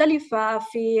مختلفة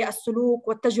في السلوك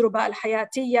والتجربة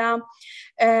الحياتية.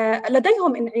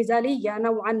 لديهم انعزالية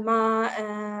نوعا ما،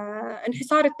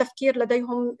 انحصار التفكير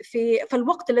لديهم في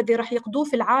الوقت الذي راح يقضوه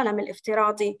في العالم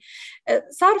الافتراضي.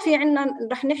 صار في عندنا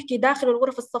رح نحكي داخل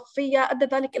الغرف الصفية، أدى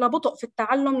ذلك إلى بطء في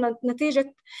التعلم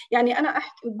نتيجة، يعني أنا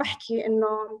بحكي إنه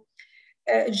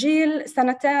جيل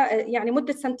سنتين، يعني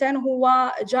مدة سنتين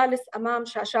هو جالس أمام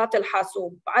شاشات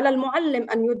الحاسوب. على المعلم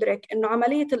أن يدرك أنه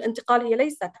عملية الانتقال هي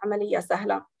ليست عملية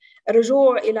سهلة.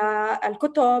 الرجوع إلى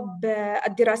الكتب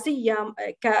الدراسية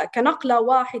كنقلة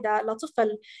واحدة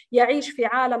لطفل يعيش في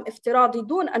عالم افتراضي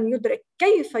دون أن يدرك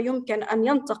كيف يمكن أن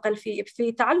ينتقل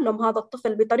في تعلم هذا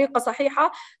الطفل بطريقة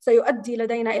صحيحة، سيؤدي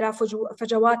لدينا إلى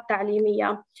فجوات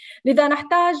تعليمية. لذا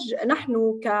نحتاج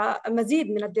نحن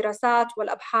كمزيد من الدراسات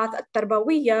والأبحاث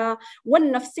التربوية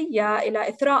والنفسية إلى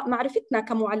إثراء معرفتنا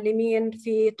كمعلمين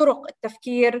في طرق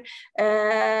التفكير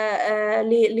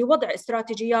لوضع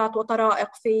استراتيجيات وطرائق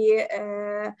في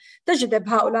تجذب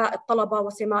هؤلاء الطلبة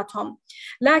وسماتهم.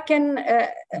 لكن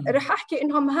رح أحكي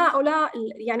إنهم هؤلاء،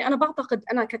 يعني أنا بعتقد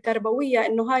أنا كتربوية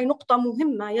إنه هاي نقطة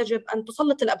مهمة يجب أن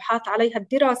تسلط الأبحاث عليها،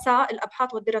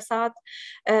 الأبحاث والدراسات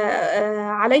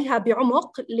عليها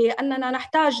بعمق، لأننا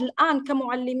نحتاج الآن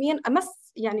كمعلمين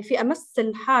في أمس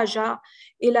الحاجة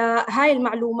إلى هاي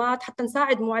المعلومات حتى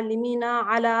نساعد معلمينا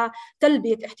على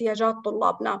تلبية احتياجات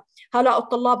طلابنا. هؤلاء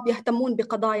الطلاب يهتمون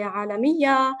بقضايا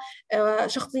عالمية،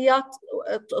 شخصيات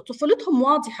طفولتهم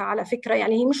واضحة على فكرة،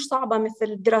 يعني هي مش صعبة مثل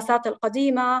الدراسات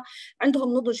القديمة.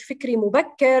 عندهم نضج فكري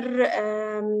مبكر،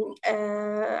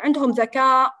 عندهم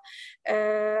ذكاء،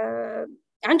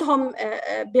 عندهم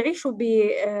بيعيشوا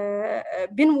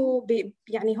بينموا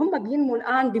يعني هم بينموا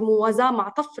الآن بموازاة مع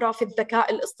طفرة في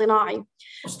الذكاء الاصطناعي.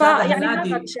 أستاذة يعني هنادي،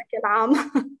 هذا بشكل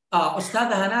عام.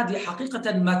 أستاذة هنادي،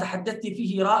 حقيقة ما تحدثت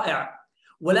فيه رائع،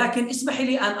 ولكن اسمحي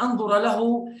لي أن أنظر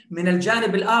له من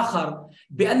الجانب الآخر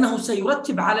بأنه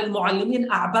سيرتب على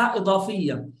المعلمين أعباء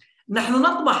إضافية. نحن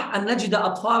نطمح أن نجد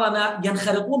أطفالنا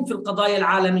ينخرطون في القضايا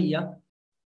العالمية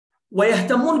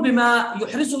ويهتمون بما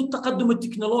يحرزه التقدم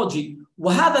التكنولوجي،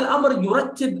 وهذا الأمر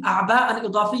يرتب أعباء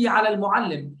إضافية على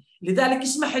المعلم. لذلك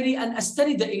اسمح لي أن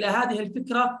أستند إلى هذه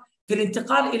الفكرة في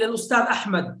الانتقال إلى الأستاذ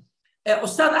أحمد.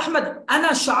 أستاذ أحمد،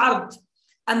 أنا شعرت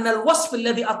أن الوصف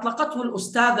الذي أطلقته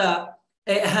الأستاذة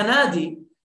هنادي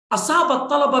أصاب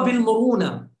الطلبة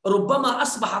بالمرونة، ربما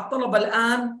أصبح الطلبة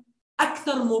الآن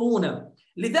أكثر مرونة.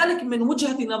 لذلك من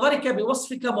وجهة نظرك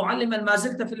بوصفك معلما ما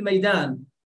زلت في الميدان،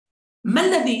 ما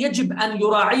الذي يجب أن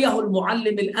يراعيه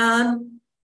المعلم الآن،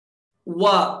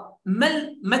 وما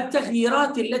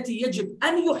التغييرات التي يجب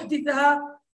أن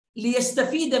يحدثها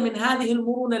ليستفيد من هذه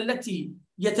المرونة التي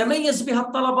يتميز بها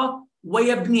الطلبة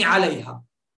ويبني عليها؟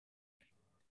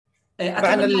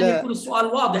 أتمنى أن يكون السؤال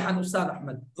واضحا أستاذ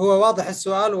أحمد. هو واضح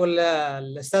السؤال،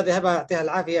 والأستاذة هبة يعطيها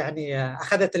العافية يعني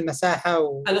أخذت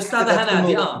المساحة. الأستاذة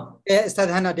هنادي أستاذ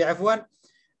هنادي عفوا.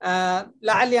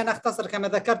 لعلي أن أختصر كما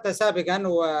ذكرت سابقا،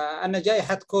 وأن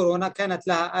جائحة كورونا كانت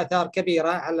لها آثار كبيرة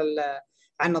على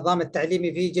النظام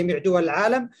التعليمي في جميع دول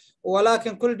العالم،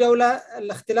 ولكن كل دولة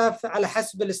الاختلاف على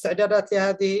حسب الاستعدادات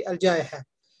لهذه الجائحة.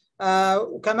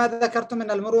 وكما ذكرت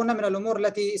من المرونة من الأمور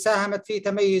التي ساهمت في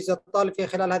تميز الطالب في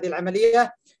خلال هذه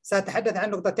العملية. سأتحدث عن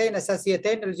نقطتين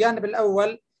أساسيتين. الجانب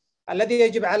الأول الذي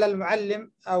يجب على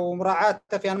المعلم أو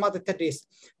مراعاته في أنماط التدريس.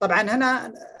 طبعا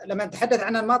هنا لما نتحدث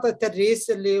عن أنماط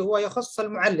التدريس اللي هو يخص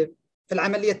المعلم في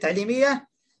العملية التعليمية،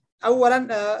 أولا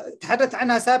تحدثت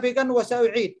عنها سابقا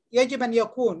وسأعيد. يجب أن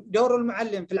يكون دور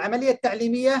المعلم في العملية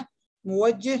التعليمية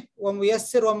موجه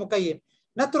وميسر ومقيم.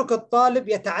 نترك الطالب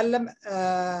يتعلم،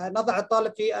 نضع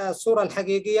الطالب في الصورة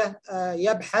الحقيقية،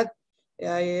 يبحث،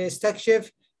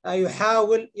 يستكشف،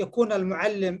 يحاول. يكون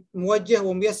المعلم موجه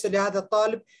وميسر لهذا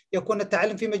الطالب، يكون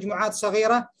التعلم في مجموعات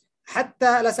صغيرة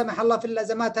حتى لا سمح الله في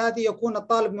الأزمات هذه يكون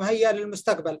الطالب مهيأ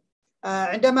للمستقبل.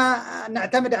 عندما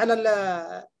نعتمد على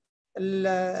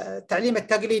التعليم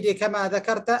التقليدي كما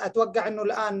ذكرت، أتوقع أنه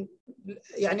الآن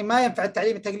يعني ما ينفع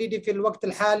التعليم التقليدي في الوقت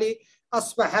الحالي،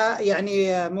 أصبح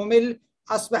يعني ممل،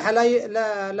 أصبح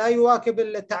لا يواكب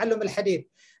التعلم الحديث.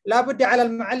 لا بد على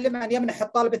المعلم أن يمنح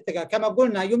الطالب الثقة، كما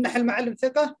قلنا يمنح المعلم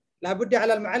ثقة، لا بد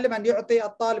على المعلم أن يعطي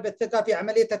الطالب الثقة في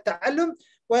عملية التعلم،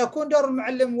 ويكون دور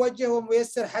المعلم موجه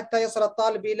وميسر حتى يصل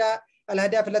الطالب إلى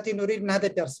الأهداف التي نريد من هذا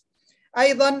الدرس.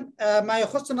 أيضا ما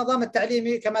يخص النظام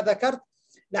التعليمي كما ذكرت،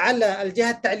 لعل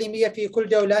الجهة التعليمية في كل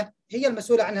دولة هي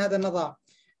المسؤولة عن هذا النظام.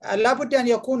 لا بد أن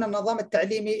يكون النظام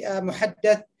التعليمي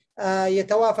محدث،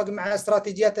 يتوافق مع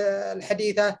الاستراتيجيات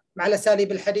الحديثة، مع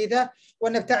الأساليب الحديثة،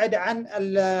 ونبتعد عن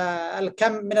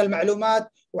الكم من المعلومات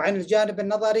وعن الجانب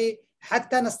النظري،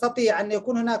 حتى نستطيع أن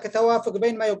يكون هناك توافق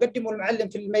بين ما يقدمه المعلم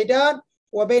في الميدان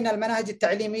وبين المناهج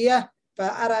التعليمية.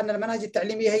 فأرى أن المناهج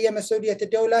التعليمية هي مسؤولية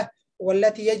الدولة،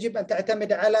 والتي يجب أن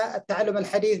تعتمد على التعلم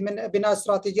الحديث من بناء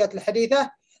الاستراتيجيات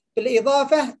الحديثة،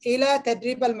 بالإضافة إلى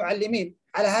تدريب المعلمين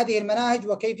على هذه المناهج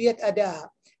وكيفية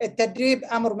أدائها. التدريب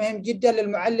أمر مهم جدا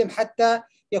للمعلم حتى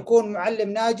يكون معلم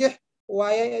ناجح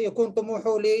ويكون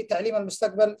طموحه لتعليم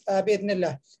المستقبل بإذن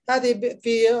الله. هذه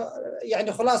في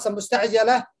يعني خلاصة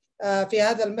مستعجلة في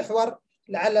هذا المحور،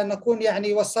 لعل نكون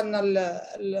يعني وصلنا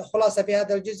الخلاصة في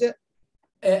هذا الجزء.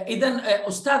 إذن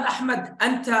أستاذ أحمد،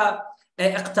 أنت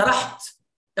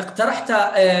اقترحت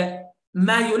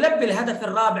ما يلبي الهدف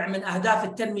الرابع من أهداف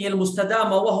التنمية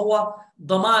المستدامة، وهو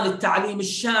ضمان التعليم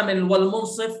الشامل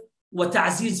والمنصف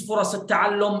وتعزيز فرص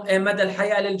التعلم مدى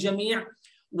الحياة للجميع.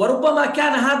 وربما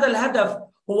كان هذا الهدف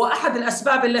هو أحد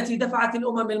الأسباب التي دفعت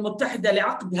الأمم المتحدة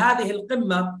لعقد هذه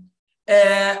القمة،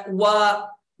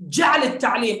 وجعل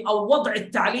التعليم أو وضع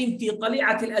التعليم في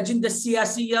طليعة الأجندة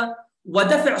السياسية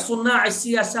ودفع صناع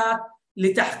السياسات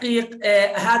لتحقيق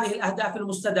هذه الأهداف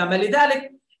المستدامة.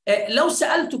 لذلك لو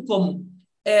سألتكم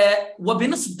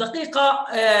وبنصف دقيقة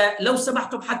لو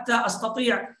سمحتم حتى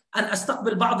أستطيع أن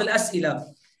أستقبل بعض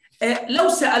الأسئلة، لو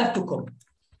سألتكم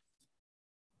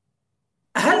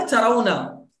هل ترون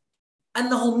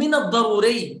أنه من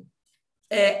الضروري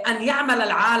أن يعمل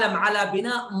العالم على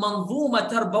بناء منظومة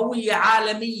تربوية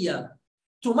عالمية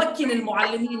تمكن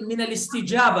المعلمين من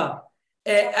الاستجابة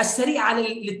السريعة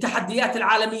للتحديات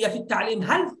العالمية في التعليم؟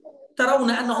 هل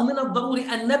ترون أنه من الضروري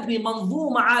أن نبني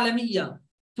منظومة عالمية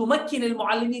تمكن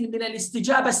المعلمين من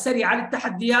الاستجابة السريعة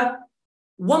للتحديات؟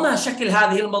 وما شكل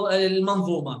هذه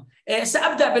المنظومة؟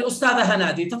 سأبدأ بالأستاذة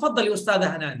هنادي. تفضلي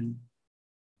أستاذة هنادي.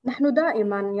 نحن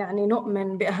دائما يعني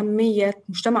نؤمن بأهمية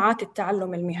مجتمعات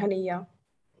التعلم المهنية،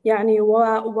 يعني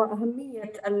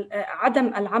وأهمية عدم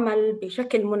العمل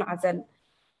بشكل منعزل.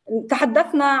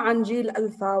 تحدثنا عن جيل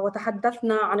ألفا،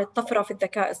 وتحدثنا عن الطفرة في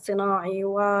الذكاء الصناعي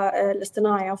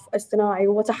والاصطناعي،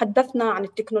 وتحدثنا عن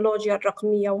التكنولوجيا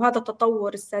الرقمية وهذا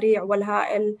التطور السريع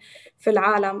والهائل في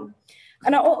العالم.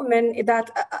 أنا أؤمن إذا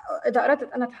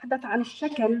أردت أن أتحدث عن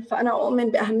الشكل، فأنا أؤمن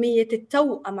بأهمية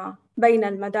التوأمة بين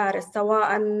المدارس،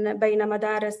 سواء بين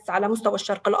مدارس على مستوى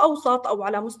الشرق الأوسط أو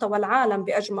على مستوى العالم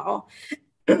بأجمعه،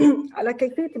 على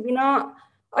كيفية بناء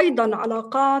أيضاً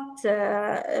علاقات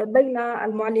بين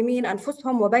المعلمين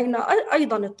أنفسهم وبين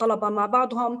أيضاً الطلبة مع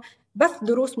بعضهم، بث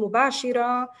دروس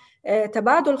مباشرة،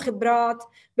 تبادل خبرات.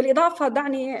 بالإضافة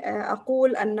دعني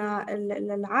أقول أن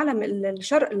العالم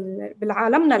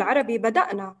بالعالمنا العربي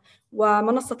بدأنا،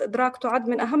 ومنصة إدراك تعد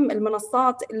من أهم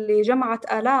المنصات اللي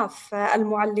جمعت آلاف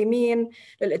المعلمين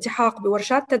للالتحاق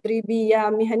بورشات تدريبية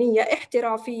مهنية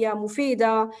احترافية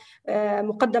مفيدة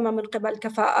مقدمة من قبل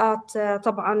كفاءات.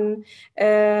 طبعا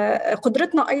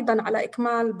قدرتنا أيضا على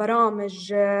إكمال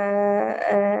برامج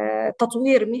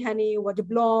تطوير مهني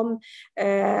ودبلوم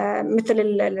مثل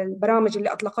البرامج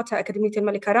اللي أطلقتها أكاديمية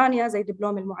الملكة رانيا، زي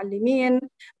دبلوم المعلمين،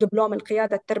 دبلوم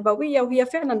القيادة التربوية، وهي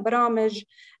فعلا برامج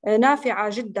نافعة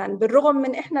جدا. بالرغم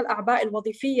من إحنا الأعباء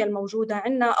الوظيفية الموجودة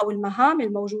عندنا أو المهام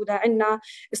الموجودة عندنا،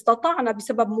 استطعنا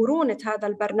بسبب مرونة هذا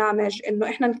البرنامج إنه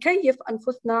إحنا نكيف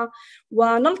أنفسنا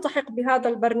ونلتحق بهذا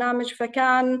البرنامج،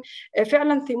 فكان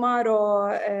فعلا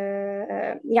ثماره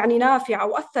يعني نافعة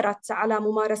وأثرت على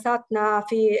ممارساتنا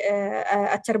في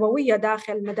التربوية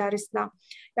داخل مدارسنا.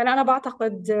 يعني أنا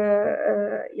بعتقد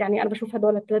يعني أنا بشوف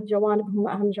هذول الثلاث جوانب هم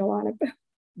أهم جوانب.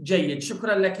 جيد،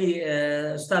 شكرا لك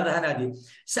أستاذة هنادي.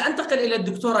 سأنتقل إلى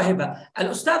الدكتورة هبة.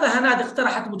 الأستاذة هنادي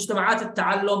اقترحت مجتمعات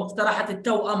التعلم، اقترحت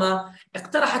التوأمة،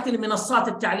 اقترحت المنصات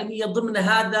التعليمية ضمن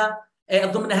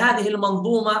هذه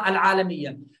المنظومة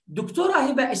العالمية. دكتورة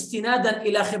هبة، استنادا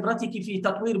إلى خبرتك في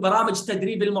تطوير برامج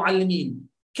تدريب المعلمين،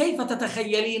 كيف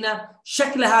تتخيلين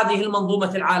شكل هذه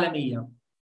المنظومة العالمية؟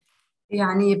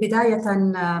 يعني بداية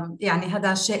يعني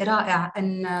هذا شيء رائع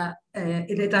أن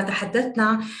إذا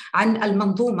تحدثنا عن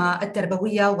المنظومة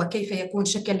التربوية وكيف يكون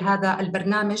شكل هذا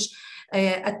البرنامج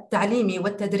التعليمي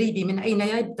والتدريبي، من أين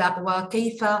يبدأ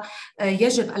وكيف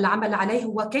يجب العمل عليه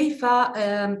وكيف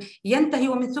ينتهي،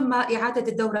 ومن ثم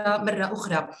إعادة الدورة مرة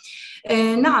أخرى.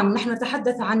 نعم، نحن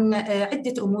نتحدث عن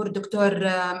عدة أمور دكتور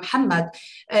محمد.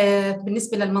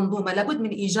 بالنسبة للمنظومة لابد من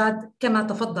إيجاد، كما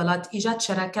تفضلت، إيجاد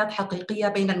شراكات حقيقية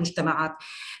بين المجتمعات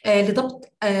لضبط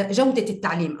جودة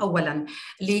التعليم أولاً،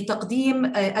 لتقديم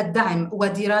الدعم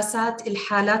ودراسات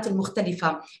الحالات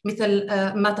المختلفة مثل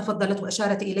ما تفضلت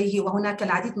وأشارت إليه، وهناك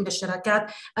العديد من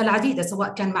الشراكات العديدة سواء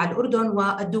كان مع الأردن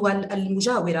والدول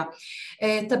المجاورة.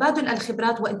 تبادل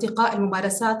الخبرات وانتقاء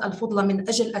الممارسات الفضلة من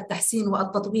أجل التحسين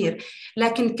والتطوير.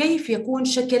 لكن كيف يكون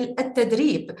شكل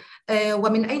التدريب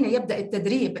ومن أين يبدأ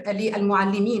التدريب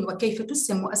للمعلمين وكيف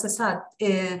تسهم مؤسسات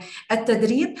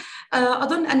التدريب؟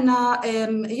 أظن أن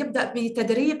يبدأ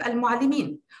بتدريب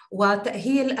المعلمين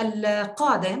وتأهيل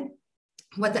القادة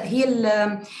وتأهيل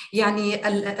يعني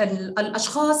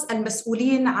الأشخاص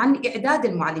المسؤولين عن إعداد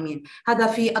المعلمين. هذا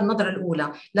في النظرة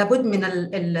الأولى، لابد من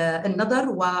النظر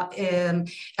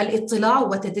والاطلاع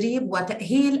وتدريب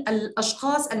وتأهيل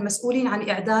الأشخاص المسؤولين عن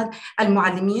إعداد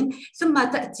المعلمين. ثم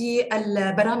تأتي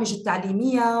البرامج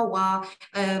التعليمية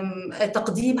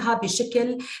وتقديمها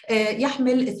بشكل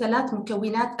يحمل 3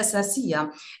 مكونات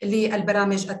أساسية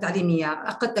للبرامج التعليمية.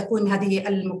 قد تكون هذه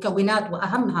المكونات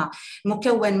وأهمها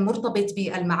مكون مرتبط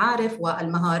بالمعارف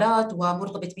والمهارات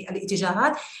ومرتبط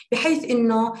بالاتجاهات، بحيث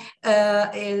أنه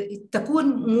تكون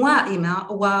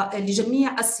موائمة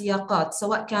ولجميع السياقات،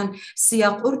 سواء كان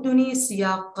سياق أردني،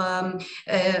 سياق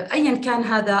أيا كان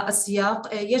هذا السياق،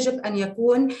 يجب أن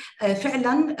يكون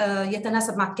فعلا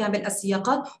يتناسب مع كامل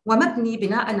السياقات ومبني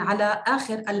بناء على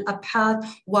آخر الأبحاث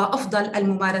وأفضل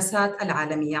الممارسات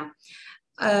العالمية.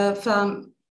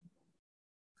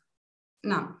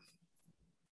 نعم،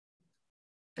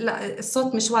 لا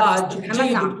الصوت مش واضح.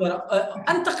 جيد دكتورة.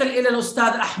 أنتقل إلى الأستاذ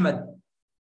أحمد.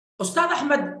 أستاذ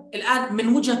أحمد، الآن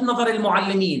من وجهة نظر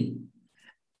المعلمين،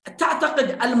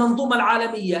 تعتقد المنظومة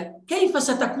العالمية كيف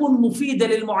ستكون مفيدة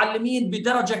للمعلمين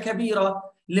بدرجة كبيرة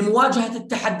لمواجهة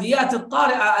التحديات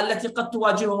الطارئة التي قد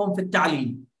تواجههم في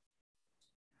التعليم؟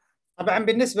 طبعا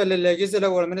بالنسبة للجزء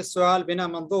الأول من السؤال، بناء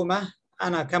منظومة،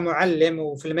 أنا كمعلم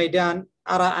وفي الميدان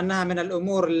أرى أنها من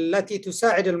الأمور التي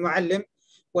تساعد المعلم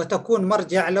وتكون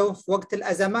مرجع له في وقت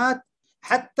الأزمات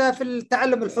حتى في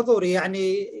التعلم الحضوري،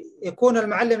 يعني يكون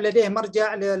المعلم لديه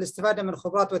مرجع للاستفادة من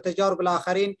خبرات وتجارب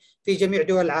الآخرين في جميع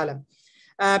دول العالم.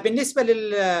 بالنسبة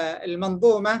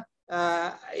للمنظومة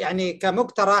يعني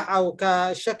كمقترح أو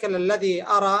كالشكل الذي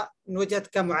أرى من وجهة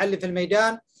كمعلم في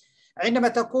الميدان، عندما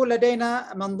تكون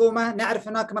لدينا منظومة، نعرف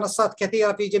هناك منصات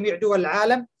كثيرة في جميع دول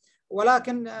العالم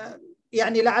ولكن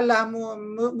يعني لعلها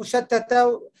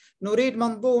مشتتة، نريد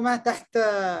منظومة تحت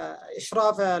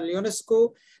إشراف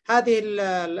اليونسكو. هذه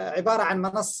عبارة عن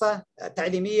منصة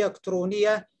تعليمية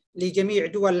إلكترونية لجميع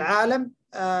دول العالم،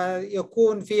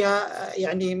 يكون فيها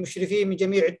يعني مشرفين من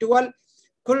جميع الدول.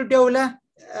 كل دولة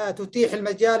تتيح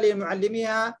المجال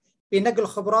لمعلميها بنقل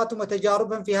خبراتهم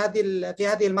وتجاربهم في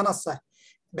هذه المنصة،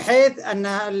 بحيث أن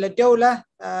الدولة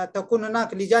تكون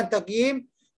هناك لجان تقييم،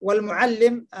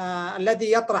 والمعلم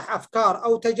الذي يطرح أفكار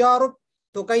أو تجارب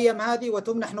تقيم هذه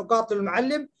وتمنح نقاط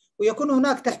للمعلم، ويكون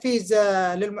هناك تحفيز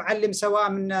للمعلم سواء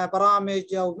من برامج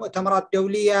أو مؤتمرات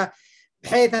دولية،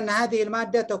 بحيث أن هذه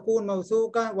المادة تكون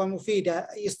موثوقة ومفيدة.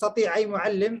 يستطيع أي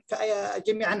معلم في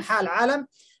جميع أنحاء العالم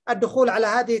الدخول على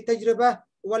هذه التجربة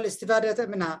والاستفادة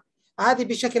منها. هذه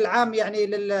بشكل عام يعني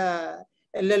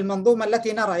للمنظومة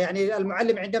التي نرى، يعني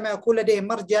المعلم عندما يكون لديه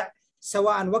مرجع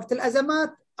سواء وقت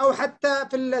الأزمات أو حتى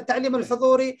في التعليم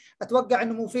الحضوري، أتوقع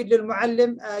أنه مفيد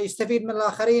للمعلم يستفيد من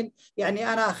الآخرين.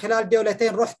 يعني أنا خلال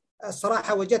دولتين رحت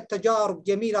الصراحة وجدت تجارب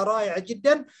جميلة رائعة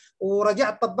جدا،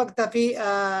 ورجعت طبقتها في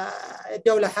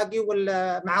الدولة حقي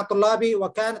مع طلابي،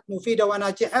 وكانت مفيدة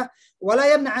وناجحة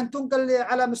ولا يمنع أن تنقل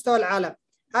على مستوى العالم.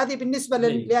 هذه بالنسبة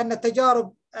لأن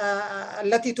التجارب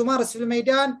التي تمارس في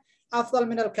الميدان أفضل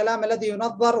من الكلام الذي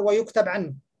ينظر ويكتب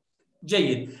عنه.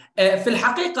 جيد. في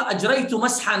الحقيقة أجريت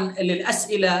مسحا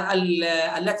للأسئلة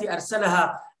التي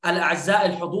أرسلها الأعزاء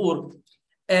الحضور،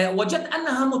 وجدت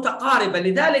أنها متقاربة.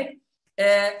 لذلك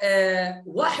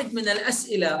واحد من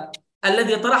الأسئلة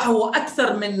الذي طرحه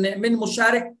أكثر من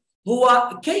مشارك هو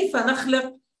كيف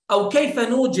نخلق أو كيف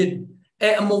نوجد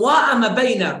موائمة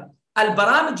بين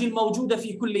البرامج الموجودة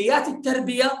في كليات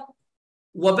التربية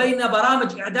وبين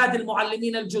برامج إعداد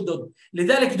المعلمين الجدد.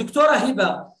 لذلك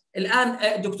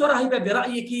دكتورة هبة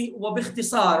برأيك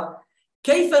وباختصار،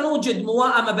 كيف نوجد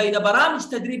موائمة بين برامج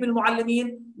تدريب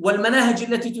المعلمين والمناهج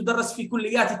التي تدرس في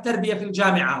كليات التربية في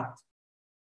الجامعات؟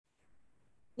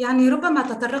 يعني ربما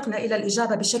تطرقنا إلى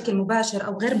الإجابة بشكل مباشر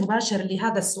أو غير مباشر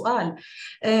لهذا السؤال.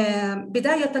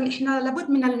 بداية إحنا لابد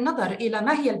من النظر إلى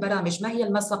ما هي البرامج، ما هي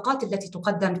المساقات التي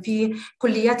تقدم في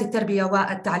كليات التربية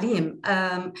والتعليم،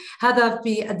 هذا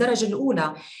في الدرجة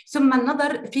الأولى. ثم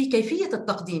النظر في كيفية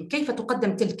التقديم، كيف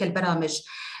تقدم تلك البرامج،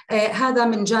 هذا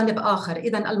من جانب آخر.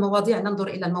 إذن المواضيع، ننظر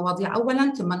إلى المواضيع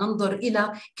أولاً، ثم ننظر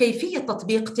إلى كيفية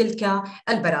تطبيق تلك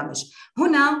البرامج.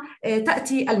 هنا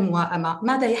تأتي الموائمة.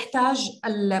 ماذا يحتاج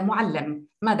المعلم؟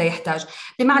 ماذا يحتاج؟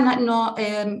 بمعنى أنه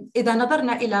إذا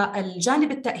نظرنا إلى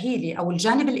الجانب التأهيلي أو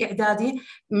الجانب الإعدادي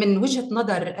من وجهة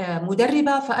نظر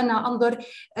مدربة، فأنا أنظر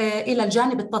إلى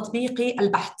الجانب التطبيقي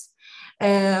البحت،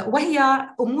 وهي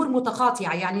أمور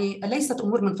متقاطعة، يعني ليست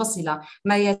أمور منفصلة.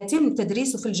 ما يتم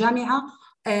تدريسه في الجامعة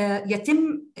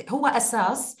يتم هو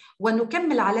أساس،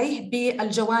 ونكمل عليه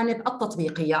بالجوانب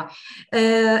التطبيقية.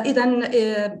 إذن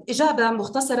إجابة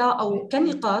مختصرة أو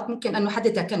كنقاط ممكن أن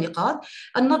نحددها كنقاط: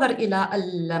 النظر إلى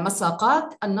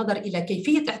المساقات، النظر إلى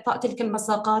كيفية إعطاء تلك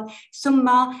المساقات، ثم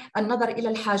النظر إلى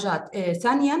الحاجات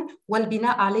ثانياً،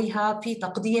 والبناء عليها في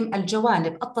تقديم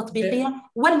الجوانب التطبيقية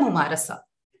والممارسة.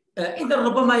 إذا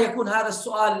ربما يكون هذا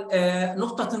السؤال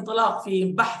نقطة انطلاق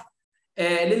في بحث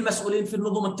للمسؤولين في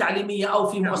النظم التعليمية أو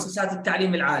في مؤسسات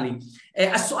التعليم العالي.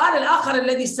 السؤال الآخر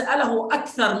الذي سأله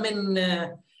أكثر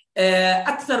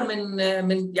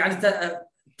من يعني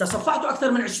تصفحت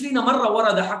أكثر من 20 مرة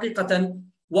ورد حقيقة،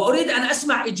 وأريد أن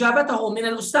أسمع إجابته من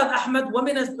الأستاذ أحمد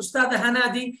ومن الأستاذة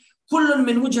هنادي، كل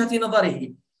من وجهة نظره.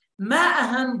 ما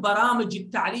أهم برامج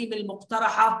التعليم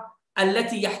المقترحة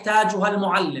التي يحتاجها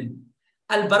المعلم؟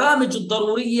 البرامج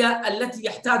الضرورية التي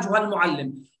يحتاجها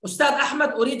المعلم. أستاذ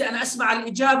أحمد، أريد أن أسمع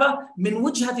الإجابة من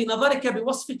وجهة نظرك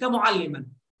بوصفك معلما.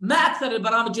 ما أكثر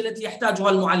البرامج التي يحتاجها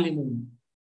المعلمون؟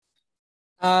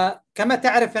 كما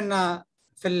تعرف أن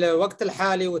في الوقت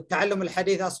الحالي والتعلم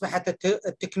الحديث أصبحت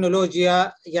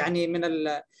التكنولوجيا يعني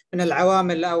من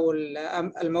العوامل أو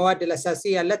المواد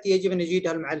الأساسية التي يجب أن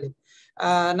يجيدها المعلم.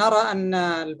 نرى أن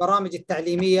البرامج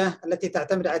التعليمية التي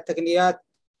تعتمد على التقنيات،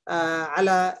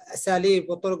 على أساليب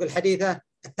والطرق الحديثة،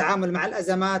 التعامل مع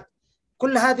الأزمات،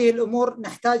 كل هذه الأمور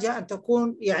نحتاجها أن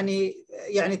تكون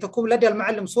يعني تكون لدى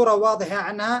المعلم صورة واضحة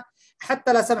عنها،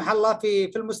 حتى لا سمح الله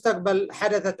في المستقبل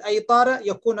حدثت أي طارئ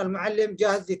يكون المعلم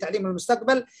جاهز لتعليم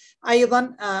المستقبل.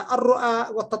 أيضا الرؤى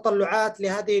والتطلعات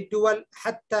لهذه الدول،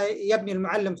 حتى يبني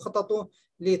المعلم خططه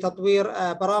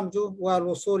لتطوير برامجه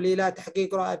والوصول إلى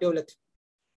تحقيق رؤى دولته.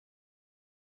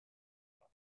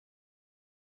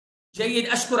 جيد،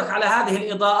 أشكرك على هذه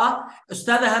الإضاءة.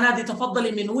 أستاذة هنادي،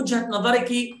 تفضلي من وجهة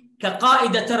نظرك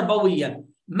كقائدة تربوية،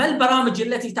 ما البرامج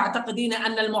التي تعتقدين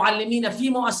أن المعلمين في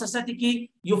مؤسستك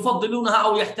يفضلونها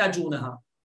أو يحتاجونها؟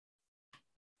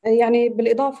 يعني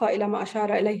بالإضافة إلى ما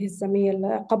أشار إليه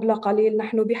الزميل قبل قليل،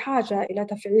 نحن بحاجة إلى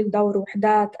تفعيل دور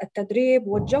وحدات التدريب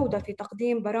والجودة في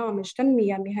تقديم برامج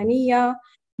تنمية مهنية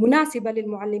مناسبة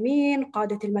للمعلمين،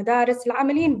 قادة المدارس،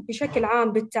 العاملين بشكل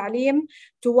عام بالتعليم،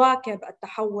 تواكب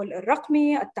التحول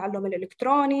الرقمي، التعلم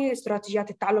الإلكتروني،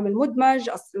 استراتيجيات التعلم المدمج،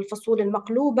 الفصول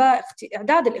المقلوبة،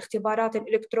 إعداد الاختبارات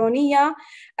الإلكترونية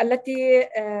التي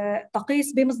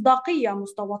تقيس بمصداقية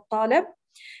مستوى الطالب.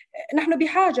 نحن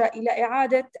بحاجة إلى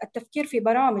إعادة التفكير في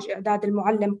برامج إعداد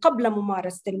المعلم قبل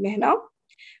ممارسة المهنة،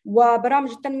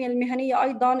 وبرامج التنمية المهنية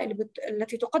أيضاً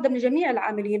التي تقدم لجميع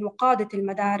العاملين وقادة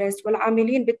المدارس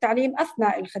والعاملين بالتعليم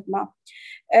أثناء الخدمة،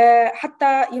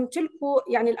 حتى يمتلكوا،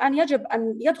 يعني الآن يجب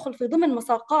أن يدخل في ضمن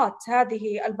مساقات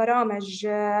هذه البرامج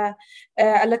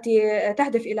التي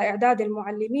تهدف إلى إعداد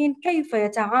المعلمين كيف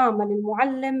يتعامل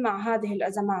المعلم مع هذه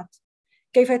الأزمات،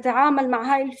 كيف يتعامل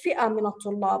مع هذه الفئة من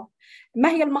الطلاب، ما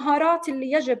هي المهارات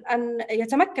اللي يجب أن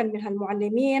يتمكن منها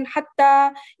المعلمين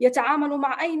حتى يتعاملوا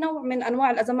مع أي نوع من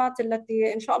أنواع الأزمات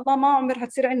التي إن شاء الله ما عمرها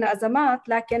تصير عندنا أزمات،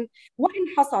 لكن وإن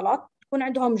حصلت تكون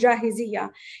عندهم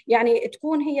جاهزية، يعني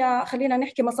تكون هي، خلينا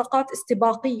نحكي، مساقات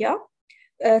استباقية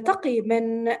تقي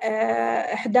من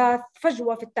إحداث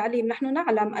فجوة في التعليم. نحن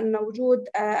نعلم أن وجود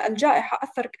الجائحة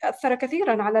أثر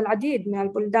كثيراً على العديد من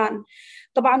البلدان،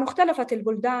 طبعاً اختلفت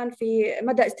البلدان في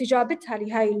مدى استجابتها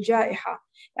لهذه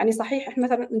الجائحة. يعني صحيح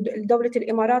مثلا دولة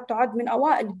الإمارات تعد من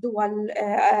أوائل الدول،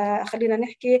 خلينا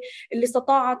نحكي، اللي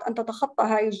استطاعت أن تتخطى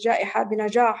هذه الجائحة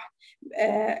بنجاح،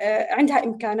 عندها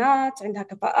إمكانات، عندها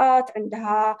كفاءات،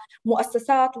 عندها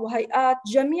مؤسسات وهيئات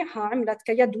جميعها عملت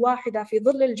كيد واحدة في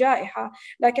ظل الجائحة.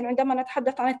 لكن عندما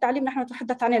نتحدث عن التعليم نحن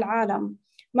نتحدث عن العالم.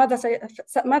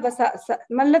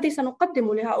 ما الذي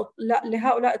سنقدمه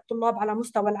لهؤلاء الطلاب على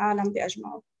مستوى العالم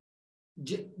بأجمعه؟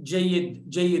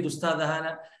 جيد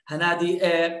أستاذة هنادي.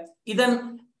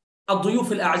 إذن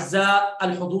الضيوف الأعزاء،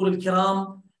 الحضور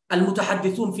الكرام،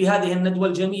 المتحدثون في هذه الندوة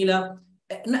الجميلة،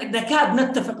 نكاد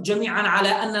نتفق جميعا على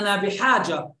أننا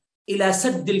بحاجة إلى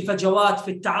سد الفجوات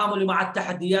في التعامل مع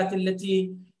التحديات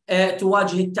التي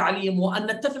تواجه التعليم، وأن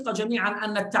نتفق جميعا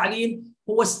أن التعليم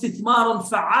هو استثمار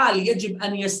فعال يجب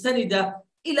أن يستند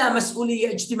إلى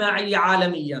مسؤولية اجتماعية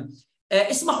عالمية.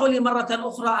 اسمحوا لي مرة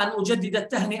أخرى أن أجدد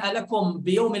التهنئة لكم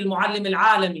بيوم المعلم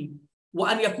العالمي،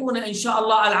 وأن يكون إن شاء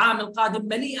الله العام القادم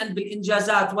مليئا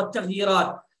بالإنجازات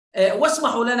والتغييرات.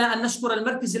 واسمحوا لنا أن نشكر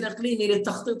المركز الإقليمي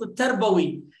للتخطيط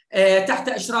التربوي تحت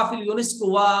إشراف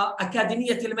اليونسكو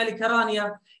وأكاديمية الملكة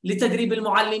رانيا لتدريب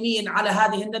المعلمين على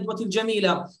هذه الندوة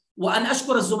الجميلة، وأن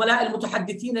أشكر الزملاء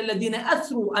المتحدثين الذين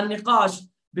أثروا النقاش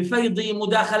بفيض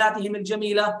مداخلاتهم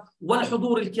الجميلة،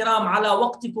 والحضور الكرام على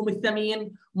وقتكم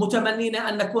الثمين، متمنين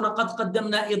أن نكون قد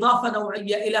قدمنا إضافة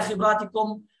نوعية إلى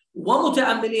خبراتكم،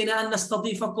 ومتأملين أن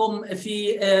نستضيفكم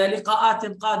في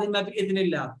لقاءات قادمة بإذن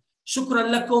الله. شكرا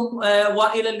لكم،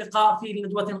 وإلى اللقاء في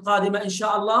ندوة قادمة إن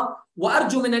شاء الله.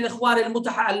 وأرجو من الإخوان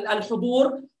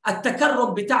الحضور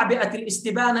التكرم بتعبئة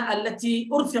الاستبانة التي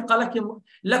أرفق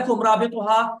لكم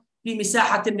رابطها في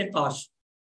مساحة النقاش.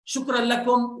 شكرا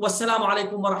لكم، والسلام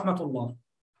عليكم ورحمة الله.